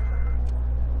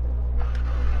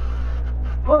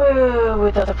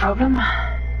a problem.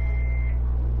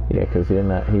 Yeah, because you're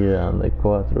not here on the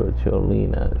Cuatro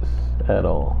Cholinas at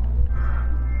all.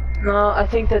 No, I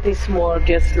think that is more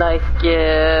just like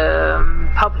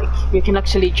public. You can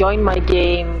actually join my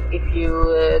game if you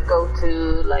go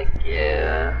to like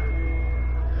you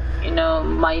know,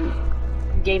 my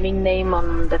gaming name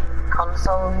on the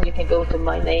console. You can go to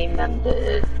my name and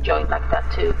join like that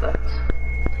too, but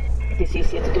it is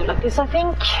easier to do like this, I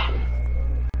think.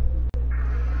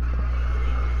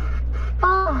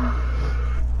 Oh.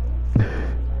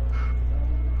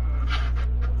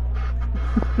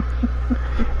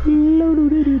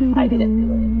 I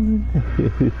didn't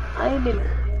do it. I didn't do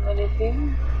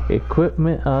anything.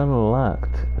 Equipment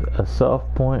unlocked. A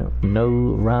soft point, no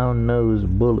round nose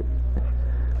bullet.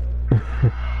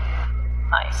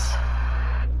 Nice.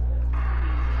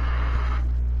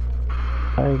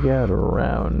 I got a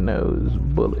round nose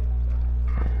bullet.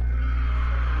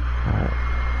 Alright.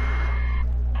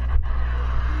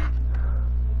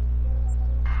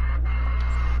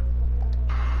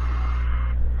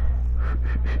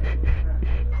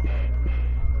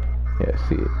 Yeah, I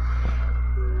see it.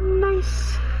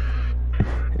 Nice.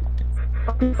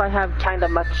 If I have kind of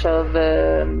much of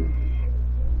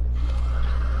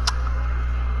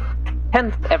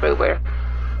tent everywhere.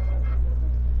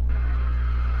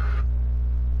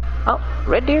 Oh,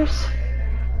 red deers.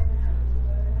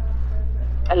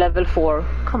 A level 4.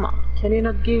 Come on, can you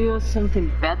not give us something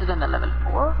better than a level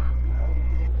 4?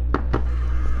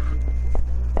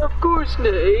 Of course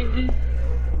not.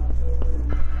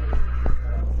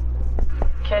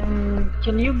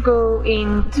 Can you go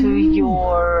into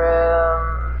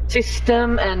your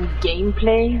system and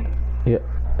gameplay? Yeah.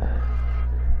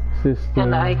 System.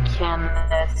 And I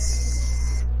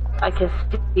can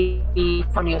see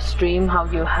on your stream how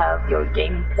you have your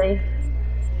gameplay.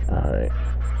 Alright.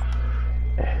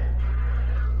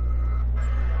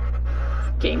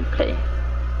 Gameplay.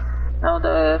 No,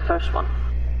 the first one.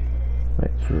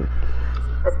 Metric.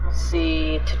 Let me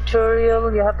see.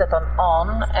 Tutorial, you have that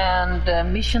on,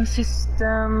 and mission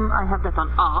system, I have that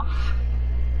on off.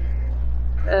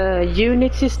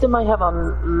 Unit system, I have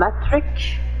on metric.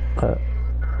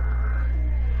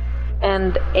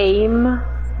 And aim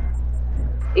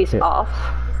is off.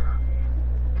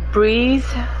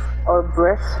 Breathe or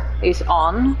breath is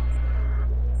on.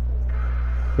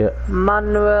 Yeah.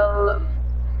 Manual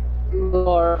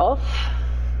or off.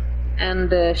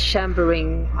 And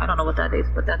chambering, I don't know what that is,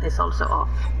 but that is also off.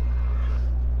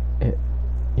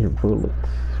 Your bullets,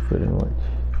 pretty much.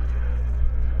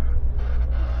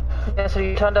 Yeah, so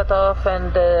you turn that off,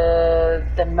 and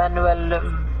the manual,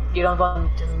 you don't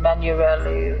want to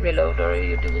manually reload, or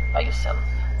you do it by yourself.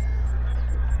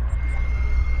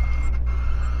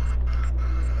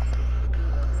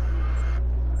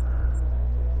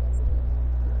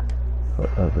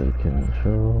 What other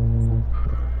control?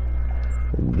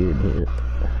 Good here.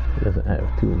 Doesn't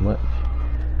have too much.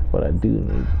 What I do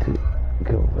need to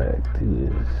go back to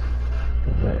is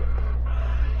go back.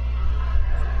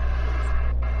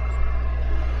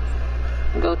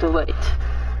 Go to wait.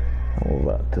 I'm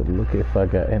about to look if I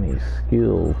got any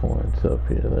skill points up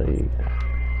here. There you go.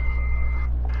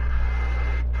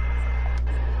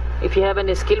 If you have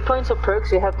any skill points or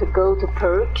perks, you have to go to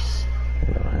perks.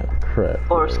 I don't have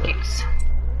crap. Or skills.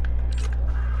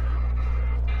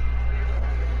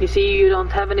 You see, you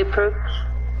don't have any perks.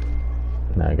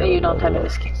 Now I And you don't have level any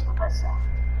up. skills.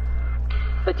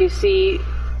 But you see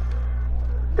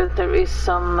that there is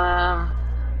some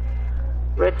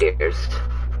red deers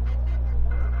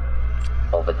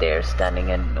over there standing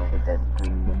in over the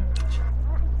green.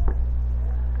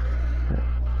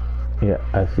 Yeah,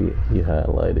 I see it. You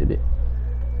highlighted it.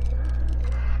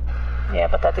 Yeah,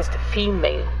 but that is the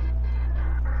female.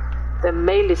 The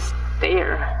male is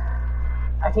there.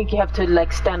 I think you have to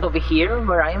like stand over here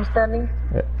where I am standing.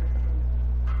 Yeah.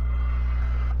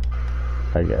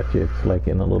 I got you. It's like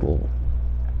in a little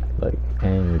like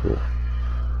angle.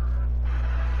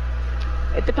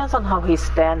 It depends on how he's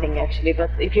standing actually,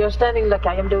 but if you're standing like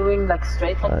I am doing, like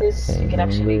straight like this, you can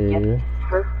actually get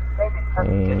a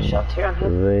good shot here on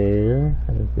him. There.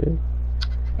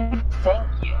 Okay. Thank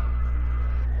you.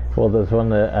 Well, there's one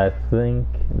that I think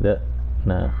that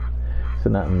no, it's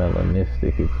not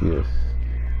melanistic. It's just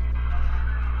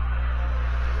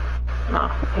No,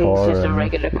 he's just a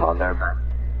regular color, but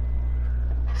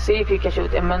see if you can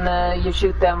shoot him, and you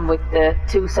shoot them with the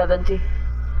 270.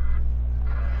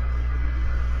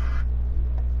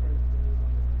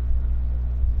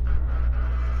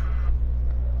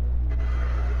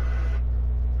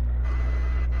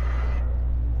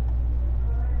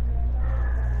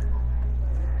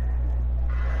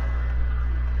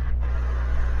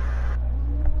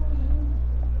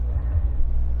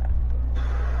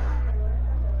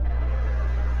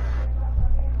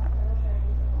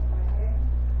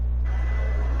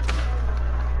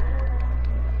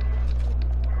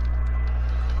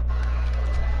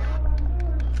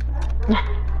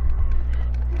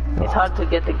 It's hard to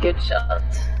get a good shot.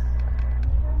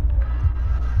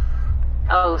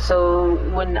 Oh, so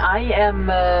when I am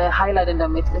highlighting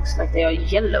them, it looks like they are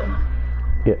yellow.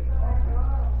 yeah.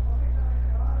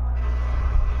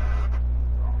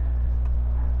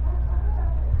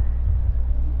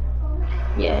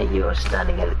 Yeah, you are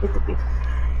standing a little bit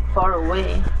far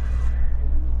away.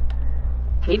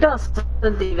 He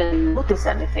doesn't even notice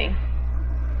anything.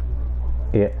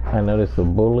 Yeah, I noticed the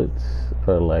bullets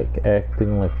are like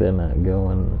acting like they're not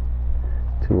going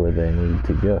to where they need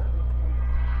to go.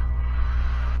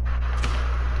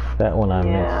 That one I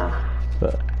missed,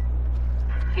 but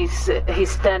He's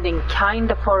standing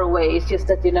kind of far away. It's just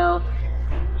that, you know,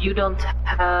 you don't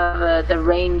have the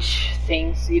range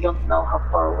thing, so you don't know how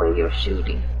far away you're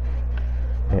shooting.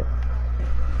 yeah,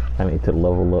 I need to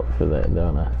level up for that,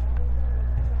 don't I?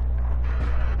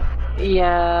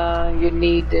 Yeah, you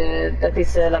need, that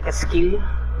is like a skill.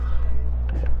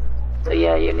 So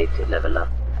yeah, you need to level up.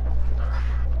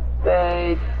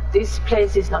 But this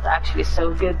place is not actually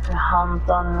so good to hunt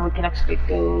on. We can actually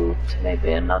go to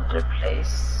maybe another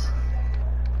place.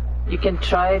 You can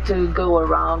try to go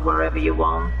around wherever you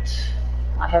want.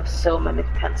 I have so many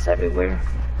tents everywhere.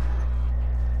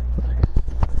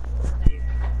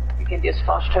 You can just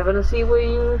fast travel and see where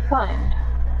you find.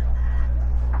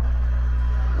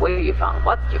 Where you found,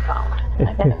 what you found.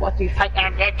 I don't know what you find.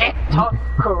 Talk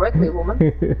correctly,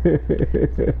 woman.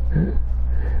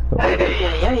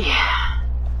 Yeah.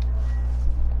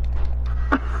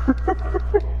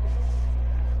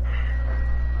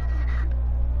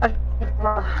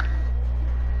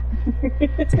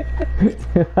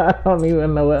 I don't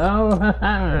even know what.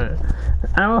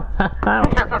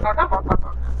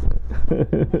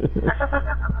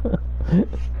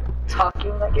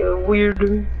 Talking like a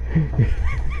weirdo.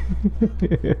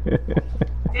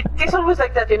 It's always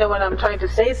like that, you know, when I'm trying to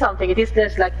say something. It is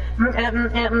just like,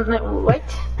 wait.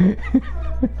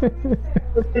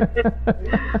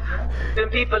 Then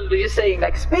people are saying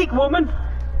like, speak, woman.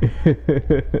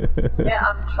 Yeah,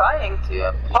 I'm trying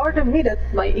to. Pardon me that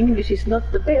my English is not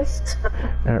the best.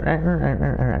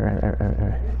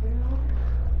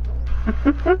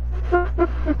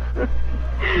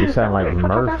 You sound like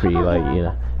Murphy, like, you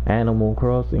know, Animal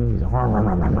Crossing.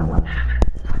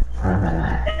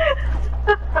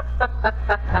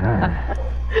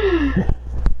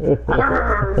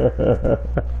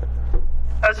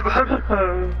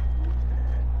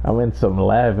 I'm in some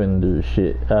lavender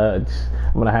shit. I'm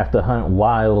gonna have to hunt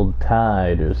Wild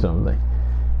Tide or something.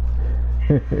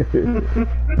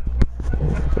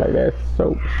 Like that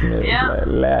soap smells like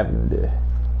lavender.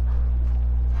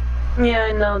 Yeah,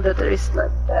 I know that there is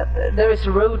like that. There is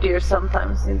roe deer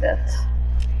sometimes in that.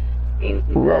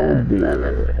 Roe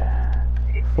deer.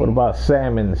 What about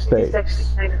salmon steaks?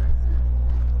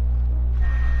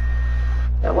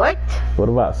 The what? What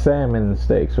about salmon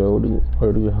steaks? Where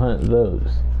do you hunt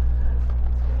those?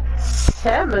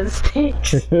 Salmon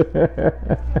steaks?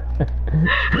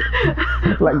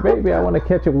 Like, baby, I want to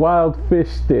catch a wild fish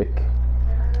stick.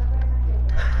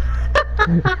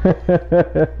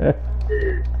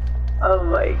 Oh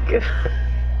my god.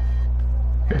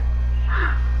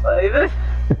 Baby.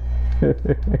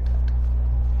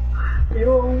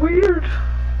 You're weird.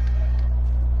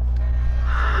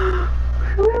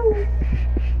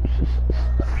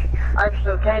 I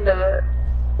feel kind of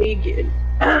big.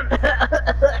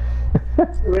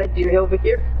 Reggie over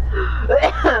here.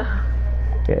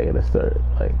 Yeah, I gotta start,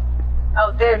 like...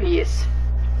 Oh, there he is.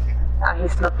 Ah,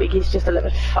 he's not big, he's just a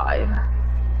level 5.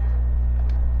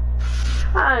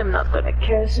 I'm not gonna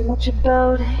care so much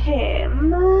about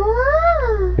him.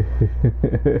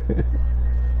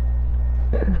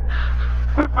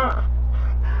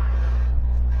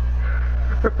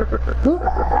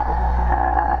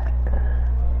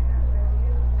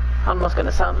 Almost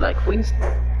gonna sound like Winston.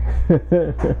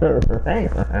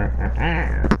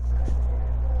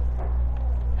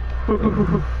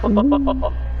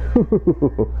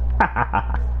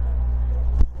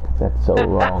 That's so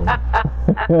wrong.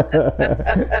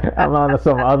 I'm on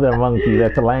some other monkey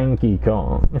that's Lanky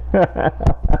Kong.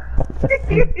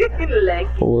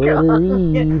 Lanky Kong.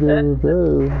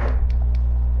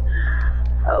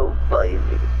 Oh,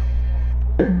 baby.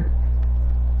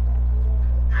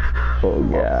 Oh,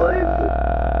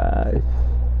 God.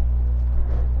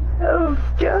 Oh,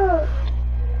 God.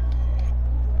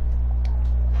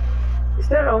 Is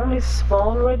there only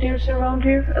small red deers around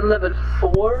here? A level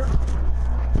 4?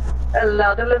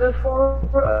 Another level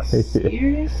 4?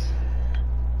 Serious?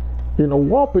 In a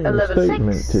whopping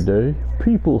statement 6. today,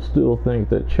 people still think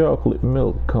that chocolate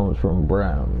milk comes from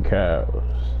brown cows.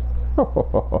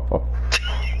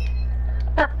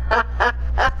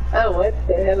 What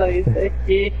the hell are you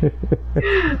saying?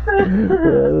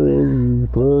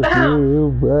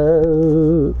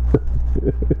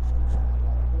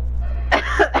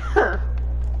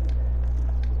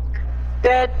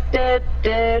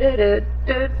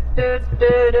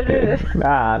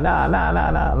 Nah,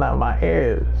 my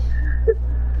ears.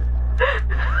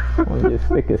 I'm just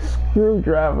stick a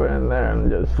screwdriver in there and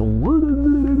just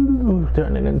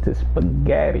turn it into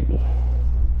spaghetti.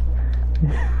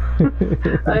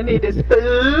 I need a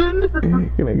spoon.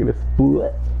 Can I get a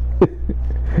spoon?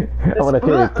 I want to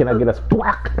tell you, can I get a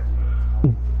spwack?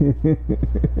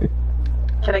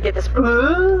 Can I get the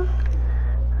spoon?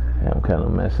 I'm kind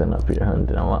of messing up here,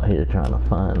 hunting. I'm out here trying to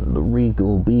find the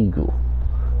Regal Beagle.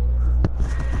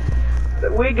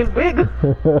 The wiggle wiggle.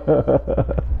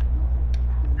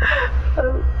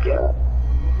 Oh god.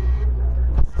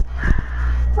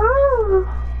 Oh.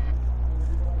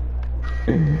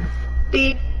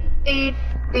 Dee, dee,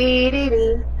 dee, dee,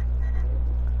 dee.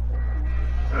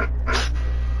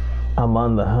 I'm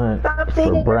on the hunt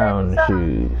for brown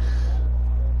shoes.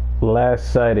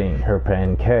 Last sighting, her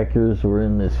pancakers were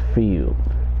in this field.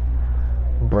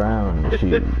 Brown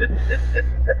shoes.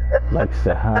 Likes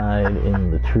to hide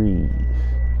in the trees.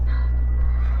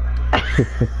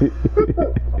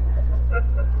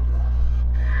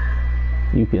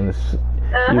 You can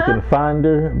find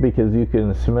her because you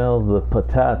can smell the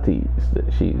patates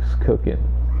that she's cooking.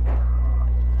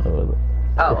 Oh.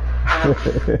 Oh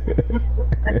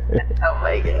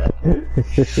my god.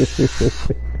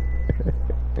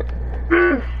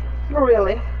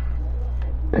 Really?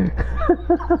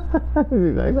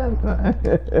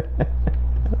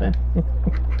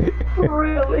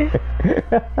 Really?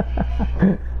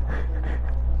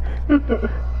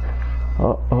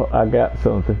 Oh, I got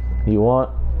something. You want?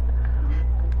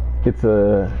 It's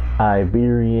a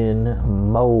Iberian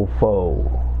mofo.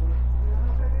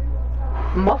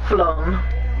 Mufflon.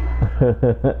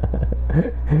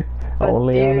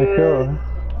 Only on the shore.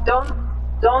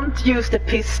 Don't use the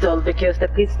pistol because the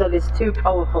pistol is too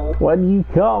powerful. What do you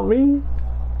call me?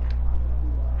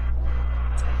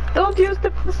 Don't use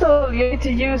the pistol. You need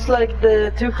to use like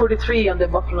the 243 on the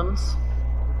mufflons.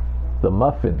 The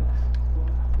muffins.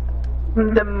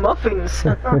 The muffins.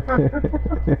 The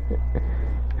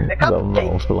The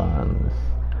cupcake. mufflons.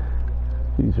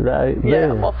 He's right there.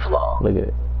 Yeah, mufflon. Look at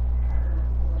it.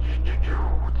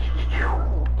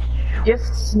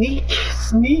 Just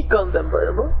sneak on them,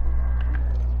 brother.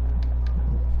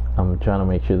 I'm trying to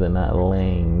make sure they're not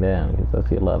laying down because I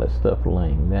see a lot of stuff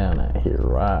laying down out here.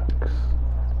 Rocks,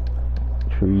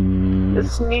 The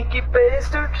trees. sneaky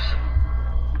bastards.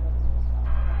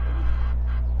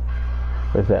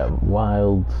 Where's that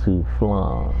wild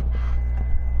soufflon?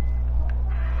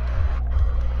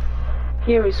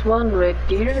 Here is one red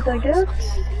deer, I guess.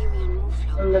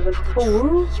 Level 4.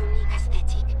 Unique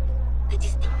aesthetic. The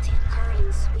distinctive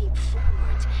curling sweep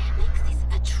forward makes this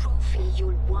a trophy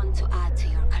you'll want to add to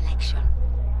your collection.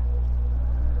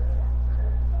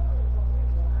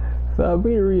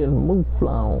 Siberian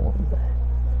mouflon.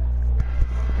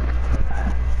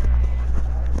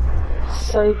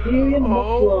 Siberian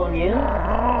mufflon, yeah?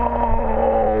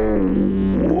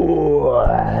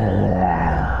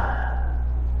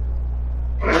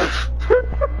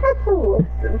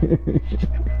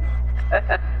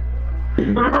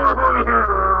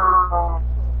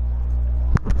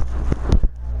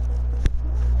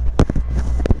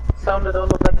 Sounded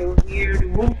almost like a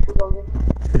weird wolf.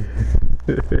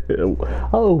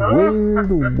 Oh, weird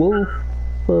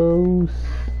wolfos.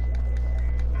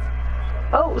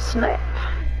 Oh, snap.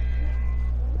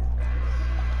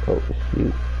 Oh,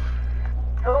 shoot.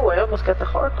 Oh, I almost got the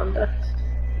heart on that.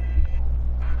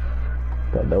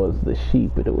 Thought that was the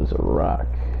sheep, but it was a rock.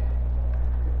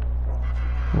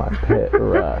 My pet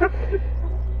rock.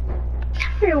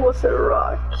 It was a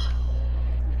rock.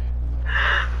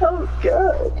 Oh,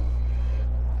 God.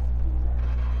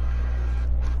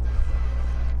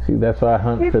 See, that's why I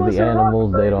hunt It for was the a rock,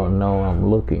 animals they baby. don't know I'm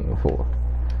looking for.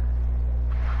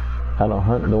 I don't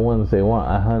hunt the ones they want,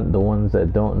 I hunt the ones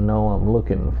that don't know I'm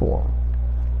looking for.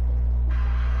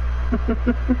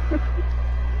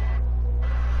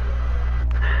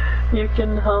 You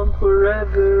can hunt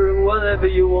wherever, whatever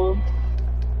you want.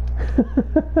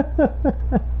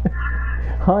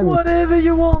 Hunt. Whatever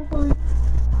you want, boy.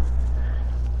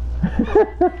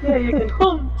 Yeah, you can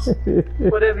hunt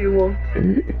whatever you want.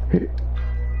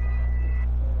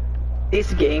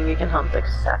 This game, you can hunt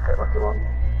exactly what you want.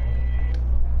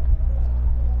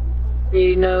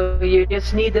 You know, you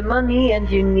just need the money and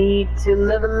you need to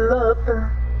level up.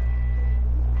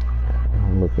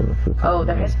 I'm looking for something. Oh,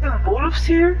 there has been wolves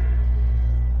here?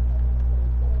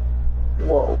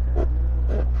 Whoa.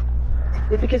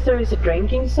 Is it because there is a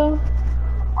drinking zone?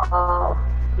 Oh,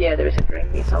 yeah, there is a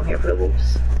drinking zone here for the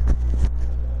wolves.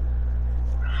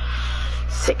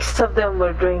 6 of them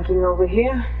were drinking over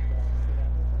here.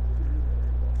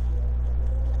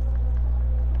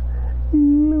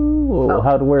 Ooh,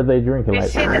 Oh. were they drinking? You Like,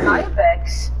 see the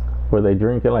ibex? were they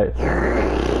drinking like,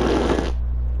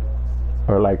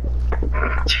 or like,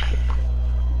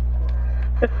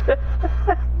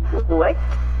 What?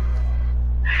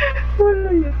 What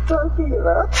are you talking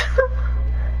about?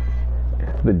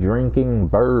 the drinking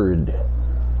bird?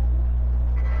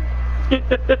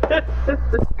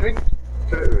 The drink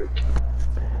bird.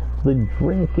 The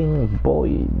drinking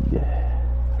boy.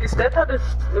 Is that how the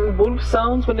wolf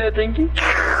sounds when they're drinking?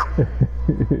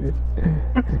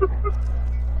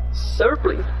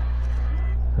 Surply.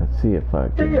 Let's see if I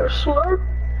They can. are slurp.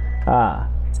 Ah,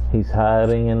 he's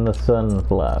hiding in the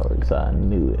sunflowers. I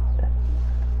knew it.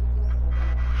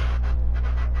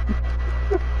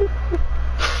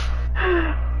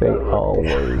 They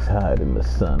always hide in the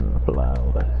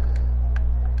sunflowers.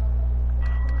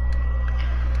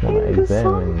 When I In the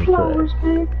examine the sunflowers, track.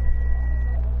 babe.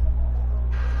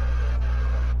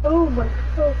 Oh my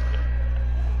god.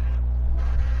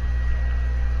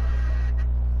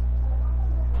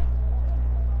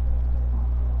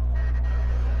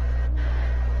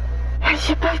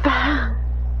 Hey,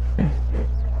 baby.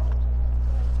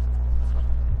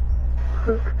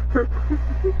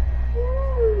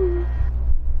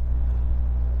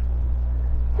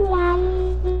 La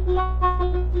la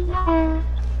la.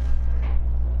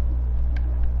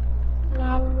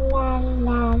 La la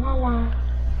la la la.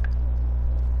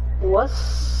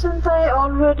 Wasn't I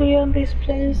already on this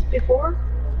place before?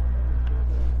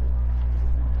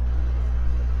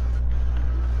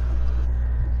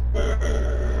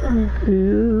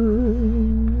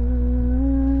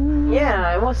 Yeah,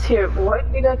 I was here. Why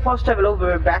did I fast travel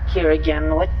over back here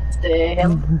again? What the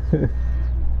hell?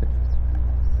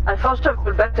 I fast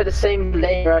traveled back to the same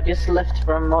layer I just left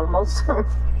from almost.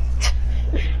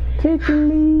 Take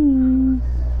me.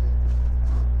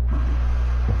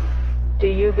 Do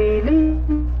you believe?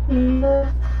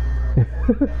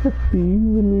 Do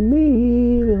you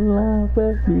believe in life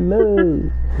after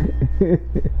love?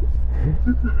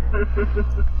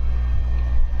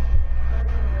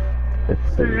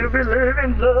 Do you believe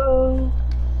in love?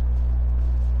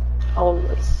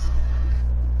 Always.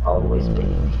 Always,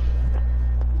 baby.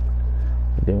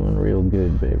 Doing real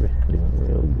good, baby. Doing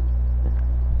real good.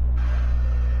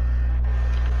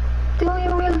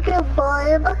 Doing real good,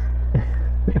 babe.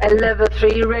 A level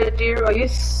 3 red deer? Are you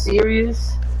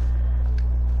serious?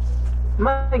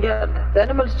 My god, the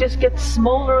animals just get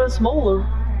smaller and smaller.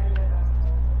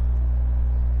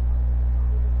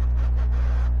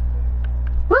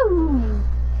 Woo!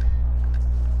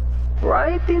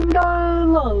 Right in the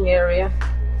lung area.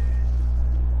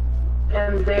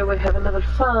 And there we have a level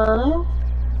 5.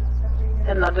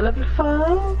 Another level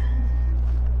 5.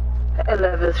 A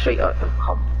level 3. Oh,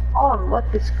 come on, what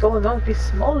is going on with these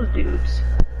small dudes?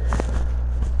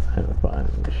 I'm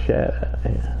finding the shadow,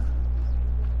 yeah.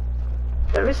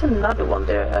 There is another one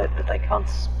there that I can't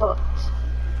spot.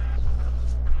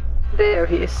 There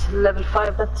he is, level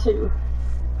 5, that too.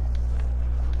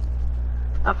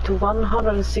 Up to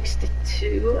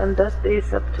 162, and that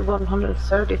is up to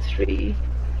 133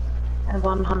 and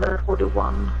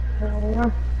 141.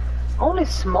 Only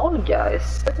small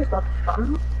guys, that is not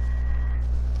fun.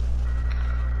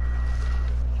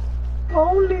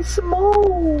 Only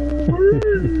small!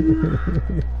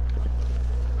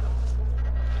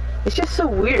 It's just so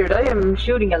weird. I am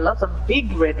shooting a lot of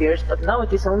big red deers, but now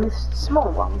it is only small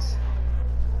ones.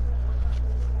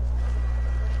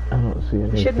 I don't see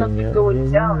anything. It should not be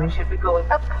going down, it should be going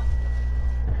up.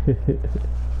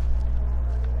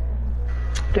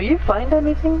 Do you find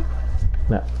anything?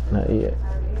 No, not yet.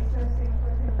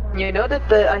 You know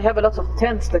that I have a lot of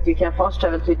tents that you can fast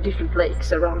travel to different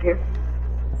lakes around here.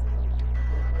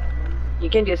 You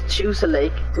can just choose a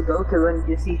lake to go to and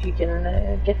you see if you can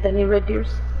get any red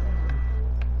deers.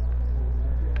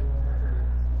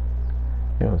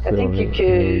 I think you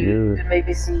could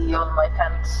maybe see all my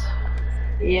tents.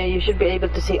 Yeah, you should be able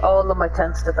to see all of my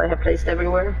tents that I have placed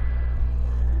everywhere.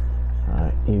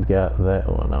 Alright, you got that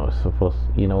one. I was supposed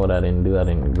to, you know what I didn't do? I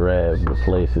didn't grab the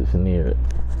places near it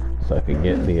so I could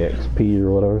get the XP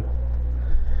or whatever.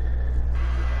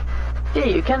 Yeah,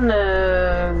 you can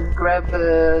grab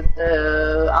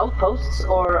the outposts,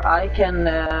 or I can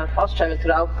fast travel to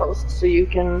the outposts, so you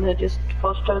can just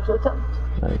fast travel to the tent.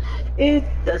 Nice. It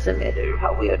doesn't matter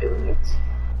how we are doing it.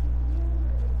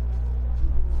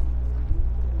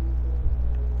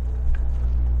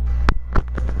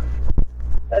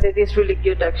 But it is really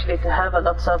good actually to have a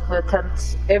lot of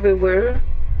tents everywhere.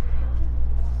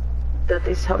 That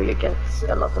is how you get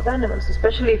a lot of animals,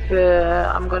 especially if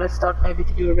I'm gonna start maybe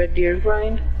to do a red deer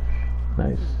grind.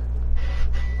 Nice.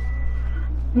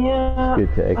 Yeah,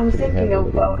 Good to I'm actually have thinking a little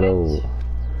about goal. it.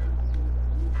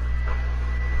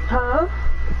 Huh?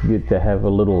 It's good to have a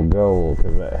little goal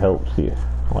because that helps you,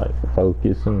 like,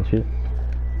 focus and shit.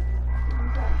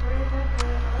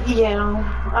 Yeah,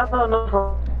 I don't know if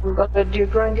I'm gonna do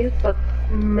grind yet, but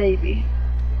maybe.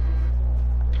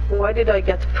 Why did I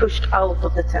get pushed out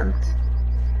of the tent?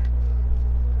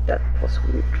 That was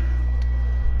weird.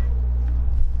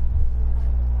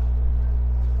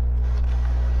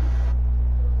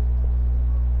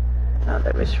 Now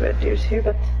there is red deers here,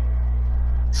 but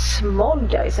small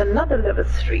guys, another level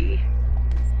 3.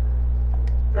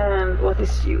 And what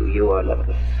is you? You are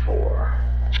level 4.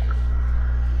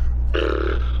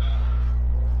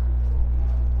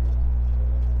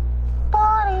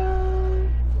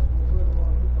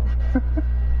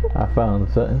 I found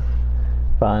something.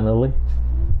 Finally.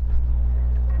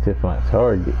 If my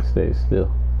target stays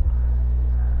still.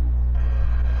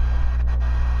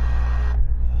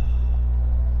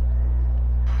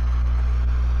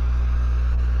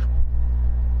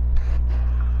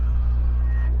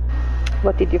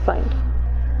 What did you find?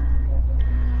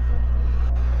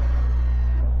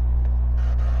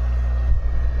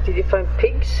 Did you find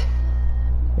pigs?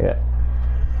 Yeah.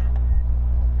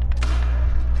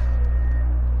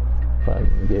 If I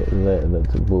can get that,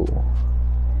 that's a bull.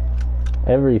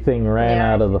 Everything ran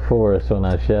out of the forest when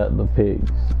I shot the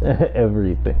pigs.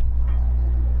 Everything.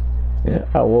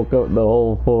 I woke up the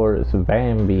whole forest.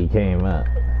 Bambi came out.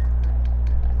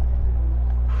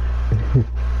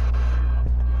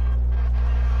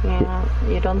 Yeah,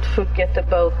 you don't forget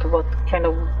about what kind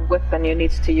of weapon you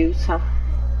need to use, huh?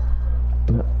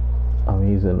 No, I'm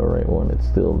using the right one. It's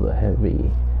still the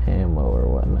heavy ammo or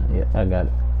whatnot. Yeah, I got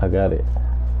it. I got it.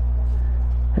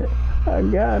 I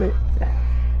got it.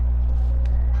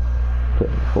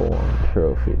 Putting full on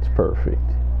trophy. It's perfect.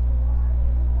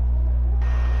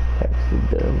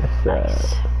 Taxidermist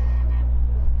Nice.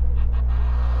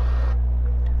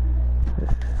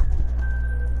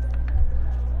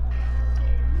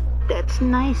 That's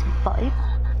nice, boy.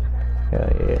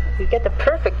 Hell yeah. You get the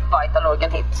perfect vital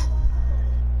organ hit.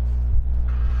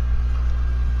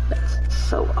 That's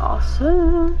so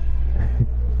awesome.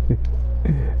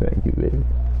 Thank you, baby.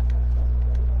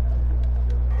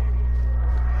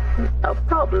 No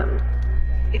problem.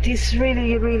 It is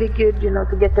really, really good, you know,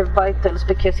 to get the vitals,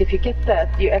 because if you get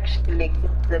that, you actually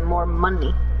get the more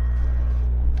money.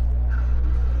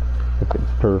 If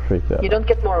it's perfect, You don't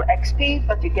get more XP,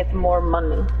 but you get more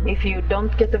money. If you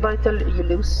don't get the vital, you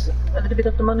lose a little bit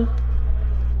of the money.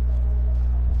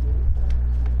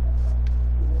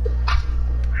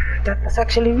 That was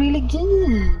actually really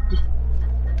good.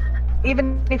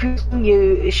 Even if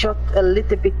you shot a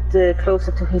little bit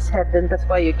closer to his head, then that's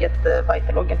why you get the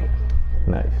vital organ hit.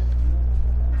 nice.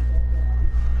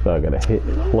 So I gotta hit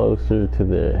closer to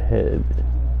the head.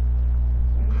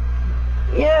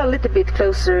 Yeah, a little bit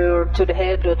closer to the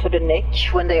head or to the neck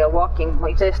when they are walking.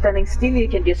 If they're standing still, you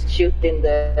can just shoot in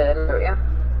the area.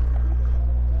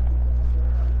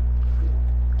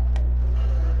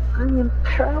 I am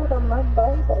proud of my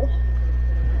Bible.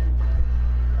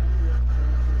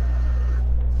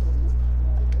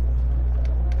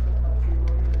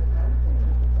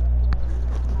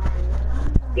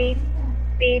 Beep,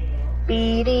 beep,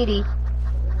 beep-dee-dee.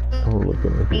 Oh, look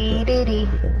at me. Beep-dee-dee.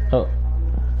 Oh,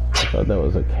 I thought that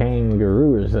was a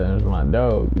kangaroo or something. It was my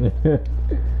dog.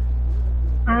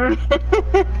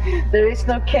 There is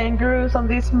no kangaroos on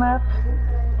this map.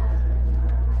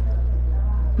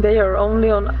 They are only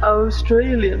on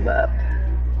Australian map.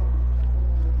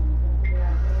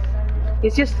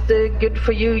 It's just good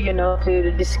for you, you know,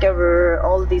 to discover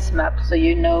all these maps, so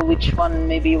you know which one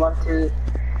maybe you want to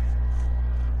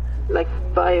like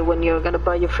buy when you're gonna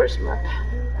buy your first map.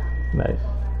 Nice.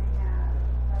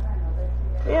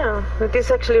 Yeah, it is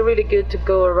actually really good to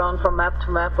go around from map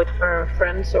to map with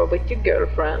friends or with your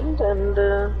girlfriend and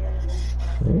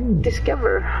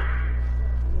discover.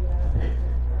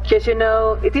 Because you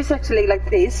know, it is actually like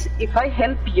this. If I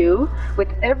help you with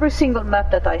every single map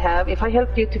that I have, if I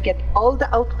help you to get all the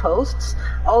outposts,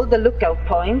 all the lookout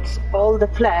points, all the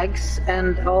flags,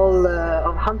 and all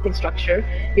of hunting structure,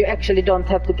 you actually don't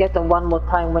have to get them one more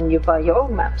time when you buy your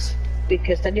own maps,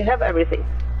 because then you have everything.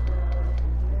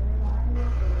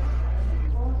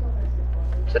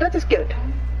 So that is good.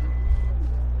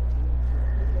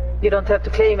 You don't have to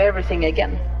claim everything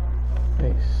again.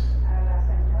 Nice.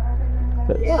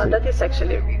 Let's Yeah, see. that is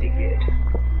actually really good.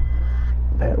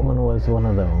 That one was one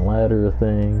of them ladder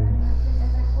things.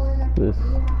 This,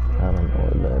 I don't know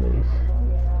what that is.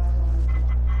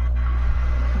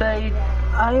 But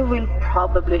I will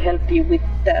probably help you with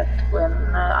that when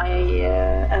I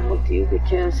am with you,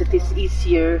 because it is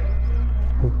easier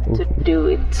to do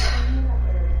it.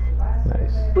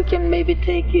 Nice. We can maybe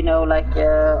take, you know, like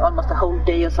almost a whole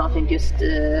day or something, just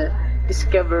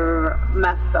discover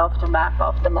map after map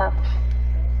after map.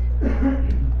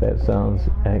 That sounds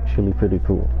actually pretty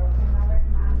cool.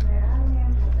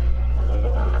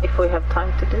 If we have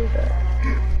time to do that.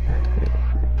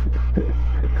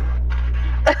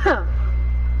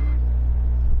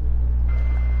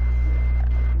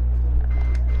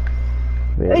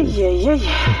 There it is. Yeah.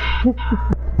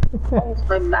 Why is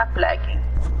my map lagging?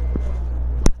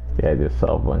 Yeah, I just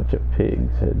saw a bunch of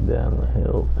pigs head down the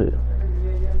hill too.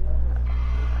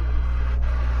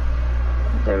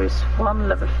 There is one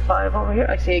level 5 over here.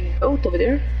 I see a goat over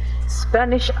there.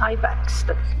 Spanish ibex,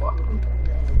 that's one.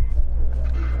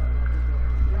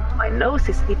 My nose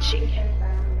is itching.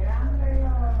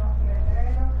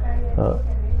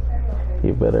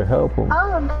 You better help him.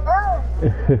 Oh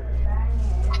no!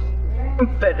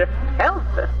 Better help.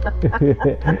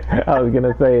 I was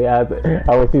gonna say, I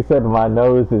wish he said my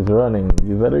nose is running.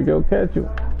 You better go catch him.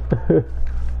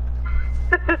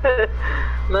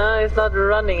 No, it's not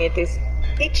running, it is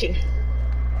itching.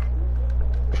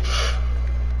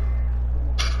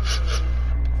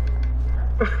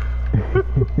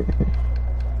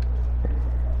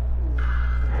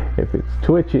 If it's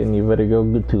twitching, you better go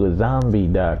to a zombie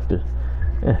doctor.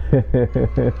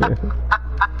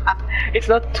 It's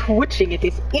not twitching, it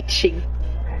is itching.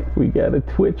 We got a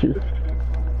twitcher.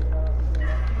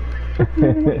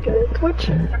 We got a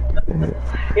twitcher.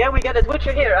 Yeah, we got a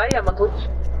twitcher here. I am on Twitch.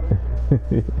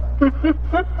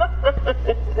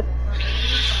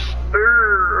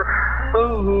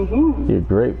 Your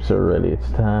grapes are ready.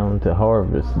 It's time to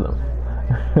harvest them.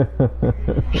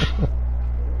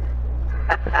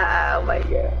 Oh my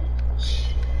god.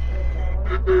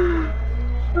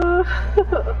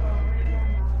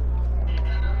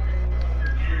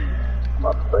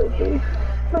 My baby.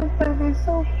 My baby's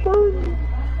so fun.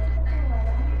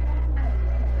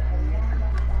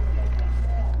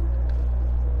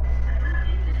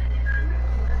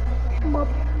 My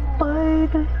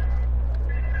baby.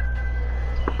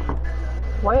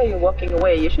 Why are you walking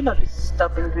away? You should not be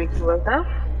stopping drinking right now.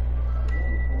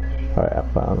 Alright, I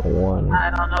found one.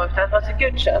 I don't know if that was a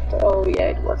good shot. Oh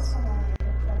yeah, it was.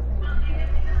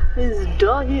 He's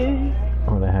dying.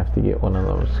 I'm gonna have to get one of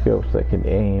those scopes that can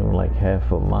aim like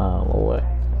half a mile away.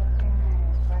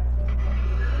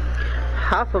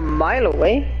 Half a mile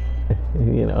away?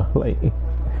 You know, like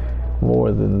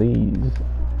more than these.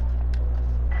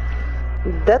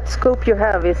 That scope you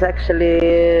have is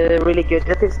actually really good.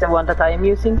 That is the one that I am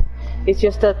using. It's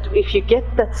just that if you get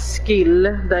that skill,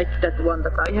 like that one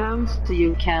that I have, so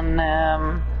you can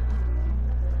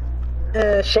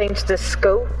change the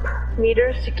scope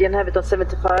meters. You can have it on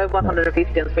 75,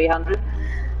 150 and 300.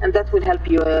 And that will help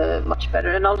you much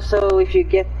better. And also if you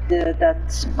get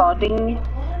that spotting,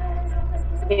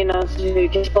 you know, so you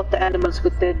can spot the animals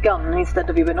with the gun instead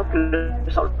of your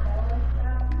binoculars.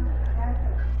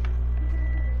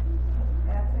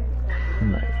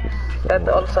 Nice. That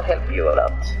also help you a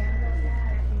lot.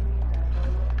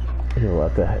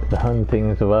 The hunting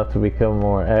is about to become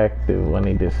more active when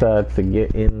he decides to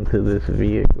get into this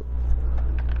vehicle.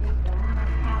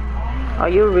 Are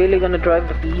you really gonna drive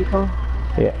the vehicle?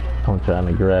 Yeah, I'm trying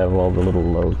to grab all the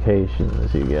little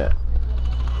locations you got.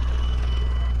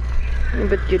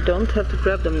 But you don't have to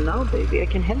grab them now, baby. I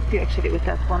can help you actually with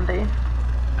that one day.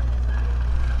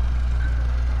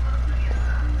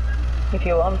 If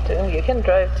you want to, you can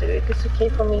drive to it. It's okay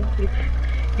for me. If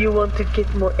you want to get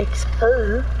more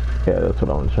expo. Yeah, that's what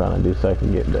I'm trying to do so I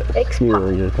can get that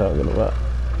skill you're talking about.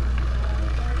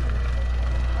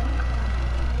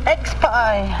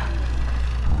 X-Pie!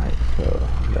 Alright, so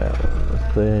that one was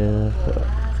there. So.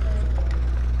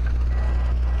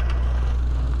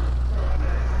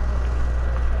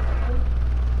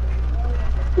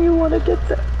 You wanna get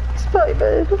that X-Pie,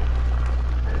 babe?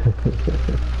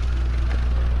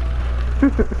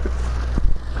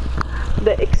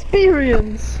 The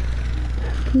experience.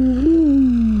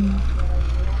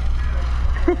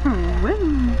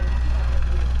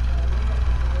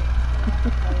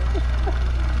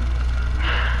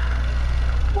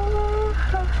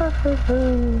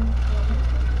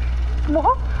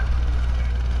 What?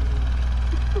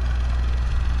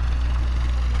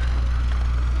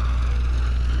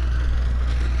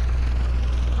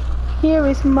 Here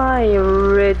is my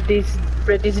reddish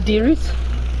dearest.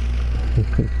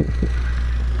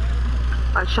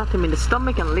 I shot him in the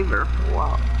stomach and liver.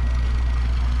 Wow.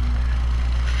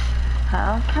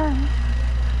 Okay.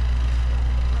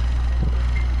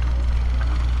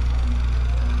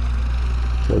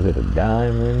 Was it a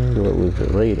diamond or was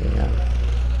it rating on it?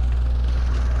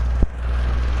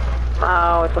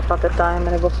 Oh, it was not a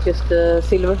diamond, it was just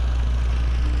silver.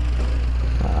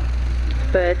 Ah.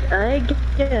 But I got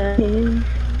him.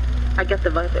 I got the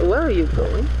vibe. Where are you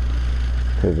going?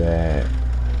 To that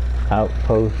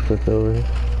outpost that's over here.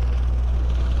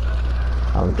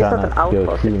 I'm trying not to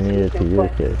go too near to your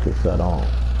character so I don't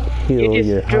kill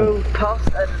your hunt.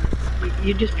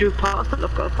 You just drew past the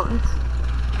lookout points.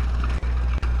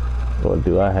 Or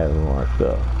do I have them marked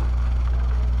up?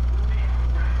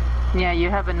 Yeah, you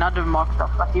have another marked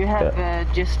up, but you have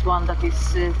just one that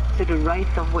is to the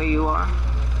right of where you are.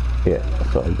 Yeah,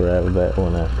 so I'll grab that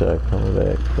one after I come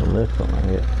back from this one, I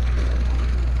guess.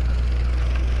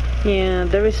 Yeah,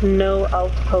 there is no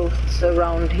outposts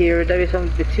around here. There is only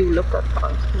the 2 lookout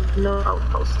points. There's no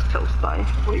outposts close by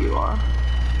where you are.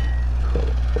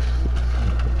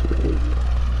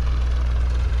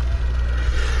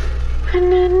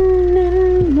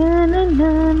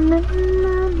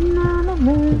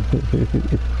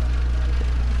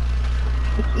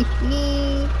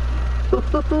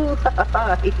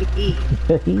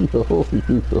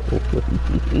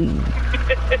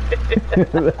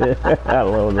 I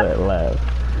love that laugh.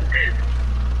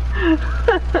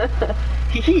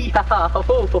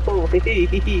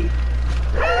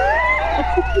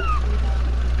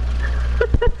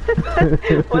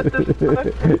 What the fuck?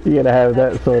 You gotta have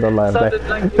that sort of laugh. Sounded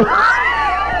like you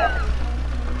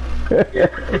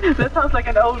That sounds like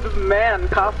an old man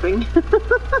coughing.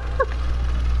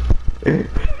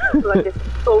 like a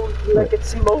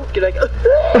smoke, like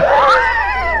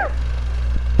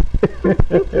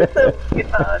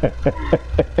God.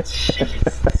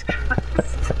 Jesus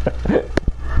Christ.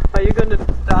 Are you gonna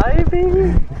die,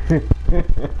 baby?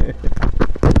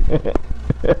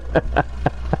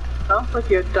 Sounds like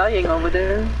you're dying over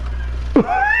there.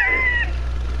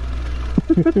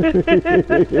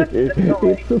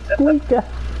 It's a squeaker.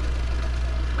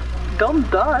 Don't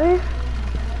die.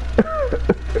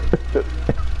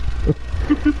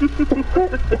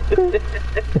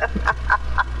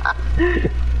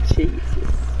 Jesus.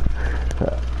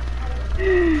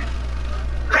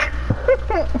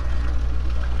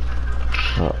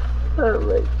 Oh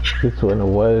my. This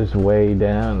one was way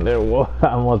down there. I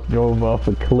almost drove off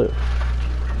a cliff.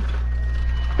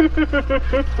 You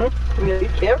gotta be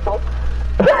careful.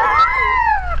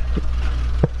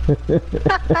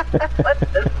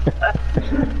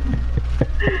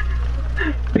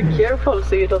 Be careful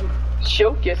so you don't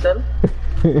choke yourself.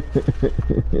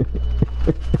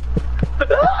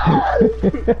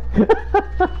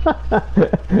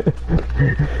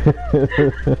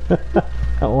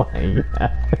 Oh my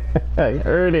god. I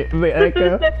heard it, the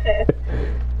echo.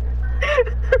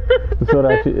 That's what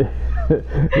I should.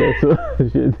 That's what I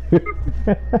should do.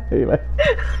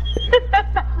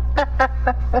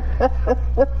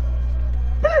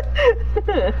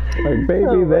 Like,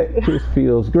 baby, that just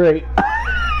feels great.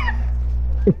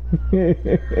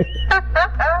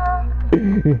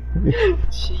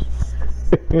 Jesus.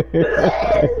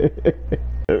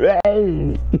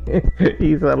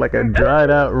 You sound like a dried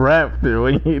out raptor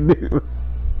when you do.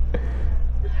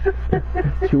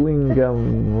 Chewing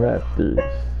gum raptors.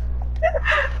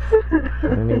 I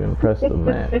didn't even press the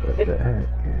map. What the heck?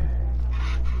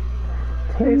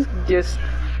 It's just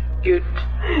good.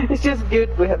 It's just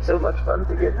good we have so much fun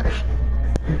together.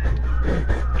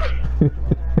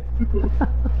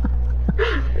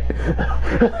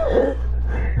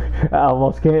 I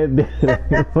almost can't do it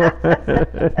anymore.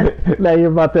 Now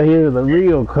you're about to hear the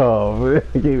real cough.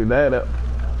 Keep that up.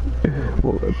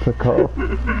 To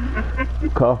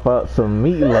cough out some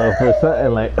meatloaf or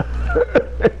something like.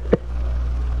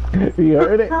 You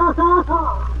heard it?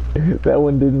 That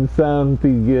one didn't sound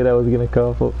too good. I was gonna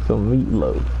cough up some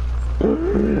meatloaf.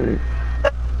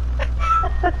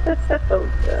 Oh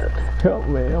god. Help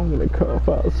me, I'm gonna cough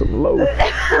out some loaf.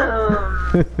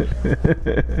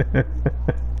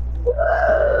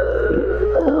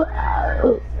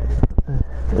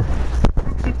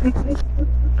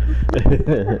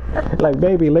 Like,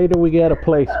 baby, later we gotta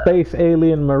play Space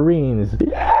Alien Marines.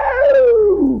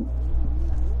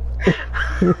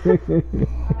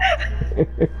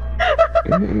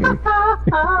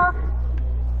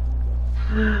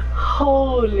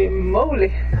 Holy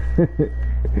moly.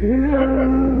 It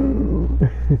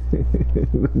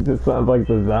just sounds like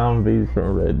the zombies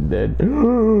from Red Dead.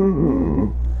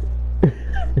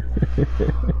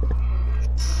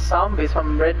 Zombies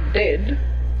from Red Dead?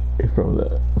 From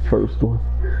the first one.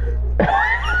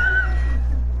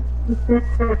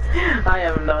 I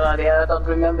have no idea. I don't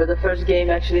remember the first game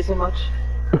actually so much.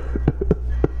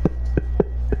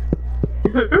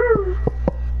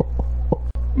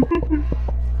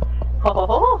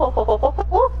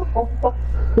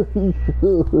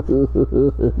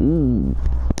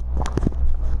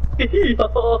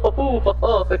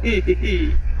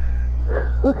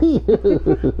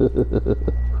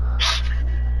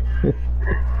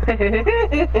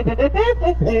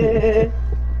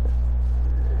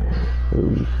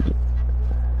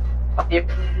 Yep.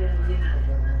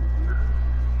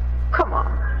 Come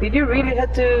on, did you really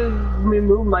have to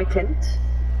remove my tent?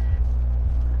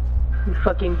 You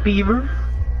fucking beaver.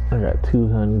 I got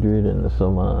 200 and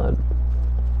some odd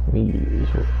meters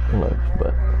left,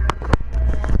 but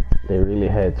they really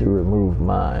had to remove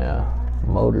my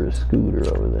motor scooter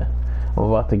over there. I'm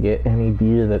about to get any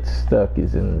deer that's stuck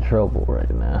is in trouble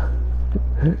right now.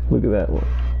 Look at that one.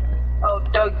 Oh,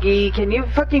 Dougie, can you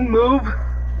fucking move?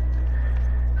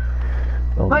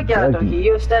 Oh My god, Dougie,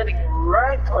 you're standing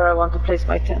right where I want to place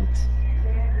my tent.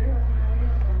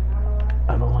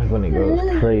 I don't like when it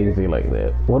goes crazy like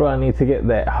that. What do I need to get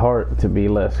that heart to be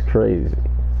less crazy?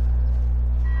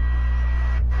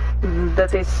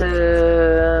 That is,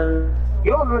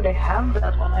 you already have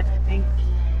that one, I think.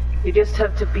 You just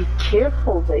have to be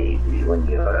careful, baby, when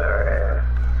you're...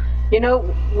 You know,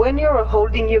 when you're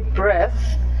holding your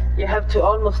breath, you have to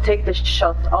almost take the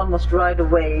shot almost right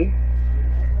away.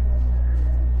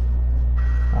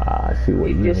 I see what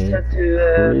you mean. You just have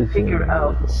to figure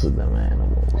out. For them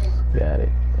animals. Got it.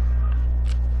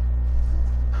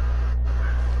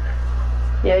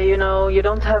 Yeah, you know, you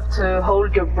don't have to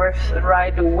hold your breath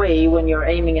right away when you're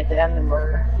aiming at the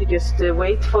animal. You just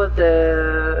wait for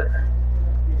the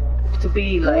to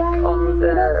be like on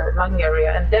the lung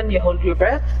area, and then you hold your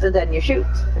breath, and then you shoot.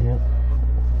 Yeah.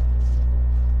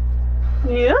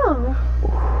 Yeah. Oh.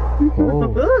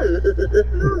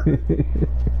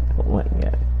 Oh my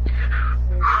god.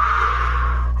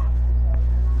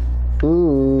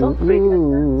 Ooh. Don't breathe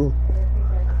like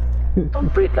that.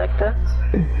 Don't breathe like that.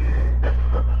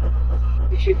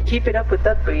 If you keep it up with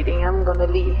that breathing, I'm gonna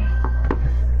leave.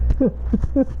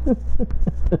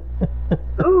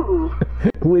 Ooh.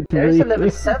 Which There's a breathing?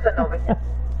 level 7 over here.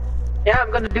 Yeah,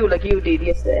 I'm gonna do like you did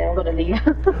yesterday. I'm gonna leave.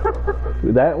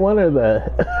 That one or the?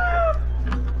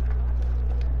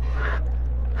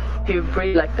 If you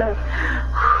breathe like that.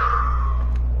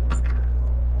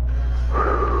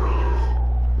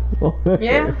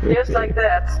 Yeah, just like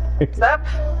that. Stop.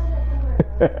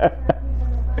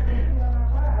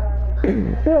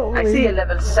 I see a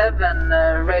level 7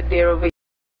 red deer over here.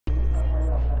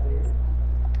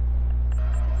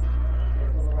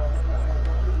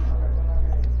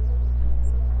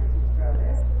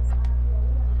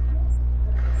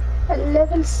 A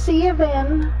level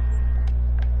 7.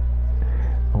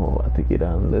 I'm about to get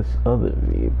on this other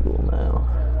vehicle now.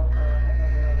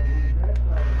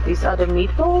 These other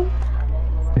meatballs?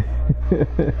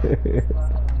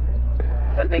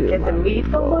 Can they get the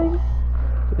meatball?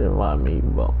 You're my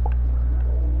meatball.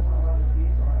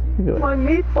 My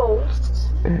meatballs.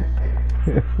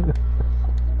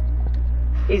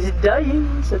 He's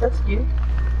dying, so that's good.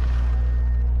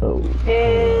 Oh.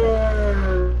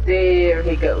 And there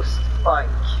he goes. Fine.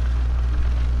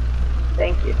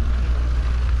 Thank you.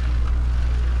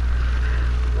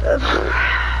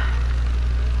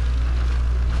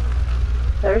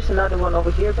 There's another one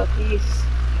over here, but he's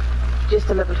just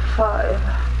a level 5.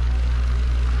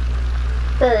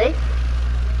 But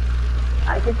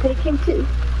I can take him too.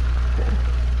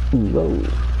 Hello.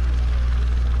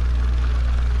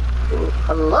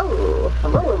 Hello.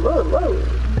 Hello, hello, hello.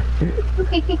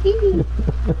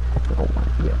 Oh my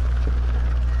god.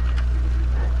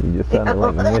 You just sounded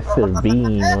like Mr.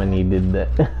 Bean when he did that.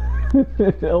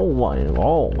 Oh my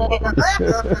god.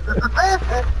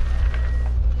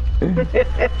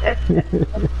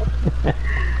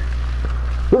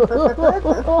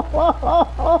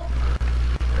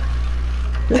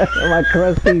 My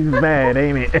crusty's bad,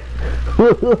 ain't it?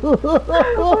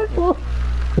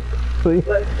 See?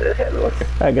 What the hell was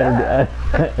I gotta.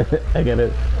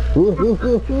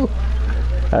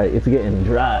 Alright, it's getting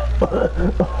dry.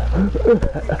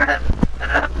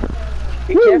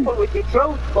 Be careful with your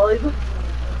throat, boys.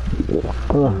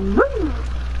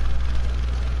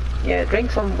 Yeah,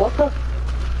 drink some water.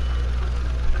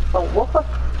 Some water.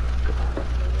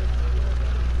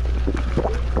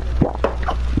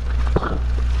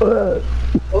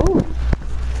 Oh,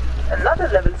 another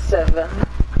level 7.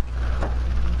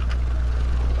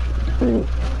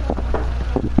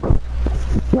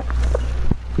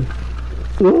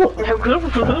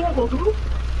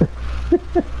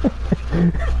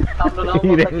 Sounded almost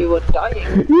like you were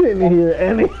dying. You didn't hear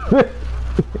anything.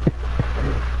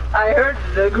 I heard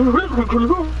the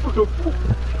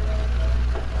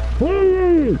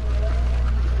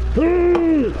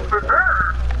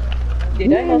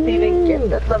Did I not even get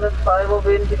that level 5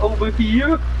 over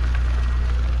here?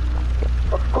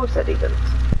 Of course I didn't.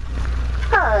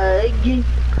 Hug!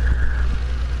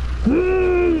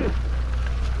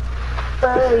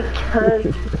 Hug! Hug!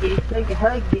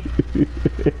 Hug!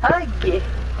 Hug!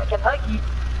 I can hug you.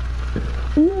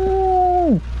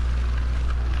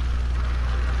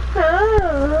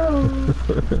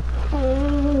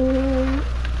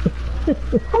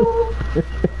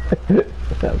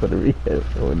 That's what the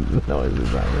noise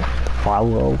is on.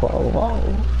 Follow.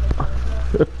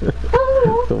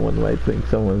 Someone might think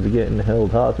someone's getting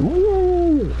held hostage.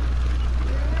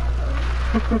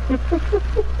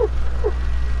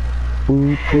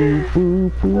 Boop, boop,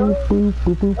 boop, boop, boop,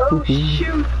 boop, boop, Oh boop.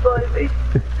 shoot, baby!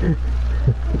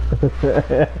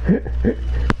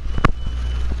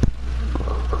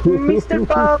 Mr.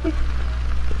 Bobby!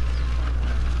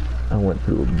 I went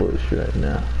through a bush right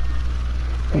now.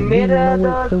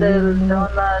 Mirador del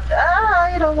donut. Ah,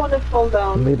 I don't want to fall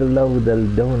down. Middle del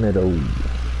donut.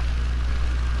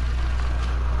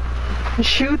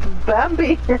 Shoot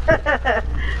Bambi!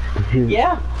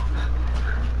 Yeah.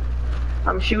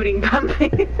 I'm shooting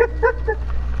Bambi.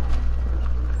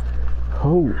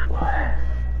 Oh.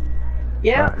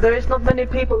 Yeah, there is not many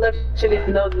people that actually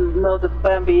know that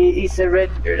Bambi is a red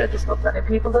deer. There is not many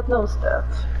people that knows that.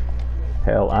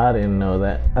 Hell, I didn't know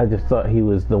that. I just thought he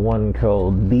was the one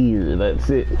called deer. That's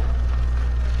it.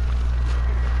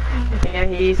 Yeah,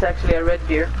 he is actually a red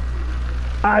deer.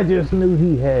 I just knew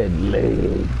he had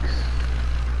legs.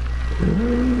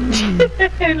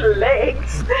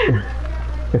 Legs.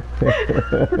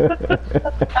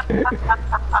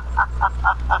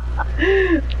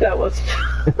 That was.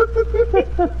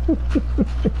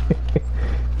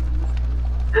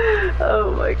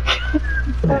 Oh my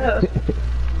god.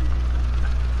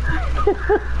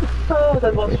 Oh,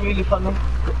 that was really funny.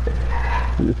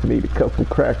 Just need a couple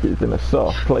crackers and a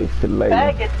soft place to lay.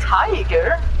 Bag a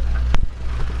tiger?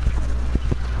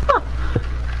 Huh.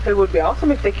 It would be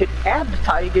awesome if they could add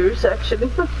tigers,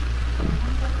 actually.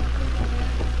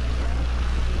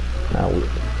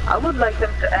 I would like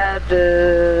them to add,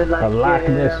 like... a Loch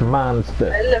Ness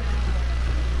monster.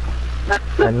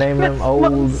 And name them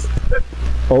old,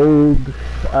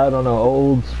 I don't know,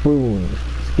 old spoons.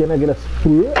 Can I get a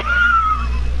spoon?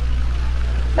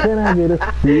 Can I get a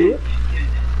spoon?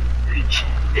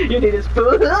 You need a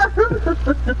spoon?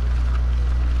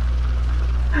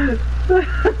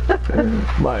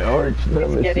 My arch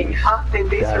nemesis. It's getting hot in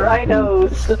these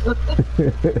rhinos.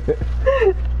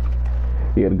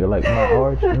 You gotta go like my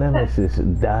arch nemesis,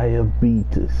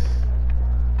 diabetes.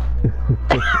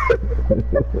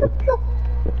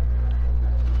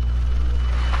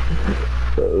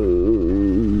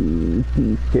 Oh,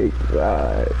 cheesecake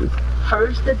fries.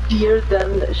 First the deer,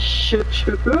 then the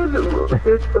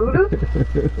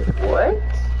What?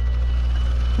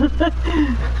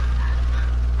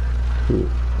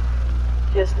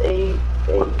 Just a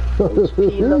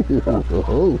peanut.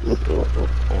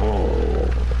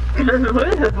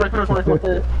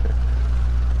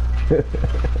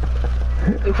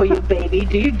 For you, baby,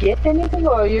 do you get anything,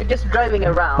 or are you just driving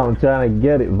around? I'm trying to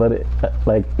get it, but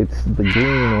it's the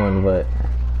green one, but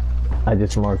I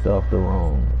just marked off the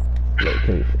wrong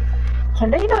location.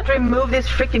 Can they not remove these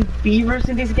freaking beavers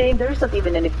in this game? There's not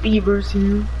even any beavers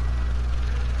here.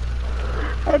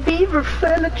 A beaver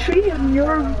fell a tree on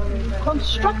your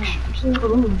construction.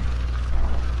 Ooh.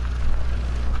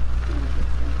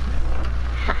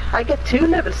 I get 2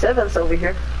 level 7s over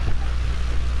here.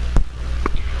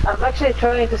 I'm actually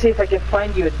trying to see if I can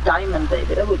find you a diamond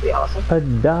baby. That would be awesome. A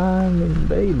diamond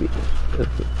baby. That's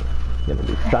gonna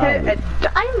be solid. A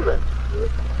diamond?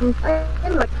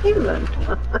 I'm like England.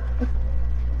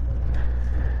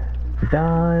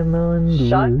 Diamond.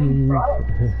 Shining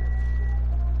bright.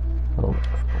 Oh,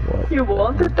 what? You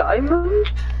want a diamond?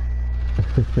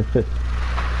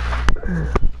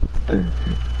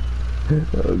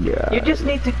 Oh god. You just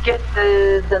need to get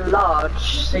the lodge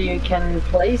so you can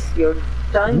place your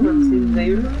diamonds in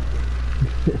there.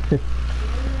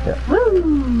 Yeah.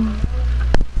 Woo!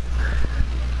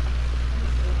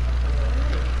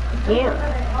 Yeah,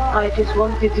 I just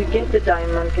wanted to get the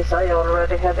diamond because I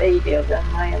already have 80 of them.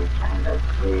 I am kind of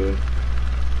free.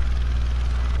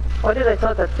 Why did I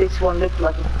thought that this one looked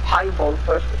like a piebald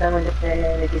first, but then when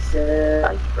it is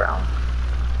light brown.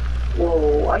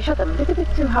 Whoa, I shot a little bit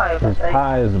too high, but As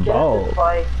high as a ball.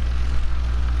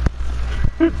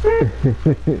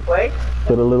 Wait.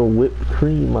 Put a little whipped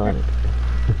cream on it.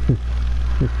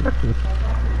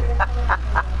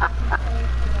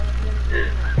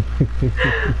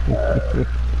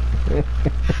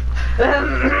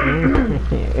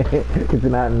 It's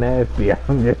not nasty.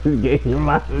 I'm just getting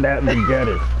mine out the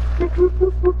gutter.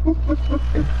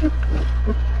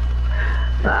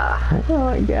 Oh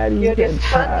my god, You're just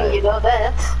funny, you know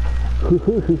that.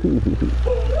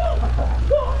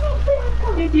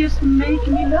 You just make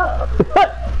me laugh.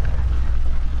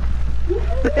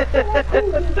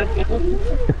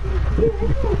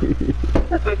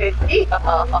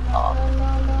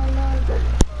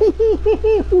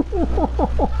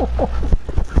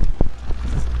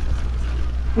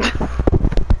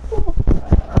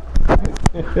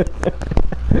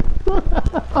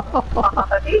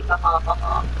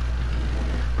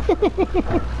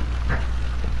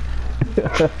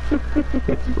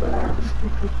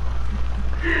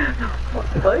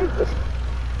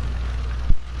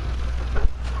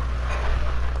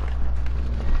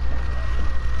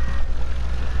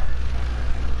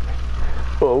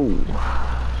 Oh,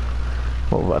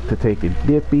 I'm about to take a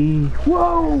dippy.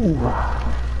 Whoa!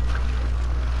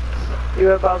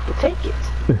 You're about to take it.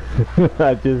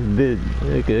 I just did,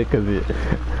 because it.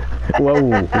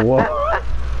 Whoa, whoa!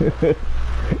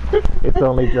 It's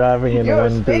only driving in You're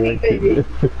one spinning, direction. baby.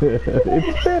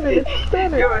 It's spinning. It's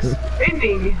spinning. You're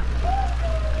spinning.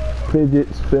 Fidget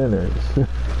spinners.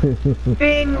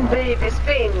 Spin, baby,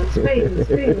 spin, spin,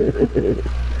 spin.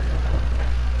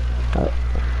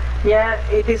 Yeah,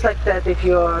 it is like that if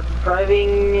you're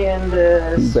driving and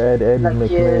Too bad Ed like,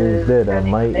 McMahon's dead. I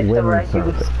might left or win right, you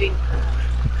would something. spin.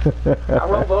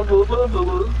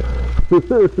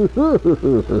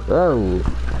 Oh.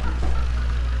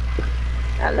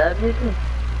 I love it.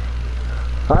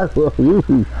 I love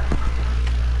you.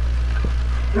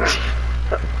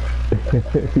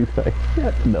 He's like,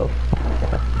 no.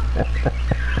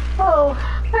 Oh,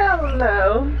 hell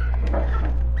no.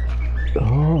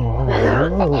 Oh,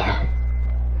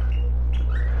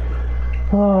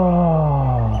 oh.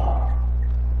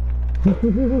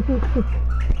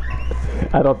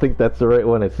 I don't think that's the right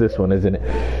one. It's this one, isn't it?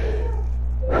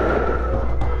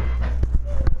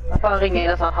 Jag bara ringer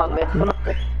nästan halv ett på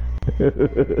natten.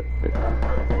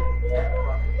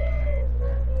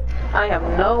 I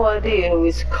have no idea who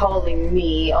is calling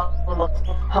me almost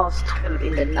past 12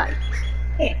 in the night.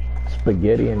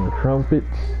 Spaghetti and crumpets.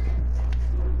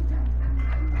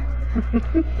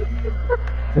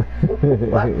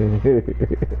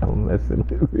 I'm messing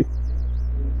with you.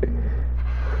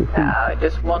 I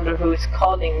just wonder who is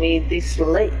calling me this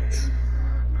late.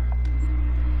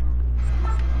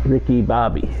 Ricky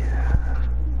Bobby.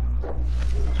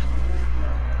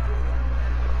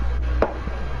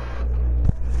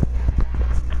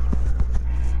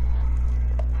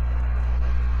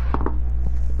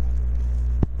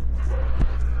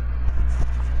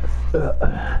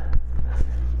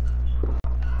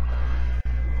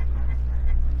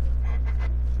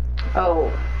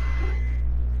 Oh.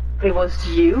 It was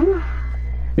you?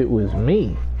 It was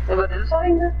me. Det var du som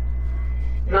ringde?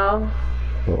 No.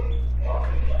 Oh.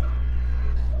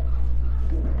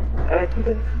 Jag vet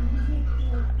inte.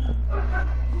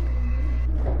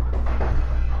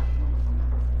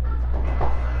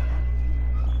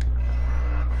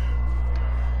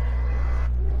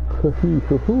 Det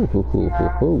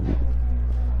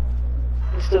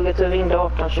stod att du ringde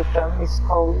 18:25 is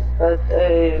cold.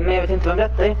 Men jag vet inte vem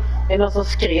detta är. Det är någon som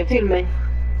skrev till mig.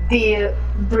 Dear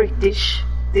British,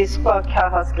 this fuck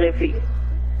haha skrev fel.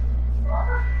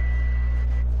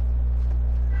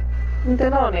 Inte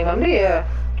en aning vem det är.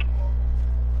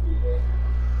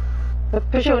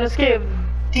 Personen skrev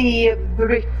Dear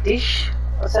British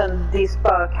och sen this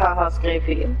fuck haha skrev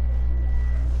fel.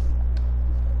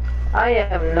 I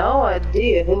have no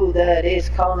idea who that is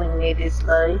calling me this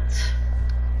late.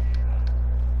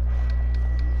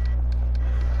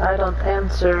 I don't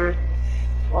answer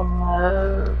from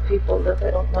people that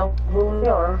I don't know who they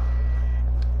are.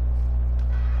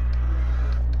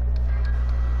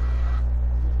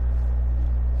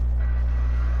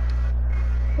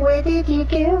 Where did you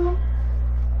go?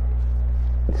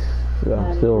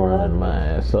 I'm still running my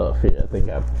ass off here. I think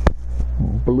I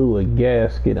blew a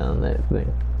gasket on that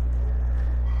thing.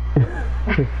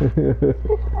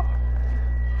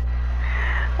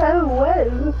 Oh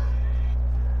well.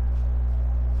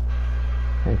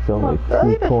 It's only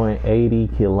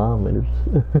 2.80 kilometers.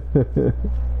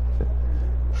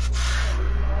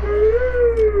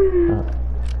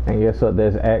 And guess what?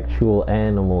 There's actual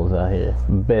animals out here.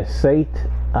 Besate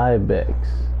ibex.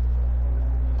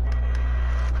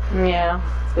 Yeah,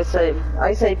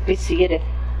 I say Bisiri.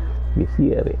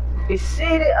 Bisiri.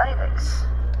 Bisiri ibex.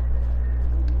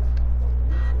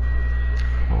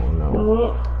 Oh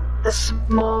no. The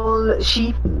small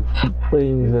sheep.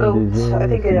 Things and Goats. I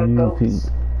think they are goats. YouTube.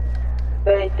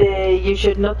 But you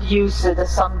should not use the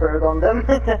sunburn on them.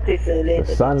 That is a little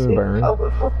The sunburn? too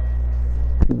powerful.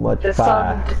 Too much The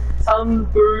fire.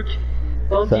 sunburg.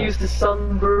 Don't use the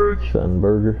sunburg.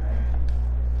 Sunburger.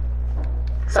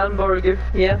 Sunburger.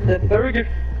 Yeah, the burger.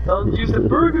 Don't use the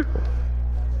burger.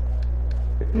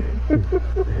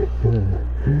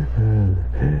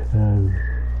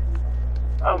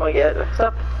 Oh my god,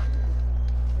 stop.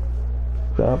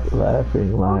 Stop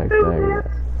laughing like that.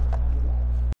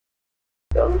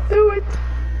 Don't do it.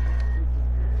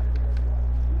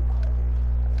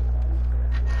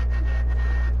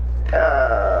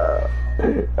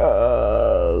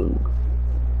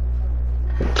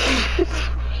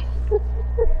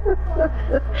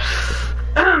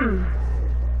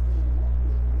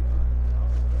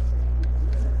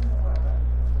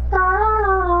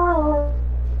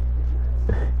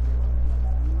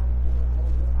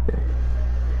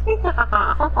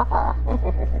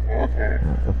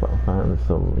 If I find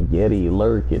some Yeti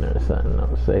lurking or something,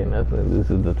 don't say nothing. This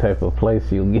is the type of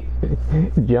place you'll get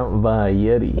jumped by a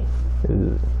Yeti.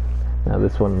 Now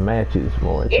this one matches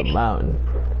more. It's a mountain.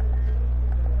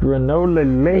 Granola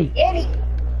Lake. Yeti.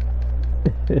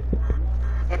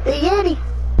 It's the Yeti.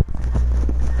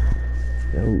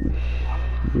 Oh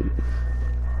shit.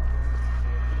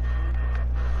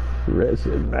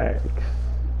 Resin Max.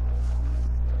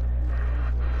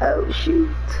 Oh shoot.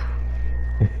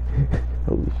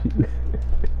 Oh shoot.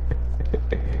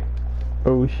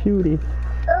 Oh shooty.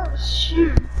 Oh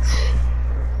shoot.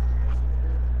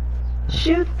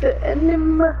 Shoot the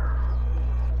enemy.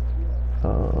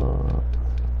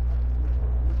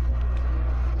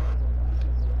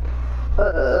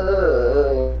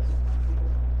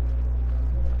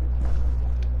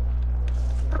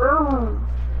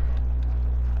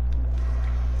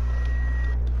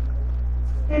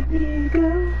 Let me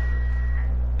go,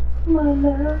 my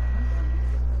love.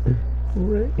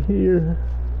 Right here.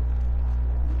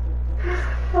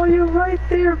 Oh, you're right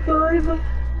there, baby.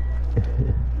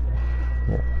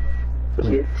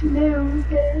 Good to know,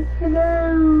 good to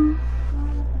know.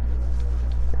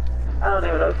 I don't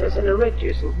even know if there's any red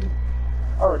juice.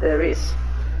 Oh, there is.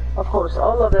 Of course,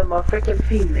 all of them are freaking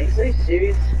females. Are you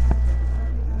serious?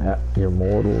 Yeah, your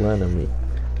mortal enemy.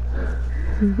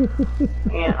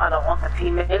 Yeah, I don't want the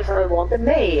females, I want the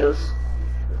males.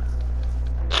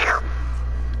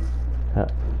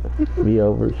 Be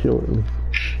over shortly.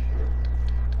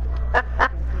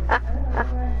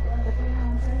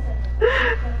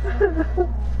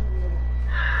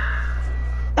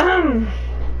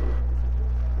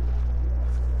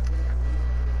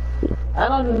 I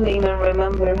don't even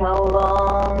remember how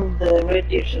long the red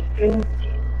juice is drinking.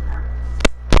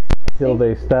 Till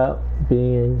they stop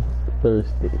being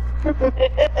thirsty. Oh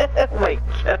my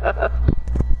god.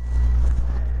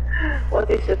 What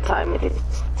is the time? It is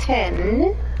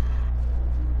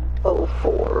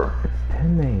 10:04.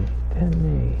 10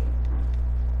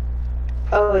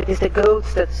 Oh, it is the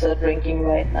goats that's drinking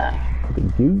right now. The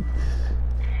goats.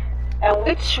 And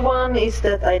which one is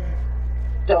that I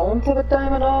don't have a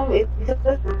diamond on? Is it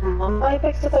the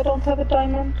ibex that I don't have a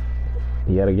diamond?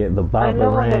 You gotta get the I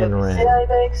know I have a Ran. City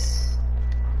ibex.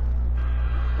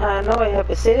 I know I have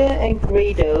a City and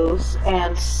Greedos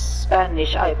and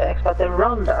Spanish ibex, but the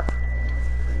Ronda.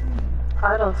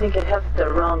 I don't think I have the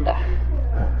Ronda.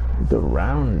 The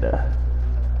Rounder.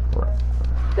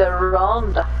 The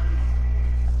Ronda.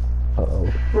 Uh-oh.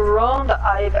 Ronda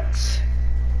ibex.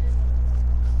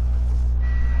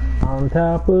 On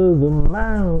top of the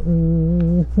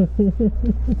mountain.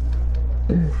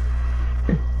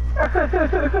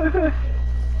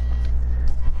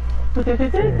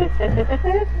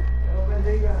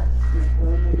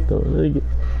 Don't look it.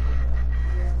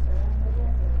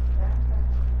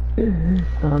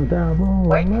 On top of the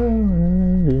mountain.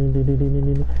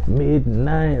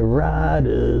 Midnight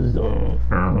Riders.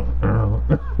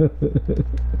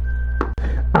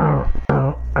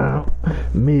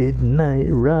 Midnight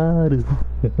Riders.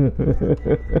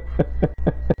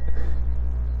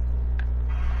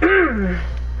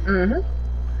 Mm-hmm.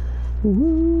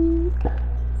 Woo.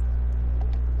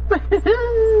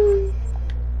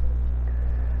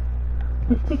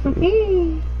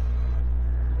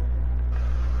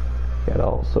 Got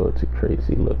all sorts of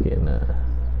crazy looking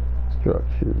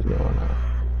structures going on.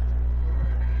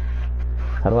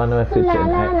 How do I know if it's an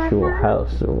actual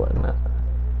house or whatnot?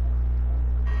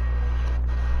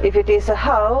 If it is a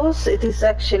house, it is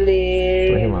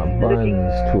actually Look at my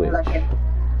buns twitch. like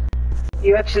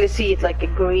you actually see it like a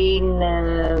green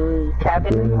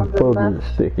cabin Green on the map.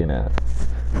 boogers sticking out.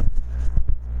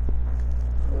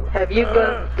 Have you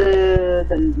got the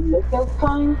lookout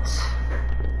points?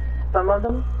 Some of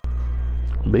them?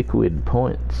 Liquid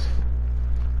points.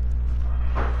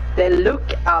 The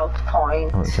lookout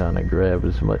points. I'm trying to grab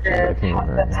as much as I can right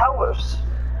The now. towers.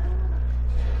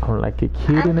 I'm like a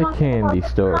kid in a candy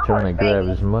store trying to grab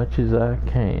as much as I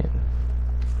can.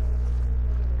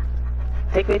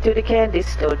 Take me to the candy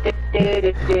store.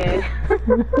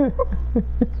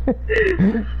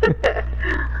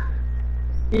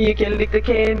 You can lick the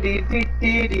candy.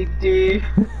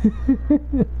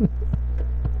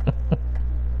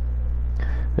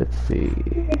 Let's see.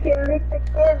 You can lick the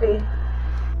candy.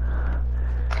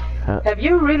 Have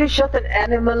you really shot an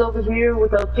animal over here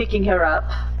without picking her up?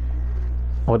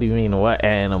 What do you mean, what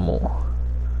animal?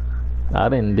 I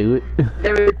didn't do it.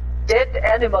 There is a dead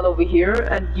animal over here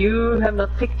and you have not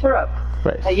picked her up.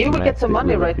 Right, And you will get some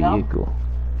money right now. vehicle.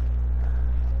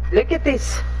 Look at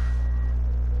this.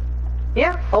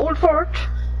 Yeah, old fort.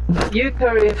 You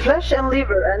carry flesh and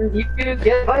liver and you get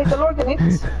vital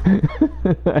organs.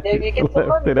 There you get some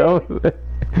Left money, it over.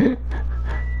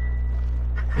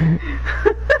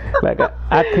 Like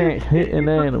I can't hit an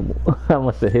animal. I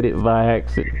must have hit it by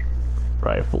accident.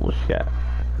 Rifle shot.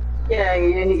 Yeah,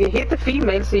 you hit the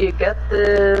female so you get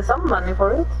some money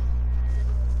for it.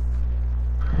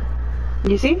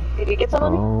 You see? Did you get some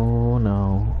money? Oh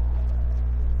no.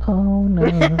 Oh no.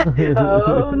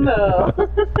 Oh no.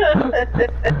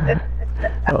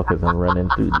 Oh, because I'm running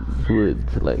through these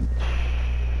woods like.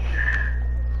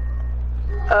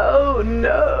 Oh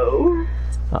no.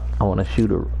 I want to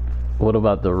shoot a. What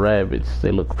about the rabbits?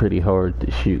 They look pretty hard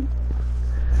to shoot.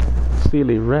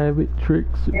 silly rabbit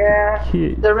tricks. Yeah,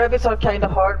 Kid. the rabbits are kind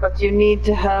of hard, but you need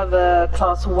to have a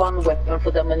class 1 weapon for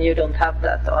them, and you don't have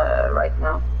that right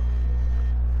now.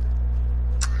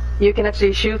 You can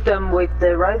actually shoot them with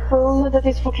the rifle that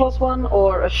is for class 1,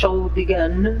 or a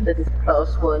shotgun that is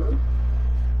class 1.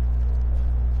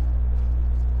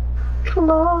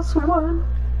 Class 1.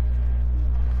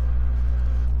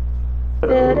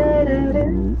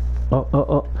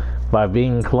 Oh. By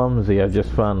being clumsy, I just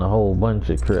found a whole bunch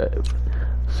of crap.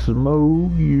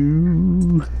 Smoke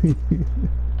you.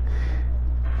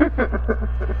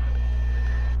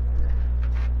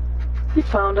 You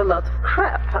found a lot of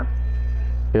crap, huh?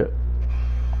 Yep.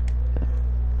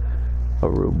 A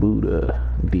Robuda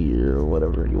deer, or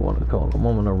whatever you want to call them.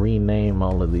 I'm gonna rename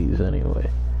all of these anyway.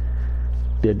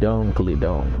 The Donkly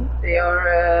Dong. They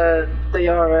are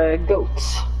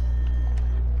goats.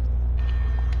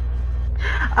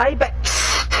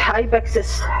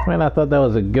 Ibexes. Man, I thought that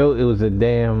was a goat. It was a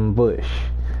damn bush.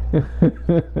 Oh,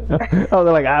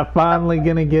 they're like, I'm finally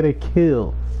gonna get a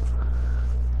kill.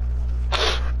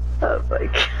 Oh my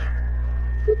god.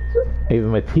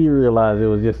 Even materialized, it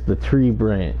was just the tree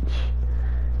branch.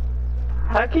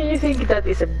 How can you think that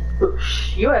is a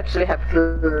bush? You actually have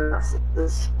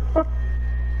glasses.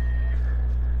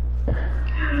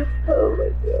 Oh my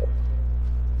god.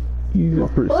 Use a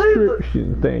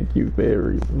prescription, thank you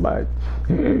very much.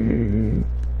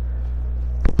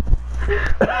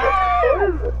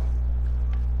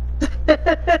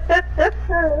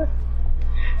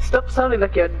 Stop sounding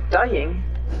like you're dying.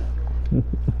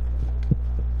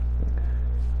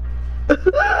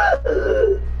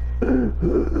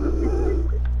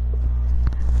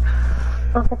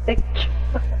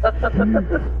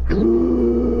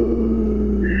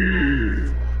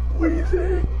 What do you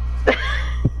say?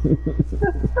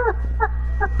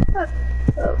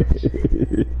 Oh,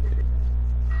 shit.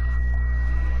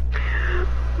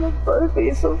 My birthday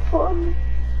is so fun.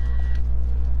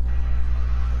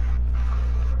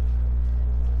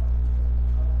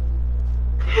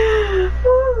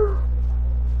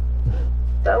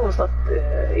 That was not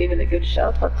even a good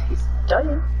shot, but he's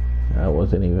dying. That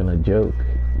wasn't even a joke,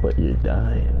 but you're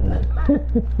dying.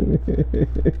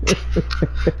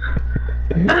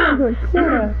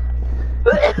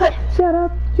 Like, shut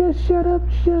up, just shut up,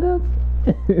 shut up.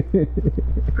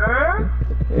 That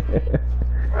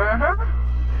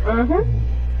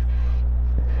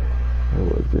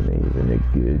wasn't even a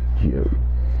good joke.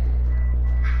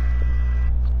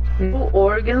 No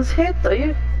organs hit? Are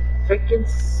you freaking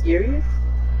serious?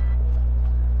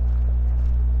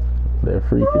 They're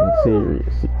freaking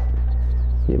serious.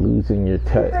 You're losing your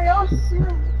touch. They are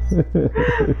serious.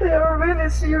 They are really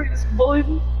serious, boy.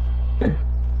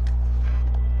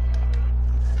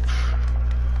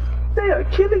 They are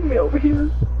killing me over here.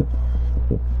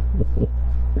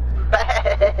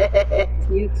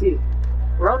 You too.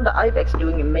 Round the ibex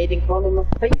doing a mating call in my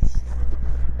face.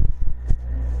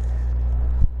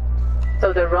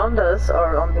 So the rounders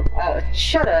are on the.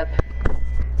 Shut up.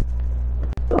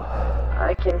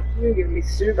 I can hear you,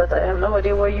 mister, but I have no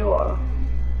idea where you are.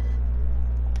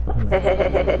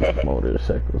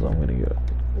 Motorcycles, I'm gonna go.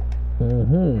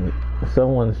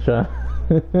 Someone's trying.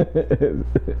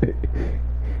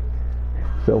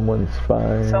 Someone's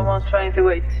spying. Someone's trying to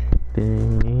wait.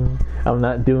 Ding. I'm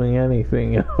not doing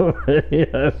anything over here,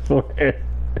 I swear.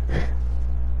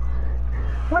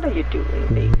 What are you doing,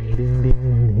 baby? Ding, ding,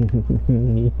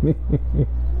 ding.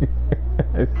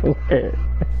 I swear.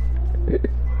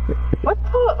 What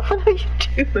are you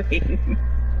doing?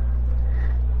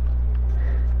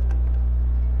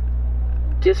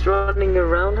 Just running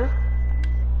around her?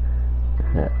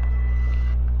 Yeah.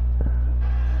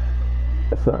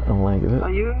 Something like that. Are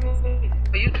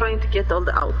you trying to get all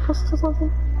the outposts or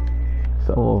something?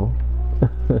 So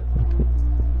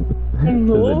there's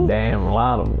a damn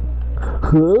lot of them.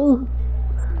 Huh?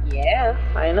 Yeah,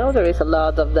 I know there is a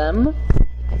lot of them.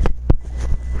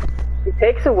 It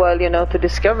takes a while, you know, to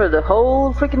discover the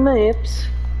whole freaking maps.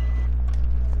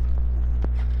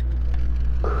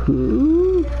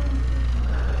 Huh?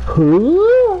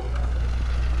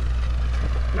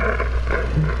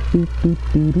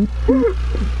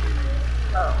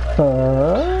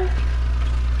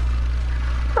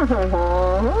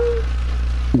 Huh?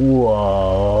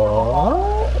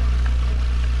 What?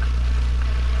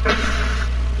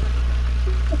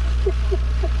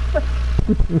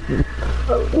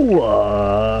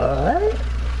 What?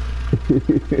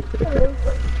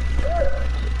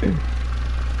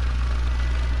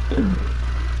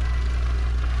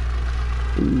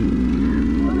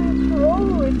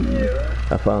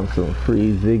 I found some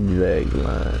free zigzag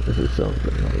lines or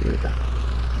something like that.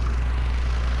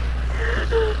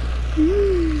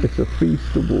 It's a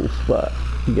feastable spot.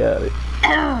 You got it.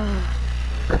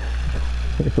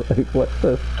 Like, what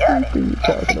the fuck are you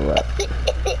talking about?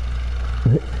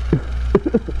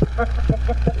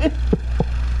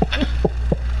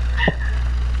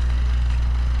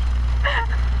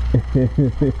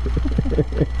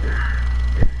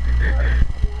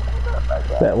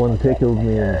 That one tickled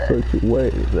me in such a way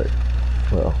that,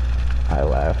 well, I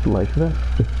laughed like that.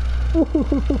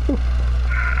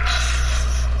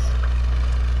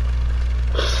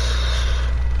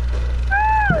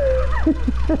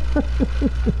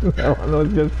 That one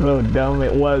was just so dumb,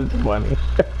 it was funny.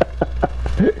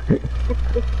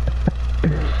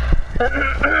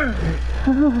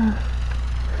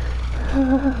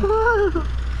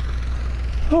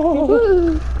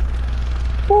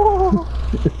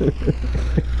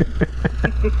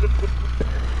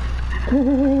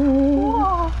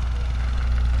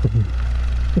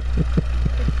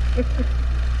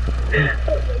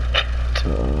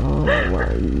 Oh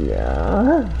my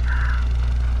god.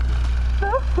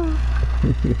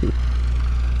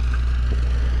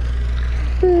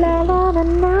 La la la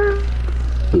la.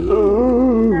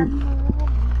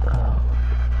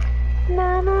 Na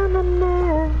na na na.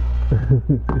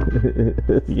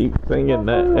 Keep singing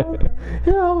that.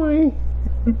 Help me.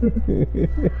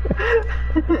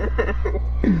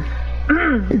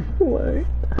 What?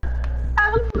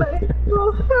 Help me!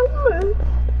 Oh, help me!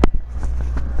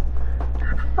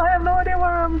 I have no idea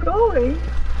where I'm going.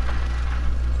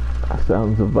 That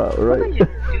sounds about right. What are you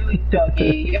doing,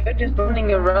 doggy? You're just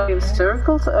running around in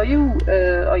circles. Are you?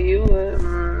 I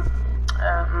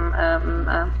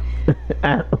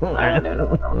don't know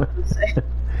what I want to say.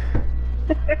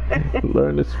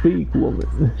 Learn to speak,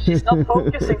 woman. She's not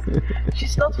focusing.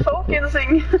 She's not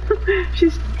focusing.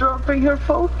 She's dropping her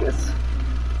focus.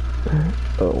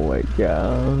 Oh my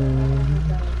god.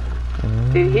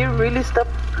 Did he really stop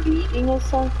bleeding or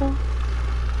something?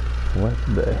 What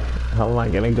the? How am I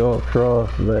gonna go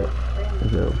across that?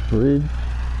 Is there a bridge?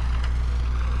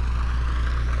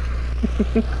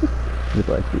 It's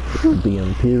like the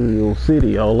Imperial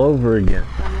City all over again.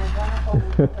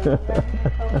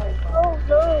 Oh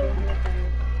no!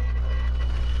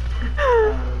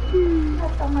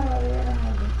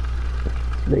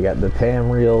 They got the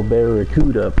Tamriel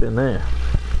Barracuda up in there.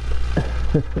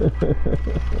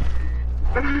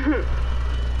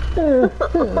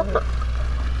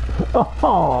 Oh,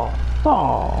 oh,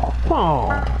 oh.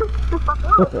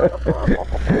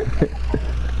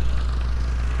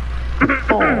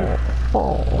 Oh,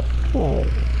 oh, oh.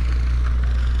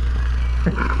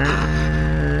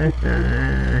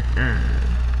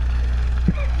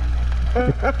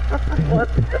 What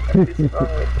the fuck is wrong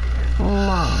with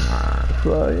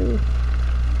Sorry.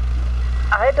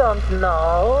 I don't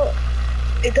know.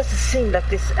 It doesn't seem like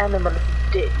this animal is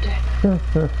dead.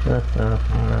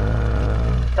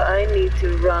 So I need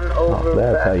to run over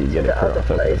That's back how you to get the other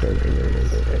across. place. I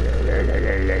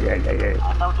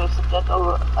know there's a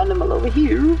dead animal over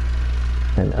here.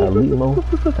 An alimo,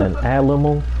 an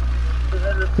alamo.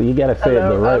 So you gotta say it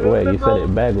the right way. You said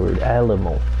it backward.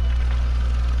 Alamo.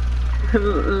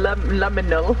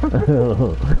 Laminal.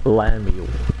 Lamiel.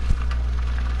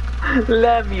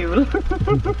 Lamule.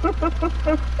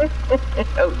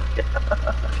 Oh,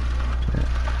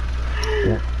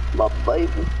 Yeah. my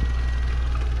baby.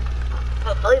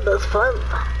 My baby's fun.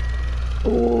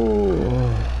 Ooh.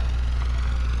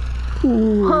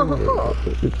 Ooh.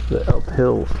 It's the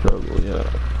uphill struggle, yeah.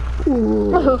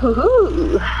 Ooh.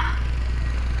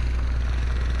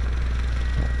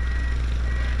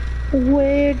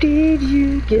 Where did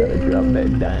you go? Gotta drop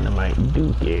that dynamite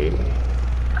dookie.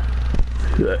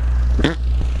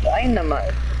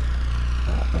 Dynamite.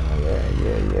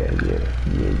 Yeah.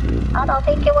 I don't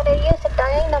think you want to use the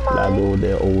dynamite. Lago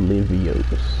de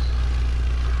Olivios.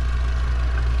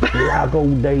 Lago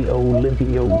de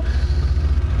Olivios.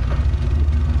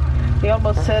 He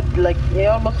almost said like he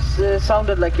almost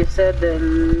sounded like you said.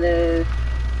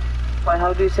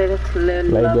 How do you say that?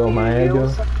 Lego Maego.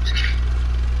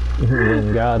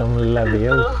 Wingardium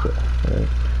Leviosa.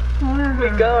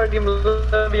 Wingardium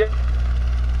Leviosa.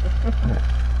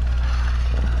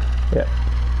 Yeah.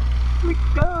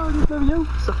 Wingardium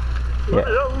Leviosa. Yeah.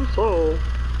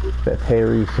 That's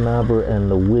Harry Snobber and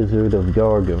the Wizard of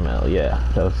Gargamel. Yeah,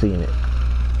 I've seen it.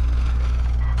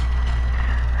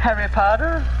 Harry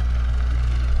Potter.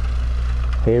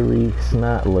 Harry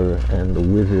Snotler and the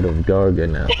Wizard of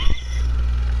Gargamel.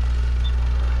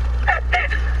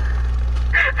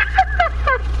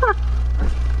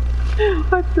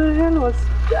 What the hell was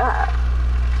that?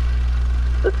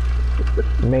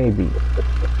 Maybe.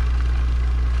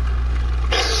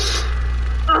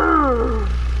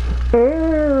 I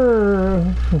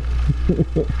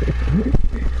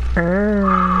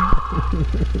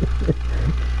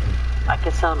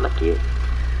can sound like you.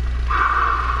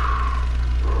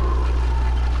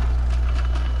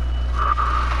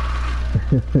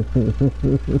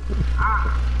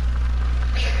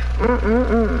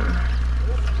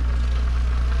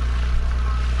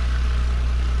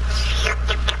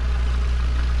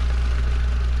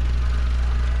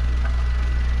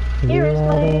 Here is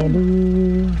my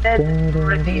dead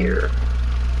reindeer.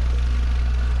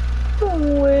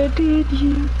 Where did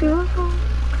you go,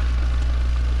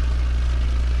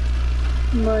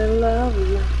 my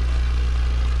lovely?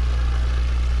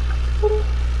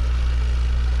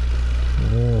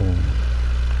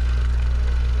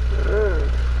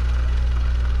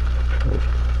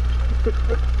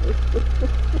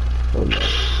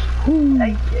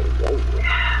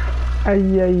 Ay,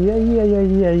 ay, ay, ay, ay,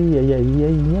 ay, ay, ay,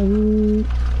 ay, ay.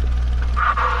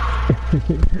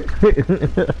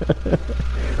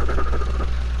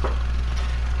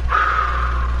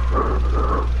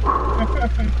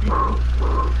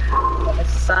 I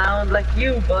sound like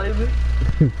you, baby.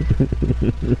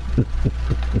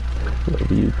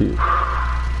 Love you too.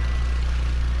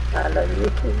 I love you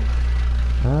too.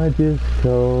 I just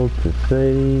called to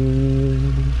say.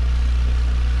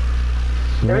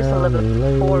 There's a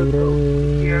level 4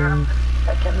 group here.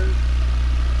 I can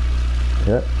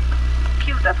Yep.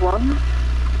 kill that one.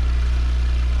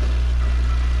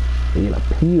 You're gonna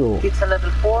peel. It's a level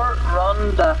 4.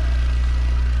 Run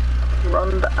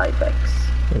the ibex.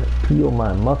 You're gonna peel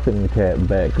my muffin cap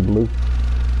back, Blue.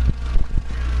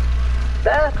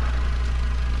 That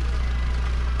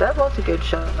was a good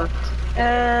shot.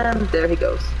 And there he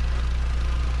goes.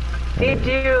 Did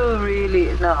you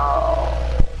really? No.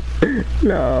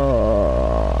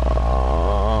 No.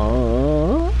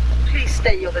 Please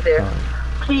stay over there.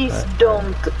 Please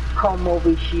don't come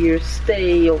over here.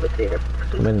 Stay over there.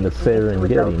 I'm in the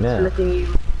Serengeti now. Letting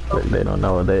you... They don't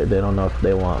know. They don't know if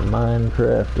they want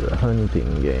Minecraft or a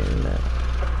hunting game now.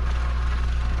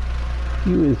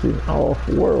 You is an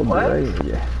off-world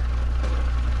ranger.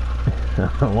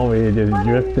 I'm over here just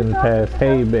drifting past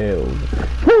hay bales.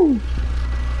 Woo!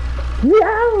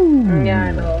 Yow! Yeah,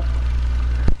 I know.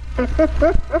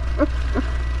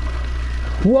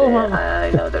 Whoa! Yeah,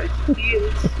 I know there's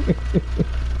fields.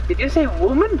 Did you say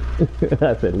woman?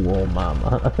 I said, whoa,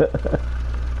 mama.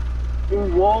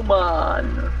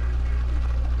 Woman.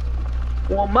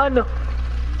 Woman.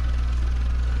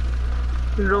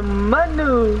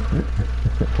 Romano.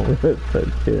 Start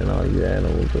killing all your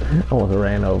animals. I almost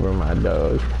ran over my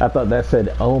dog. I thought that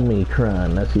said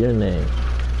Omicron. That's your name.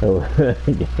 Oh,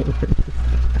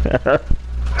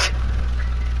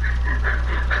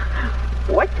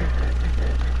 What?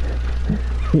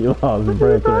 you lost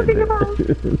breath right there.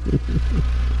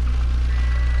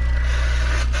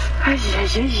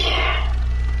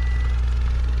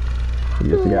 You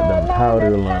just got them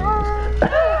powder lungs.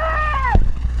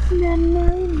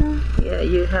 Yeah,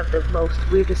 you have the most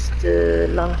weirdest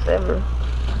lungs ever.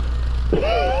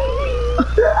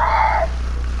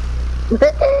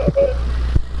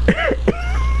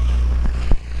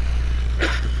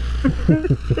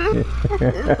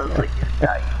 Sounds like you're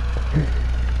dying.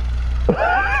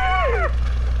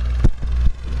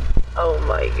 Oh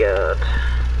my god.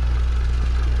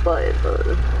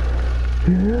 Bible.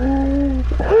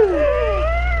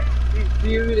 Do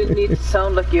you really need to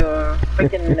sound like you're a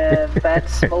freaking bad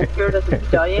smoker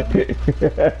that's dying?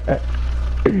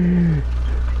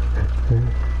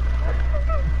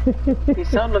 You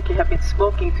sound like you have been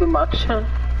smoking too much, huh?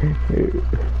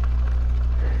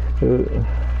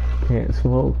 Can't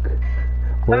smoke.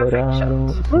 But I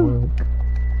don't smoke.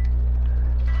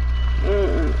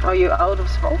 Are you out of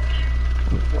smoke?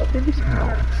 What did you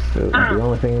smoke? So the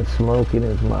only thing smoking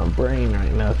is my brain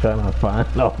right now, trying to find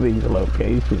all these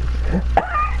locations.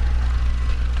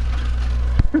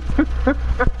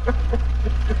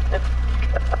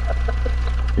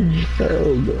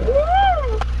 Oh god.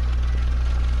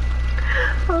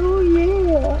 Oh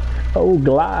yeah. Oh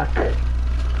Glock.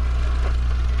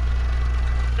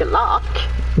 Glock?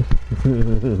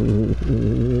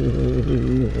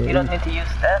 You don't need to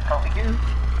use that, but we do.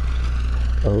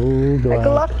 Oh Glock.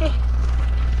 Glocky.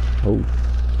 Oh.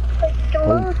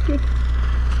 Glocky.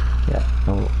 Yeah,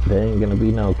 there ain't gonna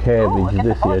be no cabbage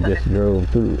this year, just drove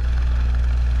through.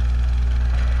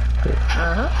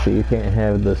 So you can't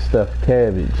have the stuffed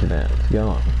cabbage now, it's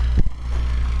gone.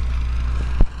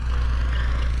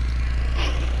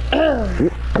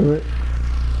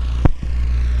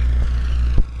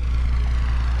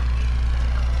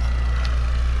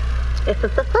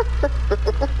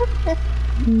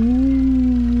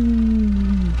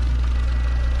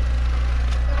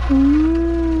 Oh,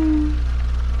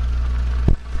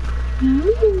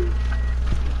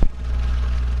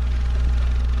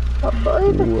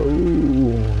 baby.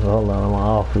 Whoa. Hold on, I'm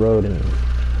off-roading.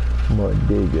 My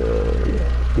digger.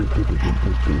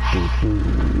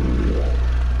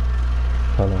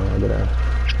 Hold on, I gotta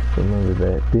remember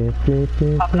that.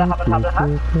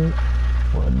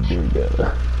 My digger.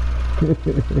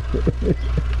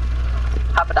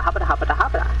 Habada.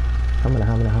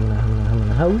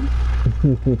 How?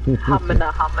 Hamana.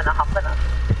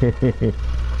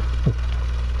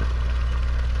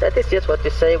 That is just what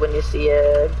you say when you see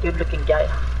a good-looking guy.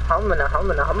 Hamana.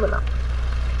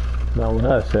 No, when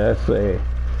I say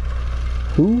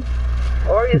who?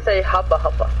 Or you say habba.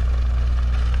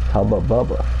 Hubba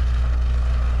bubba.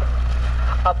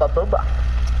 Habba bubba.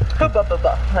 Hubba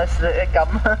bubba. That's the gum.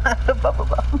 Hubba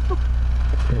bubba.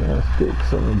 Yeah, stick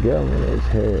some gum in his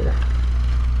hair.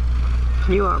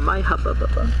 You are my hubba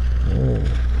bubba.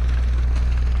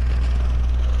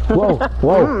 Whoa!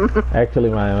 Actually,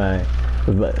 my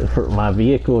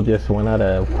vehicle just went out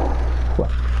of.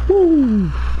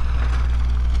 Woo!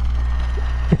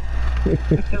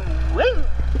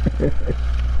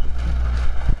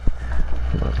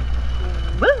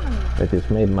 That just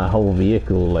made my whole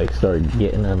vehicle like start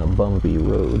getting on a bumpy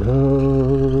road.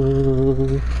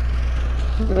 Oh.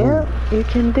 Yeah, you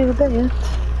can do that.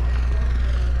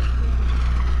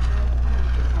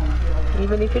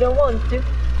 Even if you don't want to.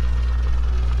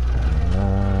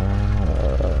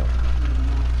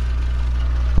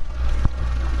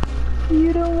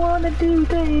 You don't want to do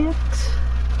that.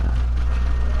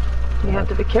 You have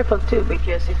to be careful too,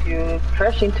 because if you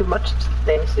crash into much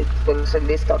things, it will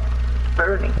suddenly start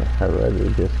burning. I'd rather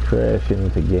just crash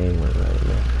into gaming right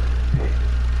now.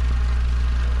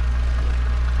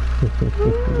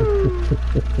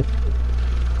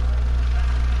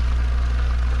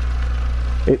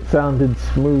 It sounded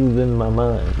smooth in my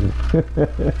mind.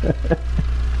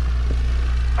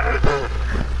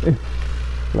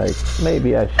 Like,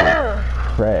 maybe I should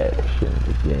crash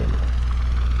into gaming.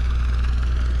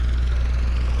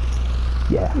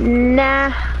 Yeah.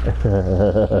 Nah.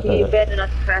 You better not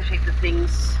crash into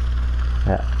things.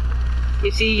 Yeah.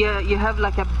 You see, you have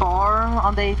like a bar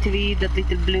on the ATV, that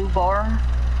little blue bar.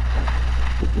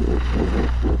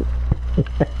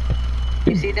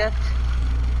 You see that?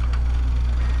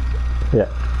 Yeah.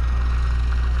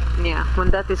 Yeah,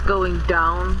 when that is going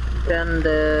down, then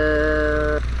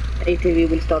the ATV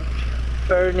will start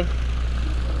burning.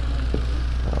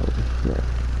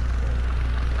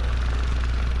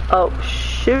 Oh, Oh yeah.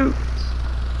 shoot!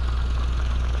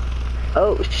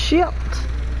 Oh shit!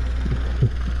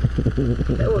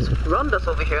 That was Ronda's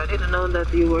over here. I didn't know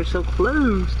that you were so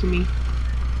close to me.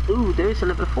 Ooh, there is a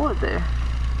level 4 there.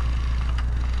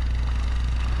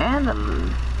 And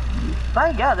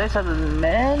my god, there's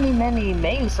many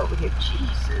males over here.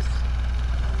 Jesus.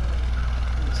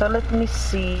 So let me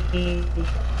see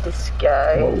this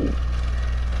guy. Whoa.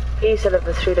 He's a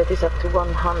level 3, that is up to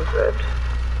 100.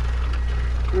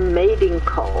 Mating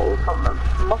call from a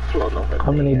mufflon over there.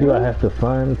 How many do I have to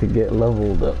find to get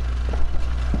leveled up?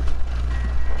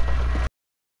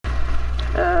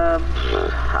 I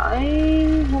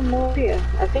have no idea.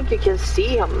 I think you can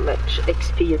see how much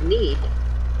XP you need.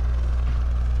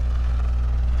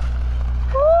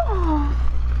 Oh.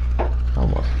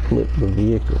 Almost flipped the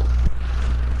vehicle.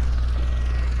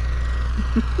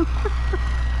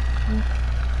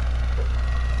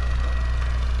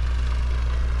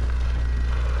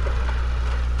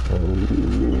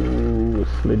 Oh,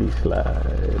 sliddy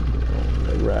slide on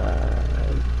the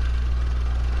ride.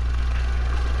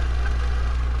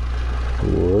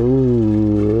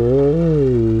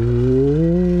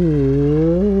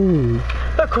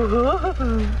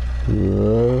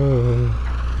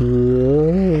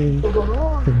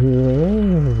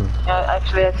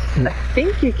 Actually, I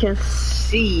think you can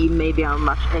see maybe how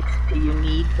much XP you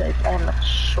need, but I'm not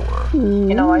sure.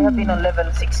 You know, I have been on level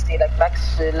 60, like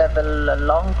max level, a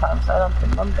long time, so I don't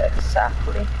remember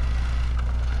exactly.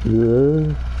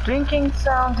 Drinking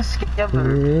sound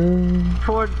discovered.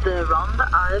 For the Ronda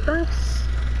Ibex.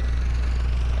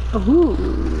 Ooh.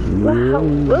 Wow.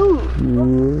 Woo.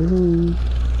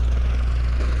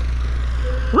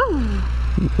 Woo.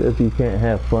 He says you can't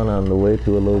have fun on the way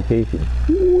to a location.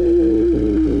 You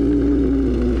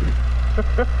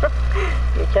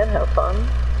can have fun.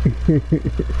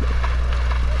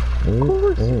 Of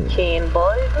course you can,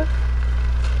 boy.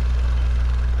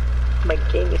 My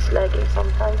game is lagging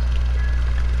sometimes.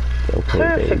 Okay,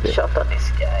 Perfect baby. shot on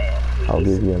this guy. I'll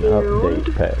give you an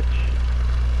update patch.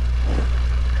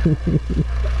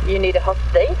 You need a hot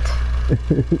date?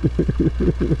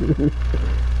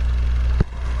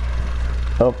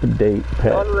 Update I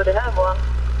pet. already have one.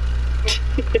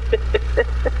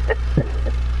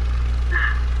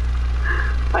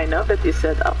 I know that you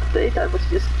said update, I was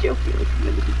just joking with you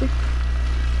a little bit.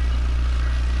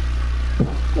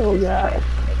 Oh god.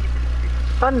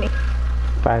 Funny.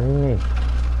 Funny.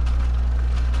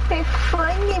 Hey,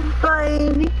 funny,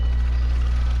 baby.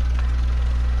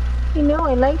 You know,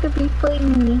 I like to be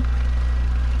funny.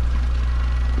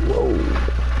 Whoa.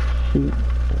 Shoot.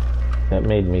 That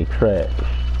made me crash.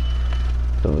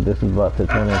 So this is about to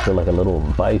turn into like a little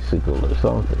bicycle or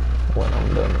something when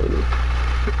I'm done with it.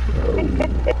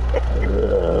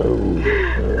 Oh.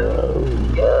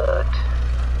 Good.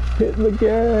 Hit the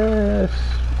gas.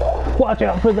 Watch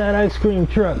out for that ice cream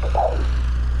truck.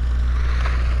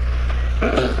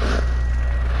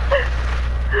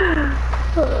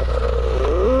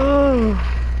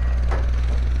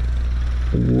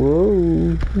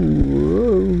 Whoa,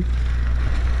 whoa.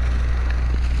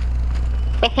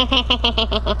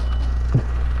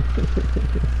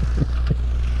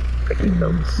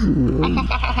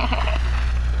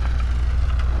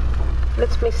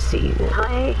 Let me see.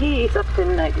 He is up to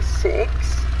 96,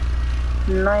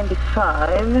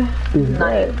 95, Is 90.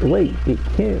 that, wait, it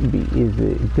can't be. Is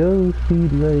it Go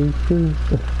Speed Racer?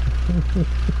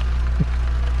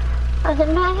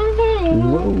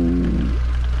 Whoa.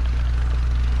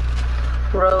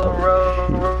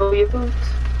 Row your boots.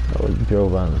 Oh, it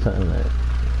drove on something that.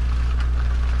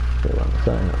 Drove on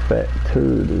something, a fat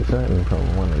turd or something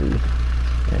from one of these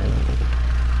animals.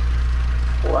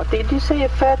 What did you say, a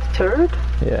fat turd?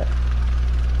 Yeah.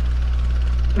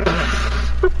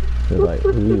 They're like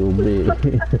real big.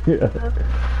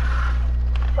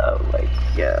 Oh my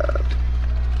god.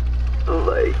 Oh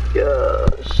my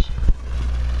gosh.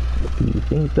 Do you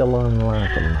think they'll unlock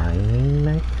a mining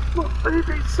next? Oh,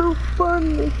 baby, so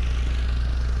funny.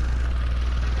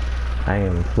 I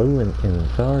am fluent in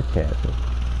sarcasm.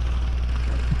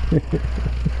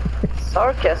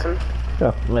 Sarcasm.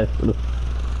 Oh, messing.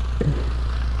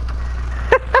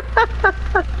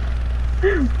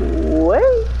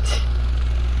 Wait.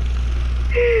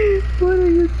 What are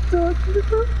you talking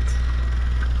about?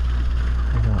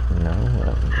 I don't know what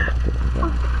I'm talking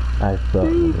about. I thought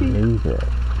we knew that.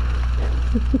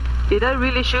 Did I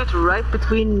really shoot right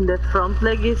between the front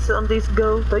legs on this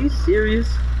goat? Are you serious?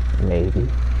 Maybe.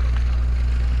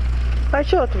 I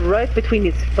shot right between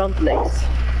his front legs.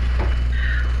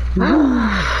 I'm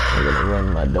gonna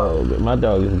run my dog. My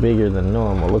dog is bigger than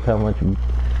normal. Look how much.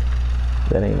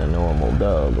 That ain't a normal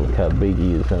dog. Look how big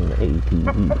he is on the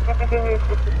ATV.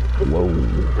 Whoa.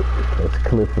 That's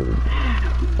Clifford.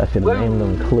 I should have named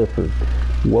him Clifford.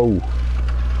 Whoa.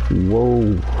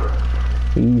 Whoa.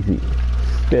 Easy.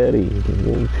 Steady.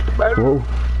 Whoa.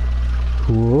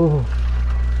 Whoa. Whoa.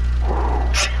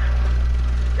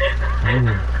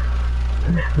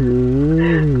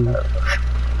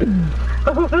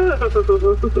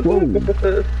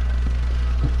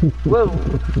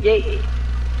 Whoa. Yay.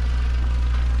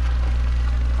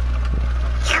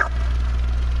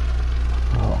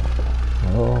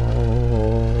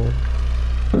 Oh.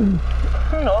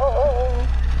 No.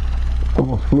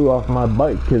 Almost flew off my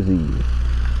bike because he...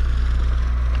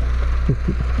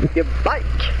 Your bike.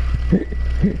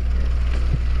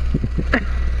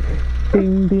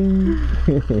 Ding ding.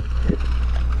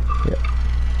 Yeah.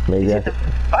 Maybe I...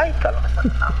 Bike.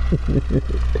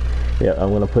 Yeah,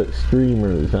 I'm gonna put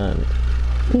streamers on it.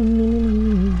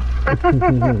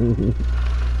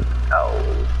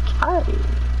 Okay.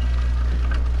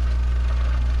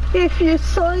 If you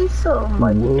say so,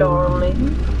 my Whoa.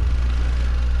 darling.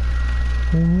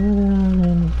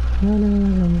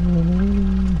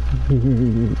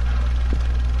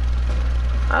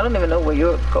 I don't even know where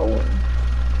you're going.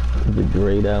 The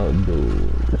great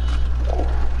outdoors.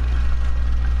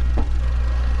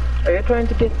 Are you trying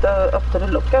to get up to the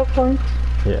lookout point?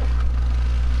 Yeah.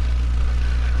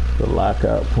 The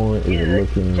lockout point is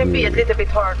looking It can be a good. little bit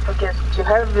hard because you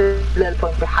have the little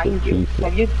point behind you. Easy.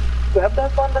 Have you grabbed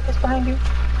that one that is behind you?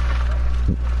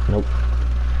 Nope.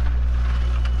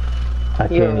 I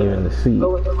can't even see.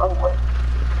 Going the wrong way.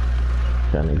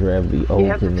 Trying to grab the You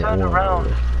have to ultimate turn one.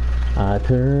 around. I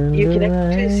turned You can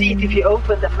actually around. see it if you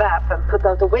open the map and put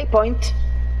out the waypoint.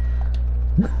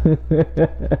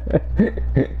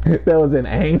 That was an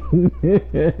angle.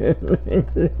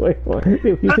 Wait, what? If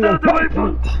you Put see out the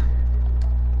waypoint.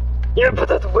 Yeah, put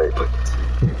out the waypoint.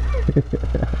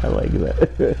 I like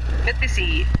that. Let me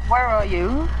see. Where are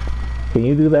you? Can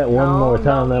you do that one No, more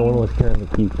time? no. That one was kind of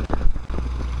cute.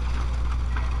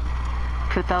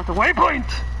 Put out the waypoint.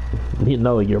 You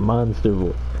know your monster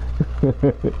voice. Put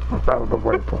out the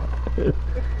waypoint.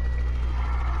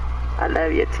 I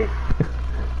love you too.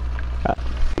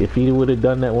 If he would have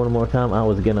done that one more time, I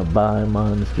was gonna buy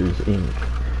Monsters Inc.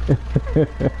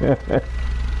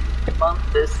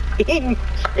 Monsters Inc.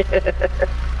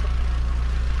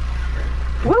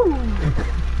 Woo!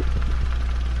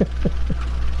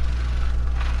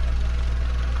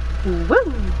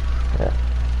 Woo! Yeah.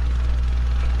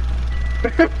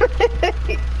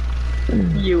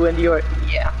 You and your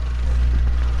yeah.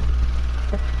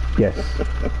 Yes.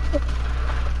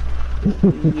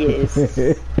 Yes.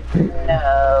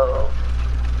 No.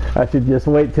 I should just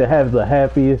wait to have the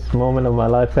happiest moment of my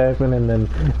life happen and then,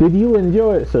 did you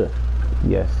enjoy it, sir?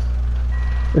 Yes.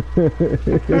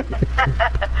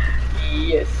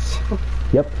 Yes.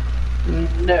 Yep.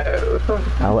 No.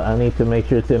 I need to make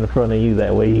sure it's in front of you,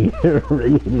 that way you get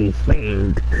really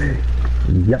saved.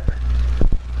 Yep.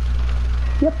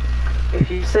 Yep. If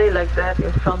you say like that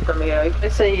in front of me, if I'm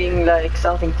saying like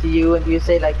something to you and you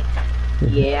say like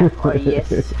yeah or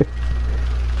yes,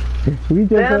 We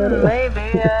just had then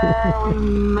a...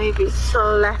 maybe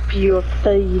slap your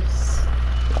face.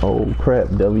 Oh crap,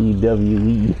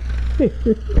 WWE.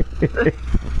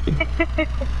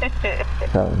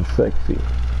 Sounds sexy.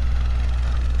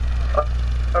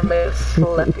 Or maybe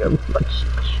slap your butt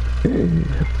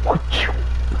cheek.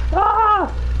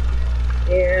 Ah!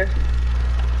 Yeah.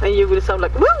 And you will sound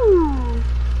like woo!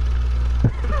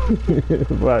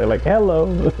 Right, like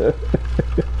hello.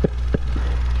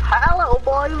 Hello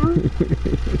boys!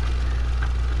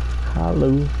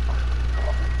 Hello.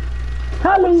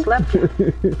 Hello. Slap you.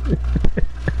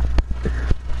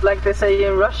 Like they say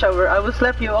in Rush Hour, I will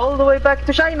slap you all the way back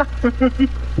to China.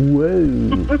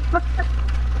 Whoa.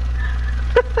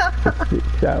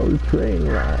 6-hour train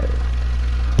ride.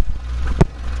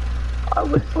 I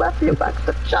will slap you back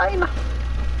to China.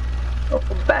 Or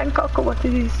Bangkok, or what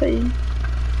did he say?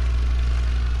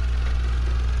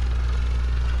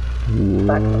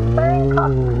 Back to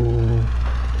Bangkok. Whoa.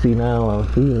 See, now I'm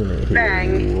feeling it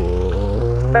here.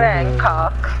 Whoa.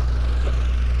 Bangkok.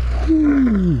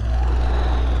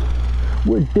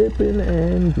 We're dipping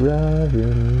and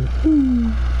driving.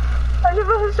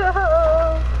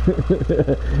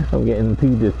 I'm getting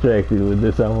too distracted with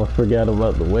this. I almost forgot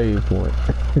about the waypoint.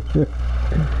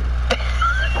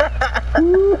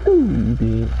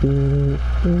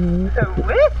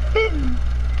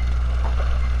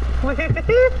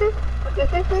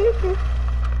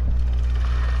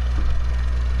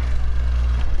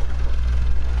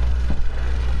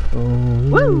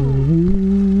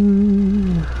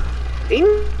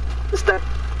 Insta.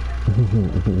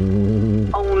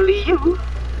 Only you.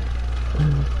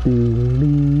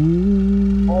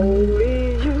 Only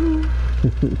you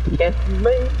can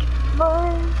make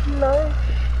my life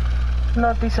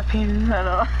not disappear. I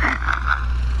know.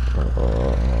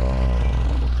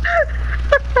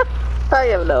 I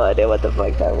have no idea what the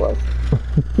fuck that was.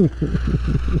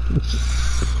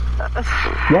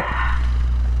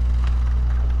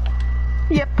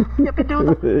 Yep. Yep, you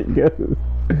do. There it goes.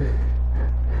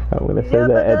 I'm gonna say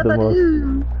that at the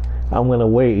most. I'm gonna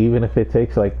wait, even if it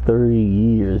takes like 30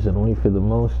 years, and wait for the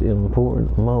most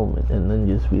important moment, and then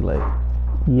just be like,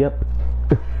 "Yep,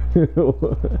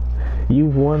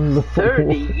 you've won the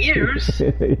 30 years."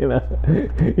 you know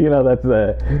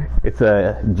it's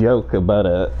a joke about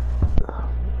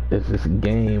it's this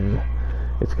game.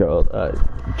 It's called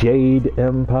Jade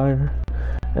Empire,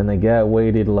 and the guy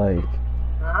waited like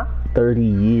 30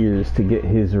 years to get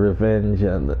his revenge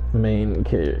on the main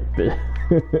character.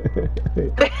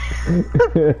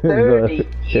 30 years.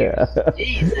 Yeah.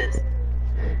 Jesus.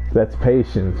 That's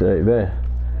patience right there.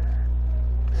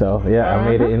 So yeah, I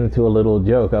made it into a little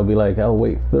joke. I'll be like, I'll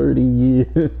wait 30 years.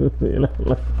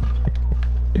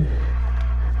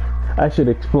 I should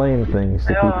explain things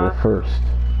to people first.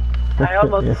 I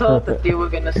almost thought that you were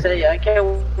gonna say, I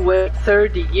can't wait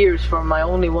 30 years for my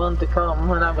only one to come,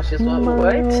 and I was just like,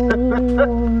 wait.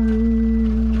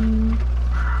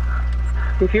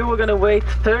 If you were gonna wait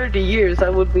 30 years, I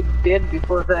would be dead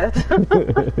before that.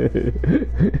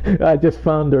 I just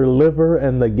found her liver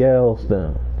and the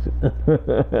gallstones.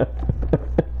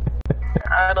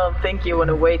 I don't think you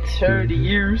wanna wait 30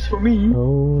 years for me.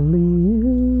 Only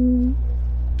you.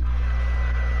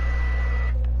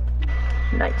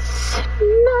 Nice.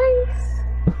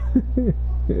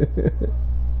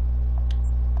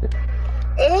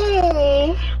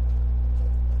 Hey.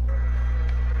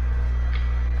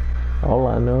 All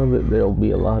I know that there'll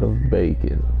be a lot of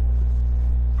bacon.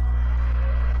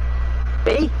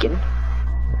 Bacon?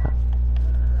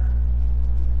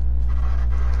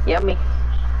 Yummy.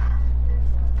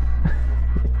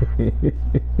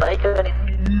 Bacon.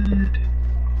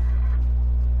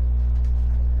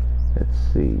 Let's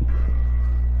see.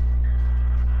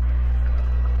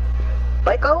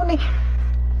 Bye, Coney.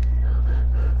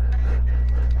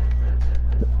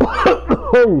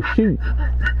 Oh shoot!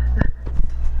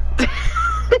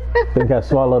 Think I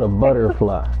swallowed a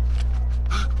butterfly.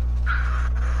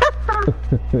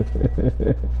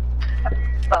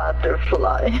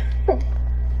 Butterfly.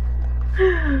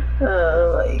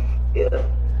 Oh my god.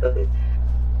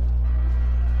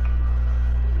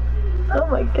 Oh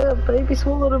my god, baby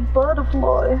swallowed a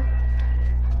butterfly.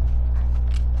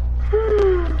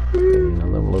 You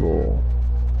know, them little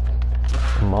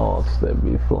moths that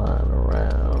be flying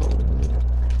around.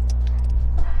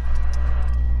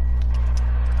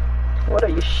 What are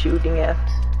you shooting at?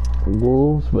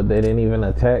 Wolves, but they didn't even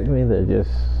attack me. They're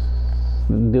just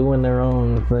doing their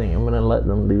own thing. I'm gonna let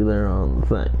them do their own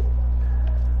thing.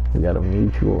 We got a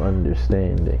mutual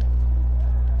understanding.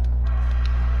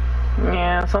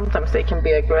 Yeah, sometimes they can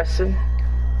be aggressive.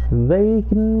 They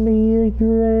can be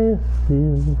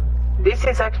aggressive. This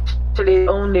is actually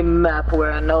the only map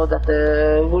where I know that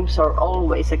the wolves are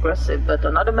always aggressive, but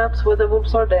on other maps where the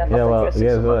wolves are, they are not Yeah, well, aggressive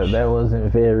guess so what? much. That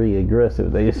wasn't very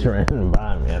aggressive. They just ran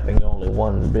by me. I think only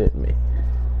one bit me.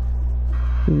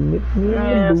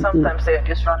 Yeah, sometimes they're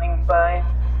just running by.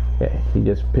 Yeah, he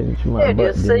just pinched my butt.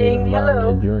 Just Didn't saying even buy me hello.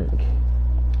 a drink.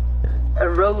 A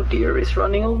roe deer is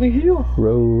running over here.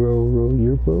 Row, row, row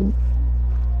your boat.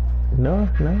 No,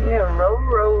 no. Yeah,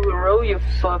 row your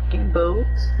fucking boat.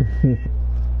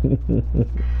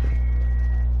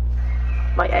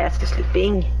 My ass is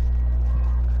sleeping.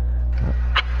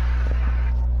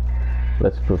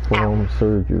 Let's perform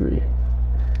surgery.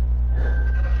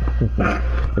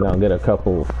 And I'll get a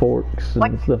couple of forks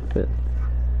and stuff and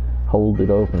hold it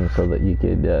open so that you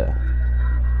could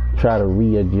try to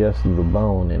readjust the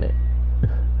bone in it.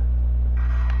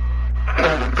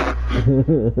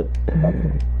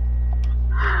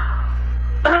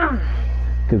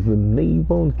 Because the knee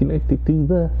bone's connected to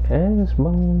the ass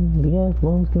bone, the ass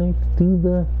bone's connected to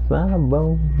the thigh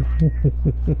bone.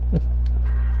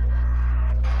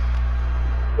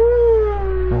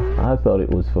 I thought it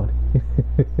was funny.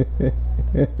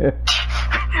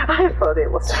 I thought it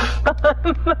was fun.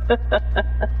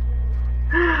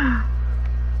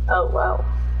 Oh wow.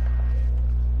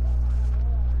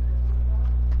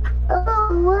 Oh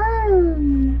wow.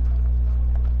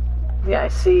 Yeah, I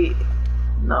see.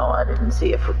 No, I didn't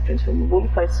see a footprint from a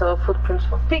wolf. I saw footprints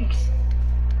from pigs.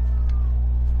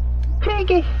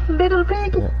 Piggy, little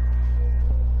piggy. Yeah.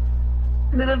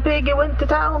 Little piggy went to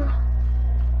town.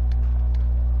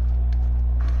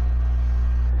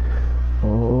 Oh,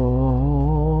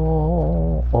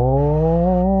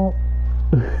 oh.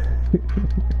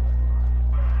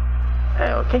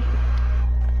 Okay.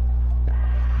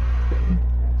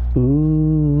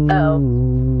 Ooh. Oh.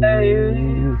 Hey.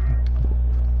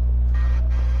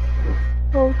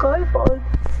 Okay, fine.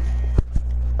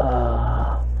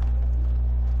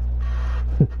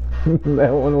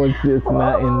 That one was just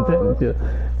not intentional.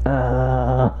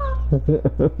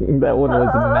 That one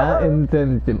was not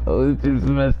intentional. Oh, it's just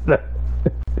messed up.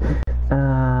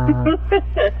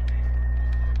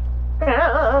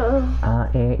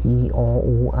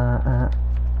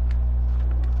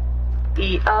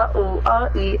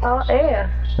 E-A-O-A-E-A.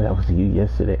 That was you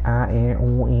yesterday.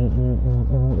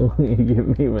 You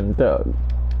can't even talk.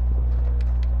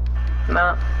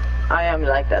 No, I am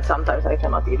like that. Sometimes I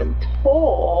cannot even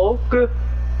talk.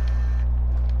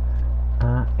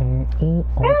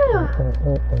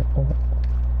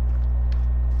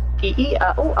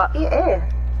 E-E-A-O-A-E-E.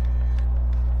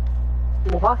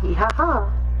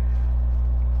 Mwahi-ha-ha.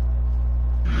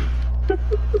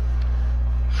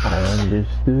 I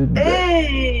understood that.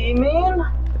 Hey, man.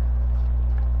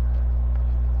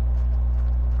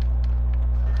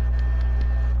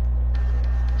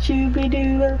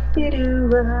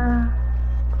 Shooby-doo-a-doo-a.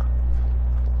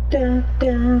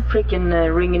 Da-da.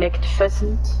 Freaking ring-necked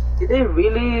pheasant. Did they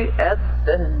really add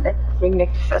the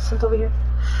ring-necked pheasant over here?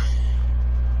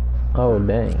 Oh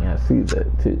dang, I see that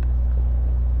too.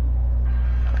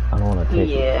 I don't want to take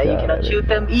a Yeah, you shot cannot at shoot it,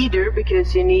 them though. either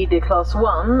because you need a class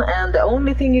 1, and the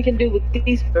only thing you can do with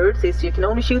these birds is you can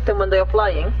only shoot them when they are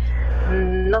flying,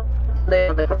 not when they're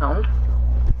on the ground.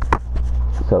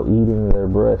 So eating their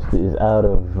breast is out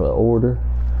of order.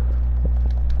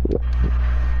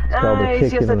 called a It's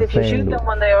just chicken that if you shoot sandwich. them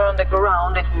when they are on the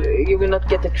ground, you will not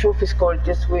get the trophy score.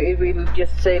 It will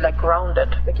just say like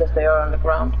grounded because they are on the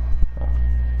ground.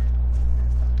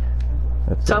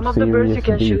 That's Some of the birds you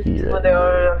can shoot dookie right when they there.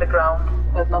 are on the ground,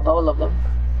 but not all of them.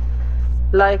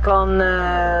 Like on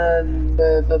the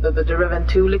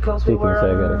Reventulicos we Chickens, were I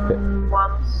gotta on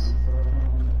once.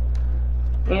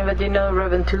 Even you know,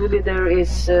 Reventuli, there is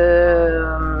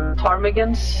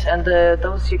ptarmigans, and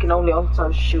those you can only also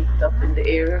shoot up in the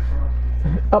air.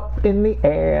 Up in the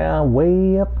air,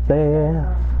 way up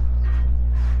there.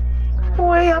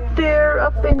 Way up there,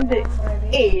 up in the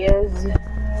ears.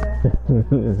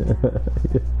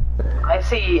 I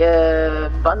see a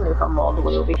bunny from all the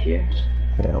way over here.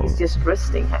 Yeah, He's just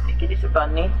resting. I think it is a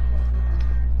bunny.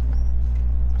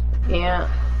 Yeah,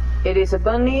 it is a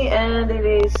bunny, and it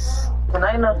is. Can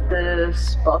I not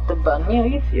spot the bunny? Are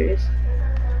you serious?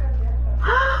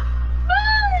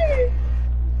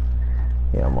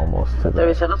 yeah, I'm almost to There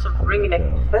that. is a lot of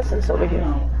ring-necked pheasants over here.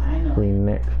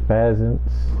 Green-necked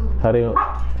pheasants. How do you...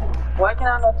 Why can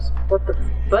I not spot the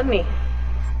bunny?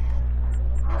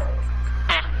 Ah.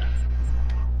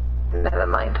 Never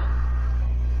mind.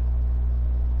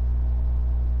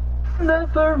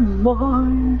 Never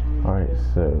mind. Alright,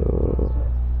 so...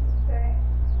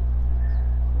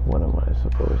 What am I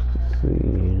supposed to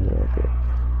see? Okay.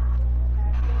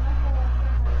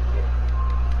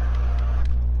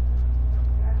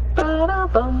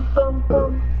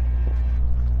 Ba-da-bum-bum-bum.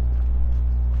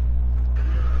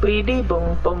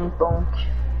 Beady-bum-bum-bum.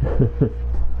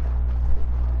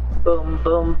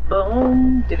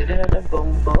 Bum-bum-bum.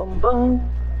 Di-da-da-da-bum-bum-bum.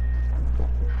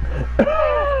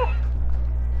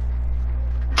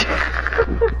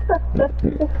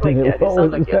 Oh my God, it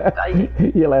sounds like you're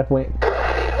dying. Your laugh went...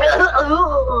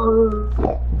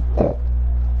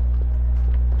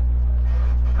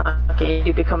 Okay,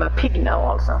 you become a pig now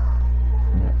also.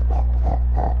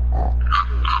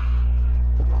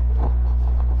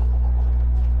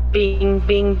 Bing,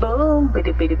 bing, boom,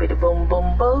 bitty, bitty, bitty, boom,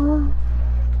 boom, boom.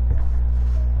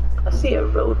 I see a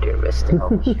road deer resting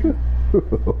over here.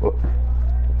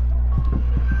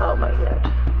 Oh my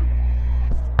God.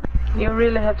 You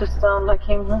really have to sound like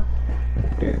him, huh?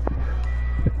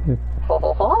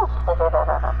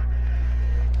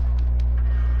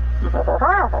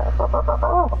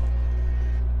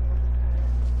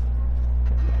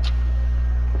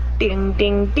 Ding,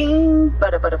 ding, ding,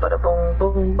 bada, bada, bada, boom,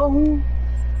 boom, boom.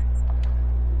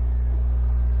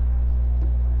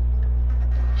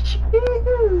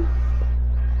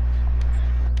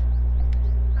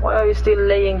 Why are you still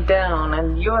laying down?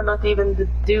 And you're not even the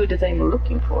dude that I'm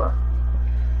looking for.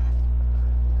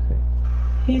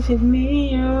 Is it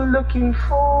me you're looking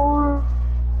for?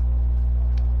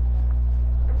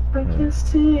 I can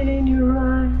see it in your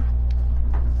eye.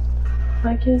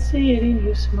 I can see it in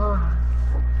your smile.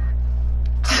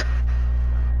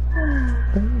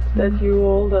 That you're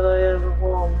all that I ever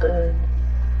wanted.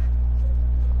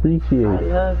 Appreciate I it.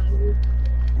 love you.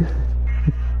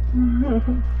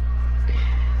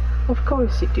 Of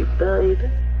course you do, baby.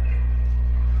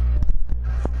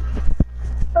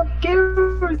 I'm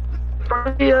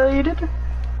appreciated.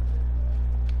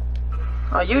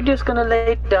 Are you just gonna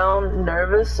lay down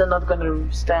nervous and not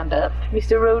gonna stand up,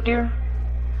 Mr. Roadier?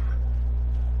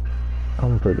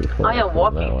 I'm pretty far. I am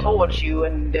walking towards you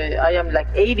and I am like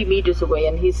 80 meters away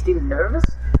and he's still nervous?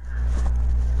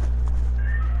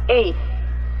 Hey!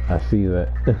 I see that.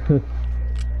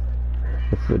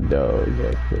 It's a dog,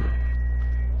 actually.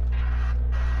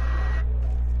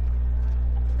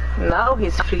 Now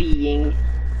he's fleeing.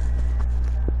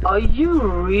 Are you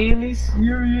really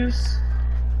serious?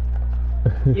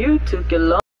 You took a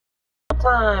long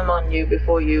time on you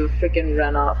before you freaking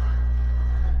ran off.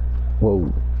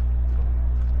 Whoa.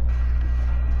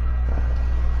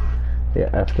 Yeah,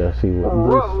 after I see what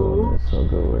this one is, I'll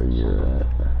go where you're at.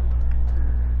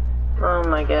 Oh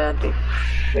my God, the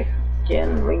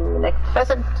freaking ring-necked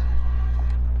pheasant.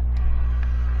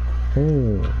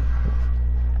 Hey,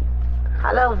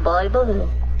 Hello, Bible.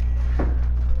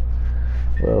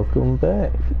 welcome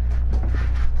back.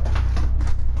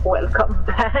 Welcome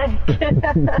back.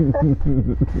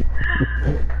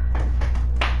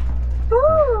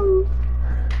 Woo.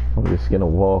 I'm just gonna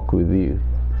walk with you.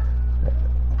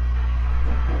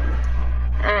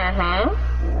 Uh-huh.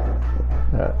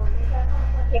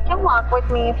 You can walk with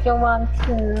me if you want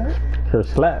to. Her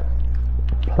slap.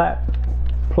 Plap.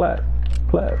 Plap.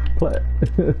 Plap. Plap.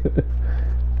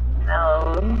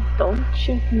 No, don't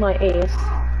shoot my ass.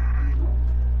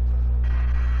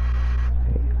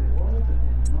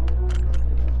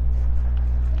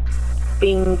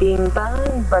 Bing, bing,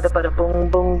 bang, bada, bada, boom,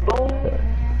 boom, boom.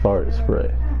 Fart spray.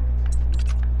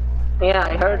 Yeah,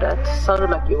 I heard that. Sounded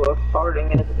like you were farting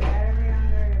and everything.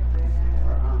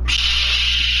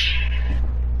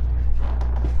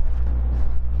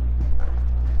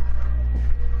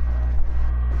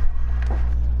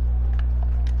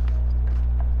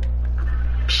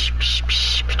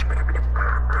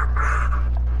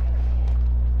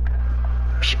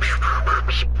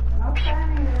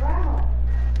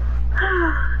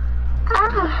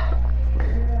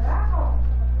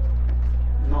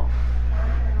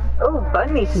 Oh,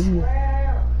 bunnies.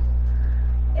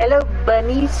 Hello,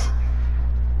 bunnies.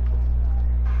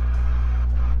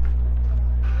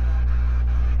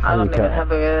 I don't even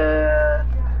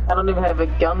have a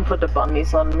gun for the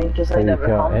bunnies on me because I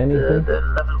never hunted the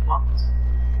level 1s.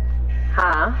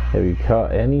 Huh? Have you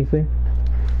caught anything?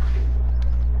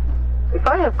 If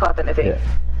I have caught anything? Yeah.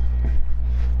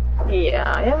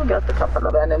 Yeah, I have got a couple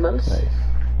of animals. Nice.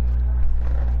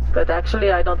 But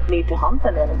actually I don't need to hunt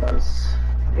any animals.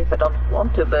 If I don't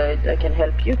want to, but I can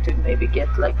help you to maybe get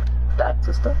like that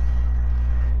and stuff.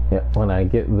 Yeah, when I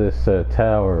get this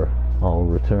tower, I'll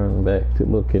return back to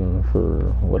looking for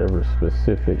whatever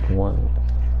specific ones.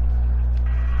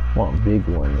 Want big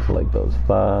ones like those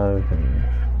 5 and...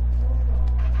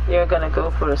 You're gonna go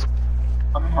for a...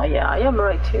 yeah, I am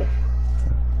right here.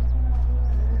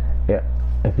 Yeah,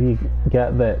 if you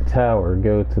got that tower,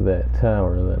 go to that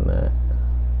tower, then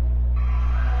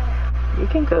You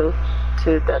can go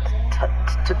to that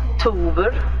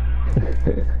tower.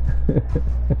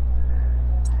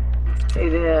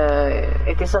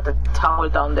 It is not a tower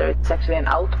down there, it's actually an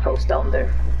outpost down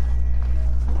there.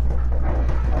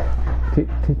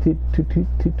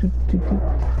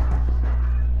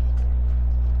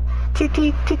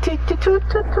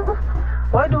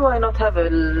 Why do I not have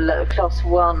a class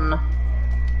 1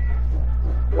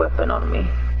 weapon on me?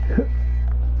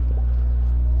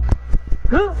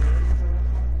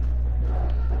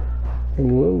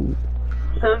 Whoa.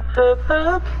 Hup hup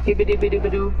hup, dibby dibby dibby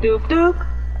doop doop doop.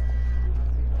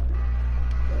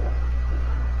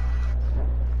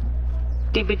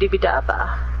 Dibby dibby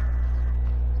dabba.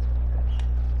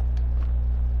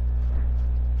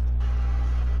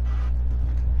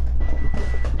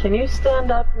 Can you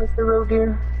stand up, Mr.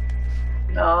 Rodeer?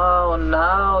 Oh,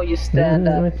 now you stand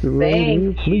up. Mr.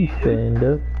 Rodeer, please stand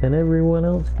up, and everyone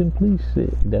else can please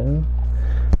sit down.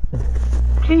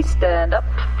 Please stand up.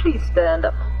 Please stand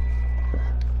up.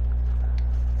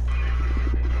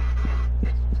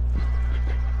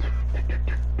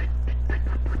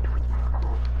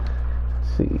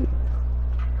 Let's see.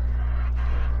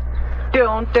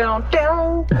 Down, down,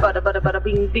 down. Bada, bada, bada,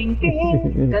 bing, bing,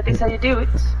 bing. That is how you do it.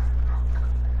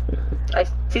 I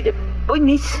see the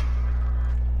bunnies.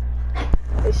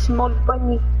 The small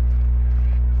bunny.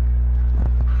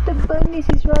 The bunnies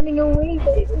is running away,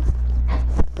 baby.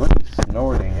 What are you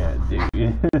snorting at, dude?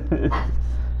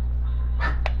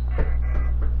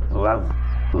 Love,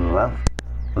 love,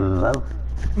 love.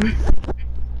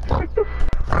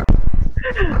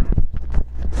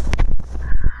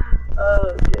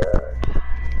 Oh, God.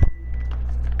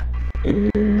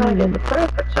 I get the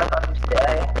perfect shot on this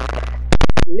guy.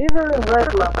 Liver and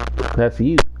red love. That's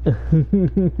you.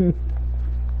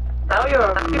 Now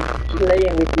you're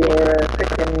playing with your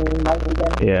freaking mouse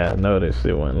again. Yeah, notice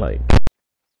it went like...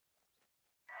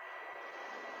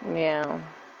 Yeah.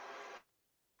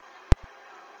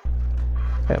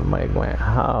 That mic went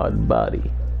hard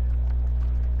body.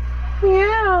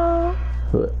 Yeah.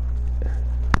 Huh.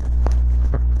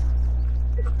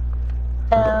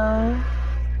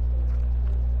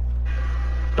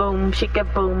 Boom, chicka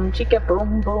boom,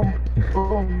 boom, boom,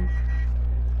 boom.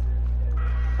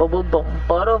 Boom, boom, boom,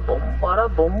 bada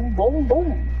boom, boom, boom.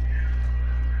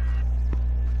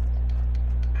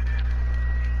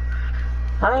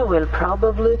 I will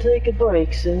probably take a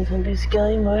break soon from this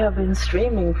game. I have been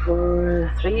streaming for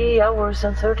 3 hours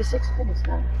and 36 minutes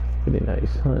now. Pretty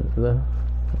nice hunt though.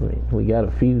 I mean, we got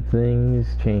a few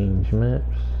things, change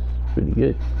maps. Pretty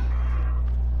good.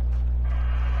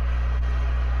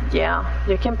 Yeah,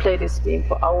 you can play this game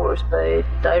for hours, but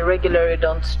I regularly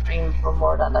don't stream for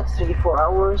more than like 3-4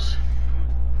 hours.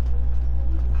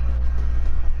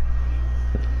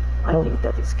 I think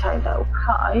that is kind of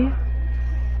high.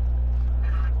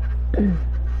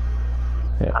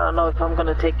 Yeah. I don't know if I'm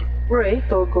gonna take a break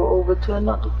or go over to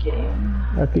another game.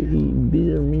 I could eat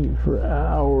deer meat for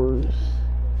hours.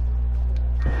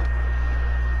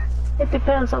 It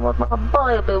depends on what my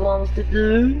Bible wants to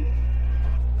do.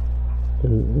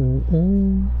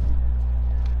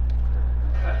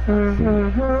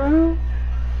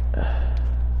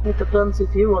 It depends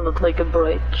if you want to take a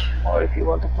break or if you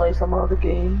want to play some other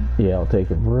game. Yeah, I'll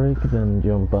take a break, then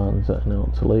jump on something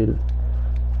else later.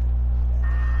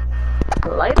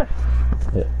 Later?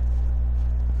 Yeah.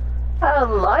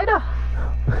 Later?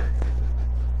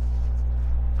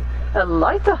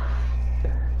 Later?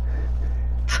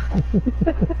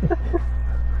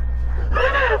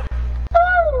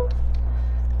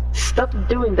 Stop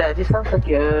doing that, it sounds like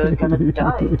you're gonna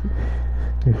die.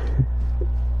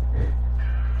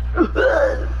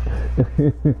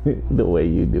 The way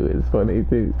you do it is funny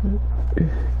too.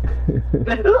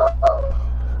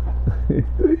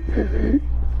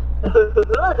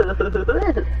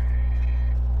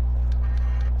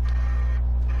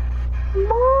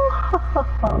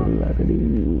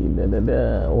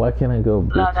 Why can't I go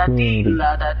between the...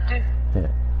 Yeah.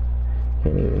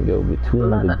 Can't even go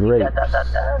between the grapes.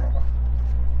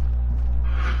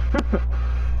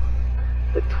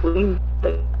 Between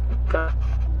the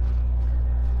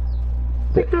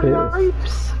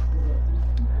grapes. Grapes.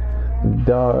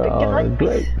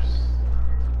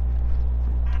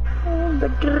 Oh, the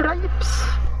grapes.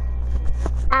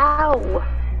 Ow.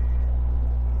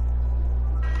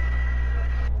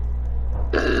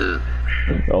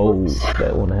 Oh,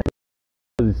 that one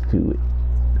has to it.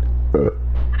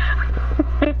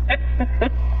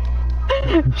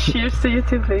 Cheers to you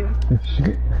too, baby.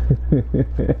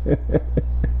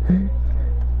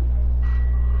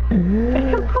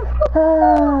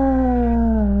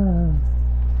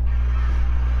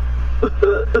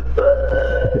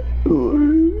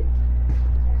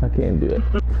 I can't do it.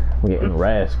 I'm getting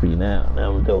raspy now.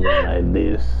 Now I'm talking like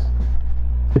this.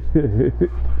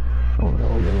 I'm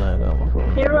talking like I'm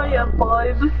from... Here I am,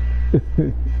 Bob.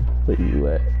 Where you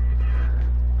at?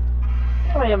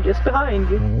 I am just behind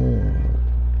you.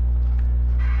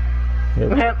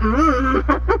 Yep.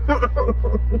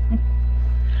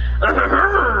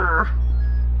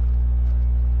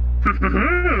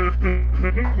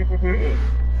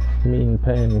 Mean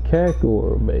pancake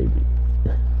or baby?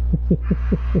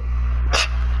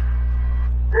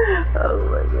 Oh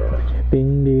my god.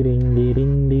 Ding ding ding ding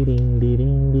ding ding ding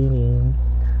ding ding.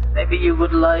 Maybe you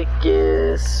would like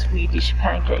Swedish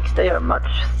pancakes. They are much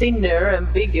thinner and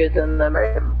bigger than the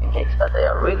American pancakes, but they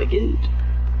are really good.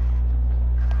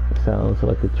 Sounds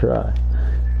like a try.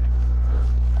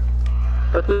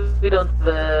 But we don't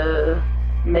have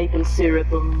maple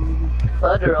syrup and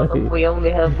butter on them. We only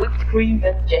have whipped cream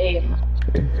and jam.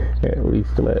 Yeah, we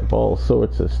still have all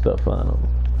sorts of stuff on them.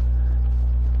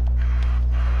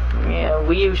 Yeah,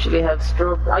 we usually have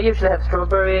I usually have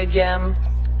strawberry jam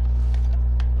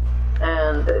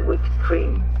and whipped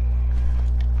cream.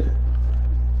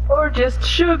 Or just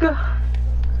sugar.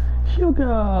 Sugar.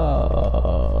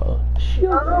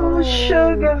 Sugar. Oh,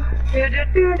 sugar.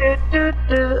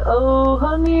 Oh,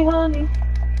 honey, honey.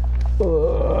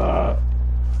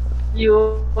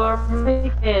 You are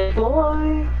making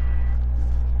boy.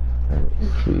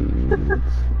 Sweet. Then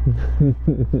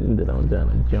I'm trying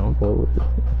to jump over.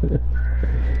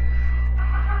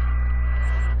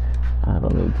 I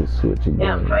don't need to switch again.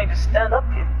 Yeah, I'm trying to stand up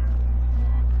here.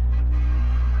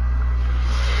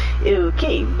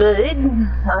 Okay, bud.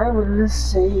 I will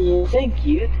say thank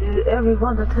you to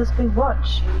everyone that has been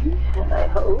watching, and I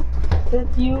hope that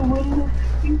you will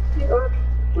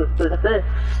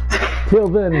Till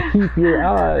then, keep your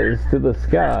eyes to the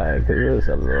sky, because there's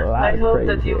a lot I of hope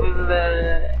crazy. that you will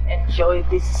enjoy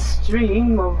this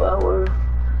stream of our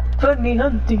funny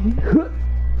hunting.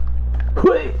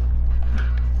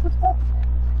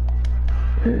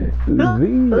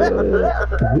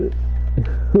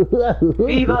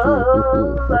 Viva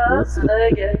Las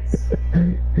Vegas!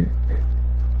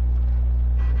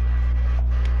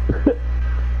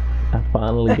 I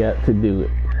finally got to do it.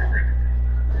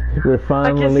 We're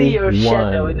finally I can see your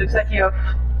shadow. won. It looks like you're.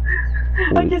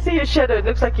 I can see your shadow. It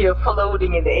looks like you're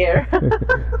floating in the air.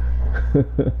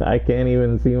 I can't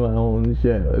even see my own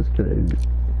shadow. It's crazy.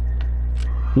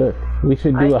 Look, we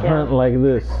should do a hunt like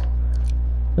this.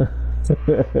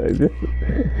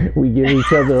 We give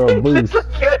each other a boost.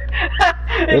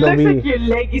 It looks like your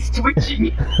leg is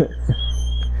twitching.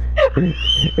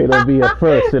 It'll be a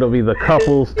first. It'll be the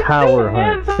couples tower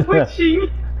hunt. Hands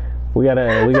twitching. We got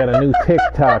a new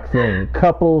TikTok thing.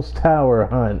 Couples tower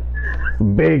hunt.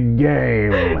 Big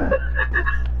game.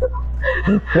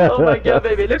 Oh my god,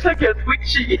 baby! It looks like you're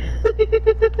twitching.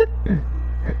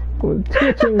 We're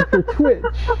twitching for Twitch.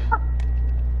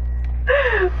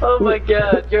 Oh my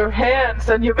god, your hands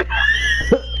and your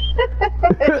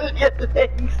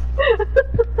legs.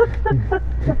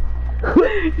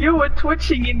 You were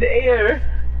twitching in the air.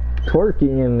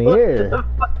 Twerking in the air.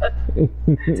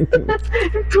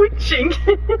 Twitching.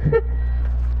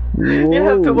 You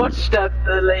have to watch that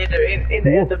later in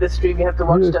the end of the stream. You have to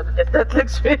watch that because that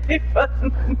looks really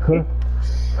fun.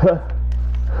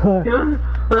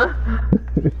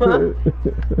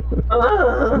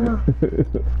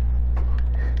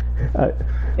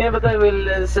 Yeah, but I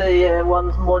will say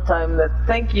one more time that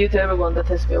thank you to everyone that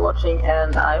has been watching,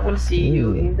 and I will see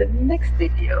you in the next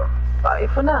video. Bye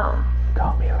for now.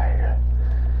 Call me later.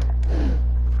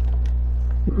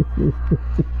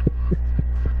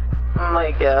 Oh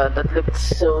my god, that looked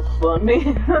so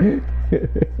funny.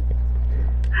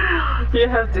 You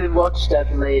have to watch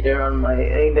that later on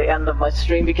in the end of my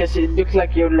stream because it looks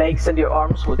like your legs and your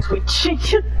arms were twitching.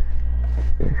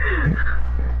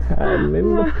 I'm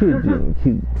in the pigeon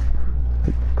coop.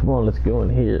 Come on, let's go in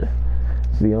here.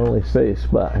 It's the only safe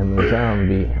spot in the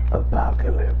zombie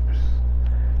apocalypse.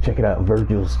 Check it out,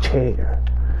 Virgil's chair.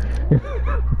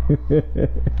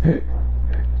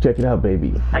 Check it out,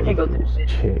 baby. I can go to the bed.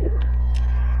 Chair.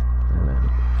 And then,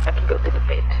 I can go to the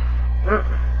bed.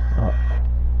 oh.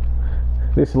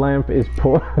 This lamp is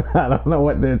poor. I don't know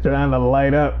what they're trying to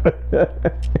light up.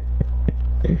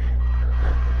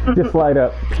 Just light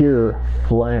up pure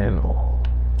flannel.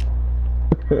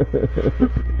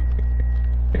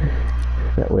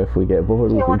 That way if we get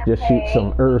bored we can just shoot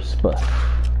some Urspa.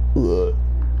 You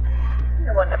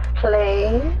wanna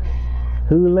play?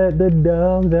 Who let the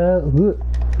dogs out?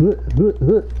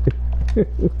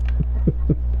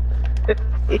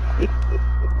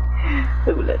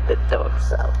 Who let the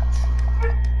dogs out?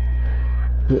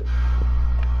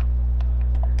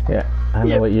 Yeah, I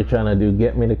know what you're trying to do.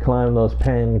 Get me to climb those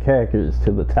pancakers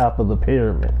to the top of the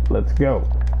pyramid. Let's go.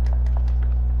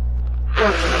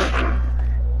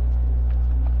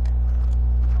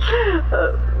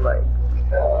 Oh my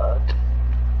god.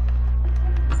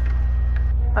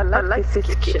 I like this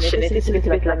kitchen. It's a little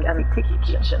bit like an antique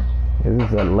kitchen. This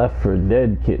is a Left 4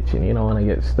 Dead kitchen. You don't want to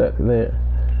get stuck there.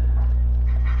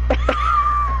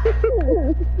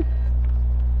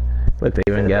 Look, they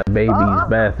even got baby's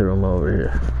bathroom over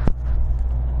here.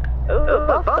 Oh,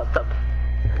 a bathtub.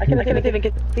 I can even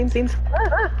get things.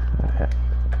 Okay.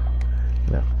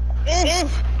 No.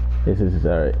 This is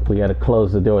alright. We gotta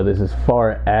close the door. This is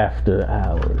far after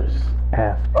hours.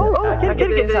 After hours. I can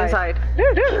get inside.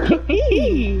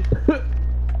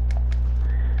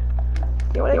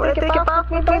 You wanna take a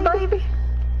bath with me,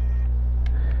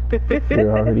 baby?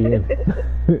 You're already in.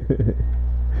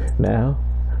 Now,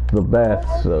 the bath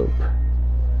soap.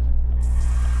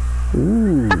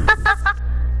 Ooh.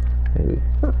 Maybe.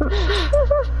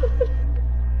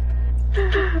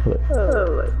 Look. Oh,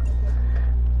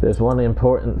 There's one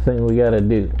important thing we gotta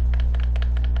do.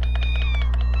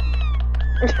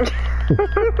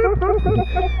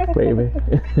 Baby.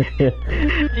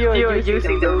 You're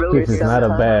using the road. This is not a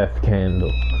bath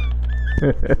candle.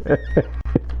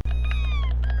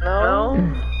 No.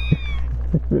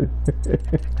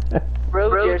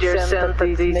 Road deer scent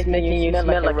that is making you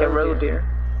smell like a road deer.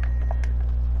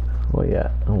 Well, yeah,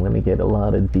 I'm gonna get a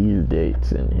lot of deer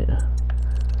dates in here.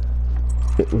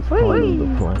 It was part of the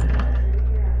plan.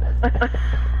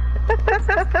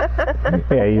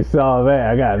 Yeah, you saw that.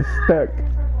 I got stuck.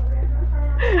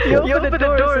 You opened the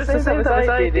doors the same time as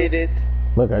I did it.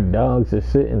 Look, our dogs are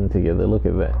sitting together. Look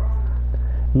at that.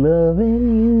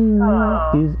 Loving you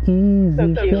is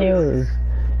easy because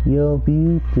you're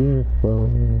beautiful.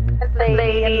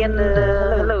 Lady and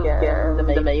the Logan,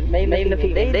 the male and the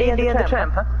female. Lady and the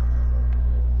tramp, huh?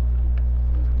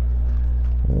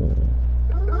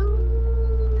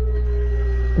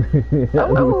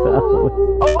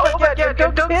 Oh my god, your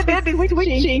dog's head is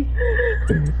twitching.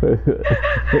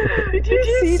 Did you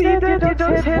see that? Your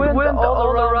dog's head went all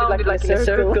around like a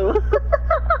circle.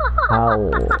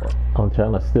 Howl. I'm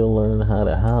trying to still learn how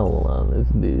to howl on this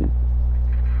dude.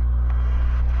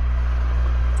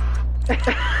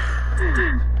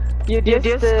 You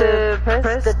just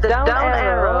press the down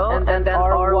arrow and then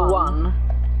R1.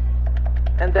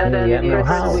 And then you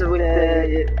press with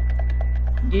the...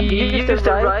 You use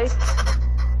the right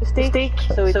stick,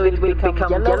 so it will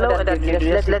become yellow, and then you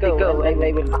just let it go, and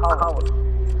they will howl.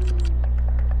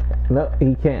 No,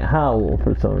 he can't howl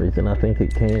for some reason. I think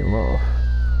it came off.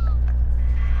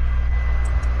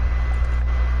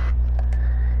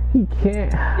 He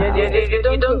can't howl. You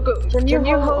don't go. Can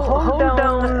you hold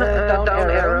down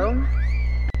arrow?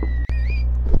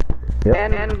 Yep.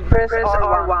 And press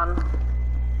R1.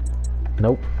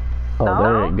 Nope. Oh, No.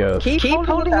 there it goes. Keep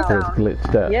holding it It's down.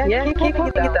 glitched up. Yeah, keep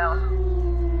holding it down.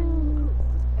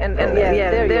 And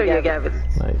there you have it.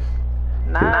 Nice.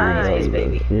 Nice,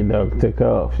 baby. Your dog took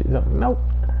off. She's like, nope.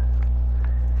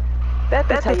 That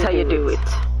is how you do it.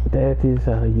 That is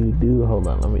how you do. Hold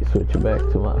on, let me switch back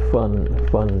to my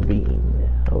fun bean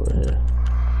over here.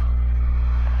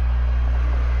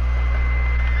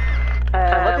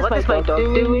 What is my dog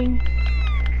doing?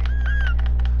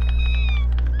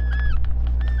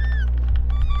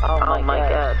 Oh my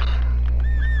god.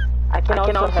 I can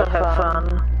also have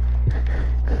fun.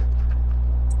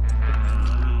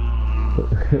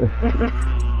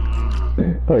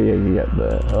 Oh yeah, you got the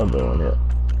other one, yeah.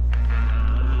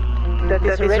 That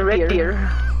is a red deer.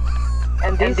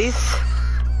 And this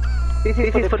is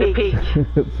for the pig.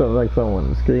 It sounds like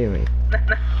someone screaming.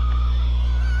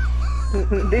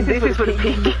 This is for the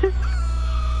pig.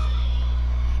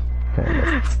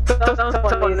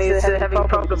 Someone is having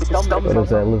problems with stomach. What does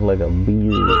that look like? A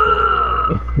beard?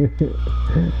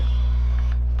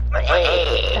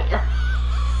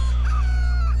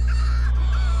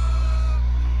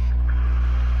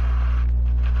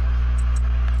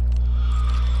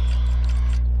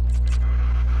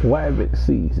 Rabbit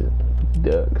season,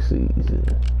 duck season.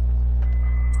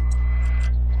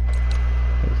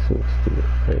 Let's switch to it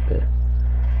right there.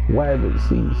 Rabbit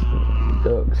season,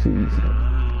 duck season.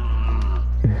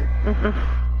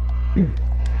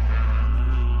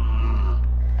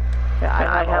 Yeah,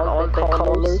 I have all the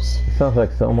colors. It sounds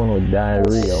like someone with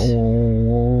diarrhea.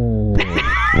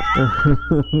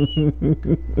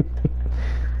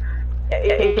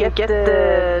 You can get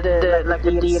the like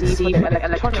the DLC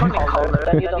electronic color,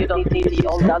 then you don't need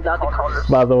all the other colors.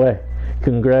 By the way,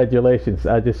 congratulations!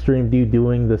 I just streamed you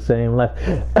doing the same laugh,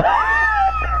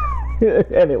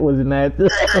 and it was natural.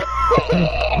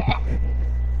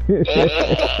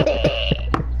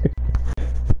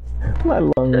 My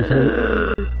lungs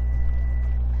hurt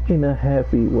in a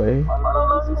happy way.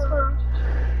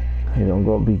 You don't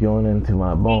go be going into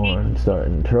my barn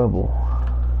starting trouble.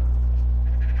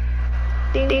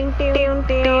 Ding ding ding ding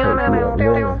ding.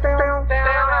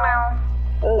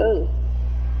 Oh.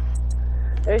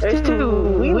 There's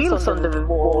two wheels on the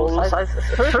walls.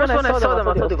 First when I saw them,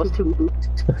 I thought it was two.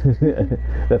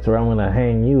 That's where I'm gonna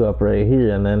hang you up right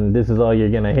here, and then this is all you're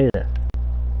gonna hear.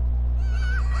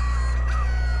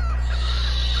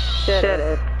 Shut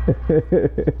it.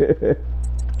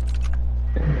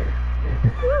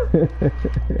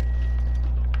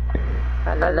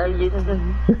 I love you.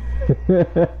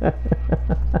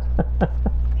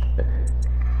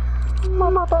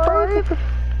 Mama boy.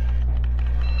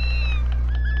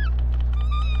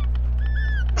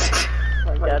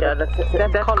 Oh my god,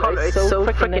 that color is so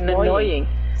freaking annoying.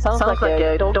 Sounds like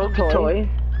a dog toy.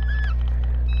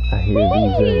 I hear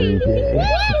these every day.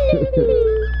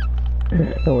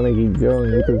 I want to keep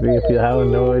going because if you how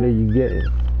annoyed are you getting?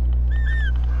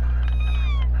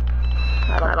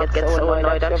 I don't get so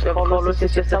annoyed actually of colors,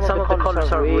 it's just that some of the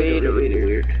colors are really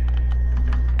weird.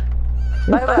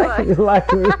 Bye bye.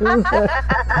 Like me.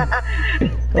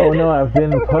 Oh no, I've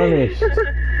been punished.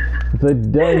 The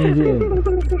dungeon.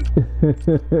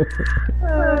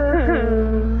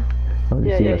 I'm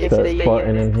just gonna start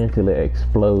farting in here till it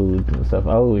explodes and stuff.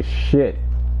 Oh shit.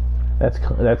 That's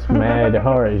mad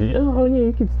harsh. Oh yeah,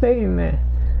 you can stay in there.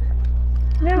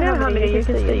 No, honey, you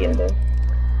can stay in there.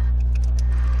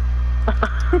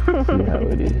 See how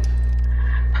it is.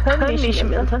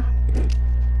 Punishment.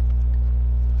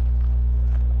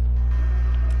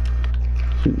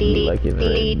 Shoot me like in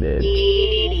Red Dead.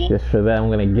 Just for that, I'm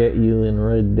gonna get you in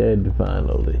Red Dead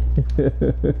finally.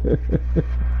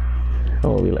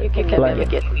 Oh, we like you can never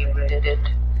get me in Red Dead.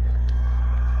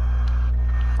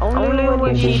 Only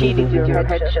when you cheating with your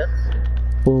headshots.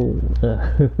 Boom.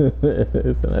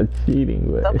 It's not cheating,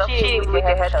 but Stop cheating with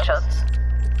your headshots.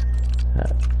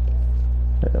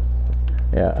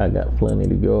 Yeah, I got plenty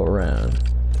to go around.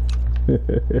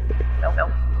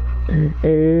 Nope.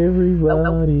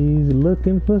 Everybody's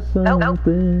looking for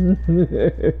something.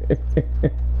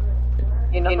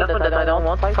 You know that I don't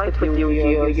want to fight with you if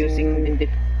you're using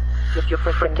your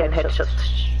freaking headshot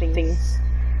things.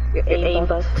 Your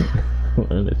aimbot.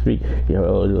 Let's speak. You're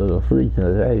all little freaks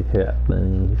and headshot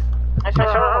things.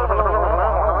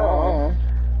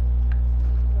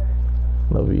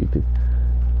 Love you too.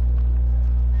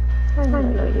 I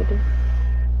know you do.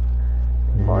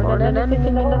 More than anything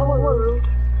in the whole world.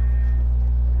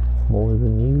 More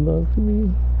than you love me?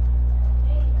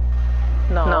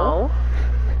 No.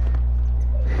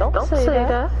 Don't say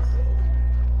that.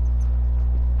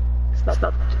 It's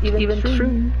not even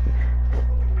true.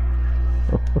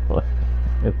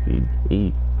 Yes,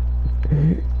 indeed.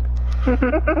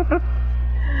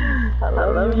 I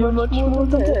love you much more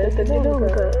than that, and you know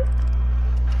that.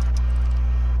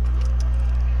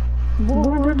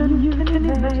 More than you can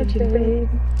imagine, babe.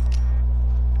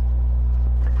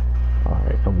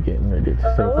 Alright, I'm getting ready to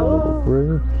take a little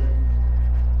break.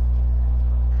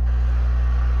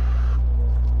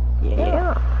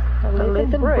 Yeah, a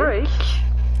little break.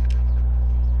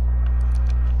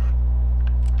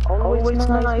 Always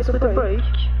nice with a break.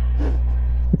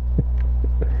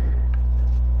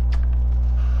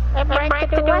 A break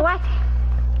to do what?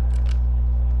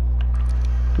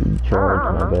 Recharge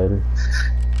my battery.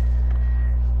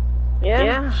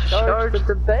 Yeah, charge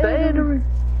the battery.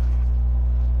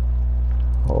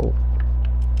 Oh.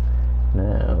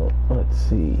 Now, let's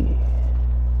see.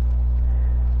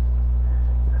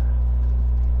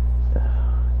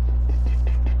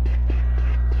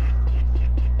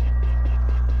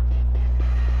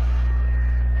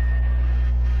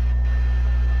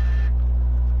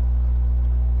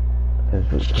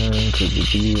 return to the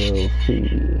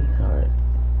DLC. Alright,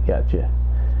 gotcha.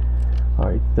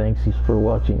 Alright, thanks for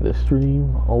watching the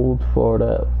stream. Old Fart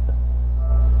out.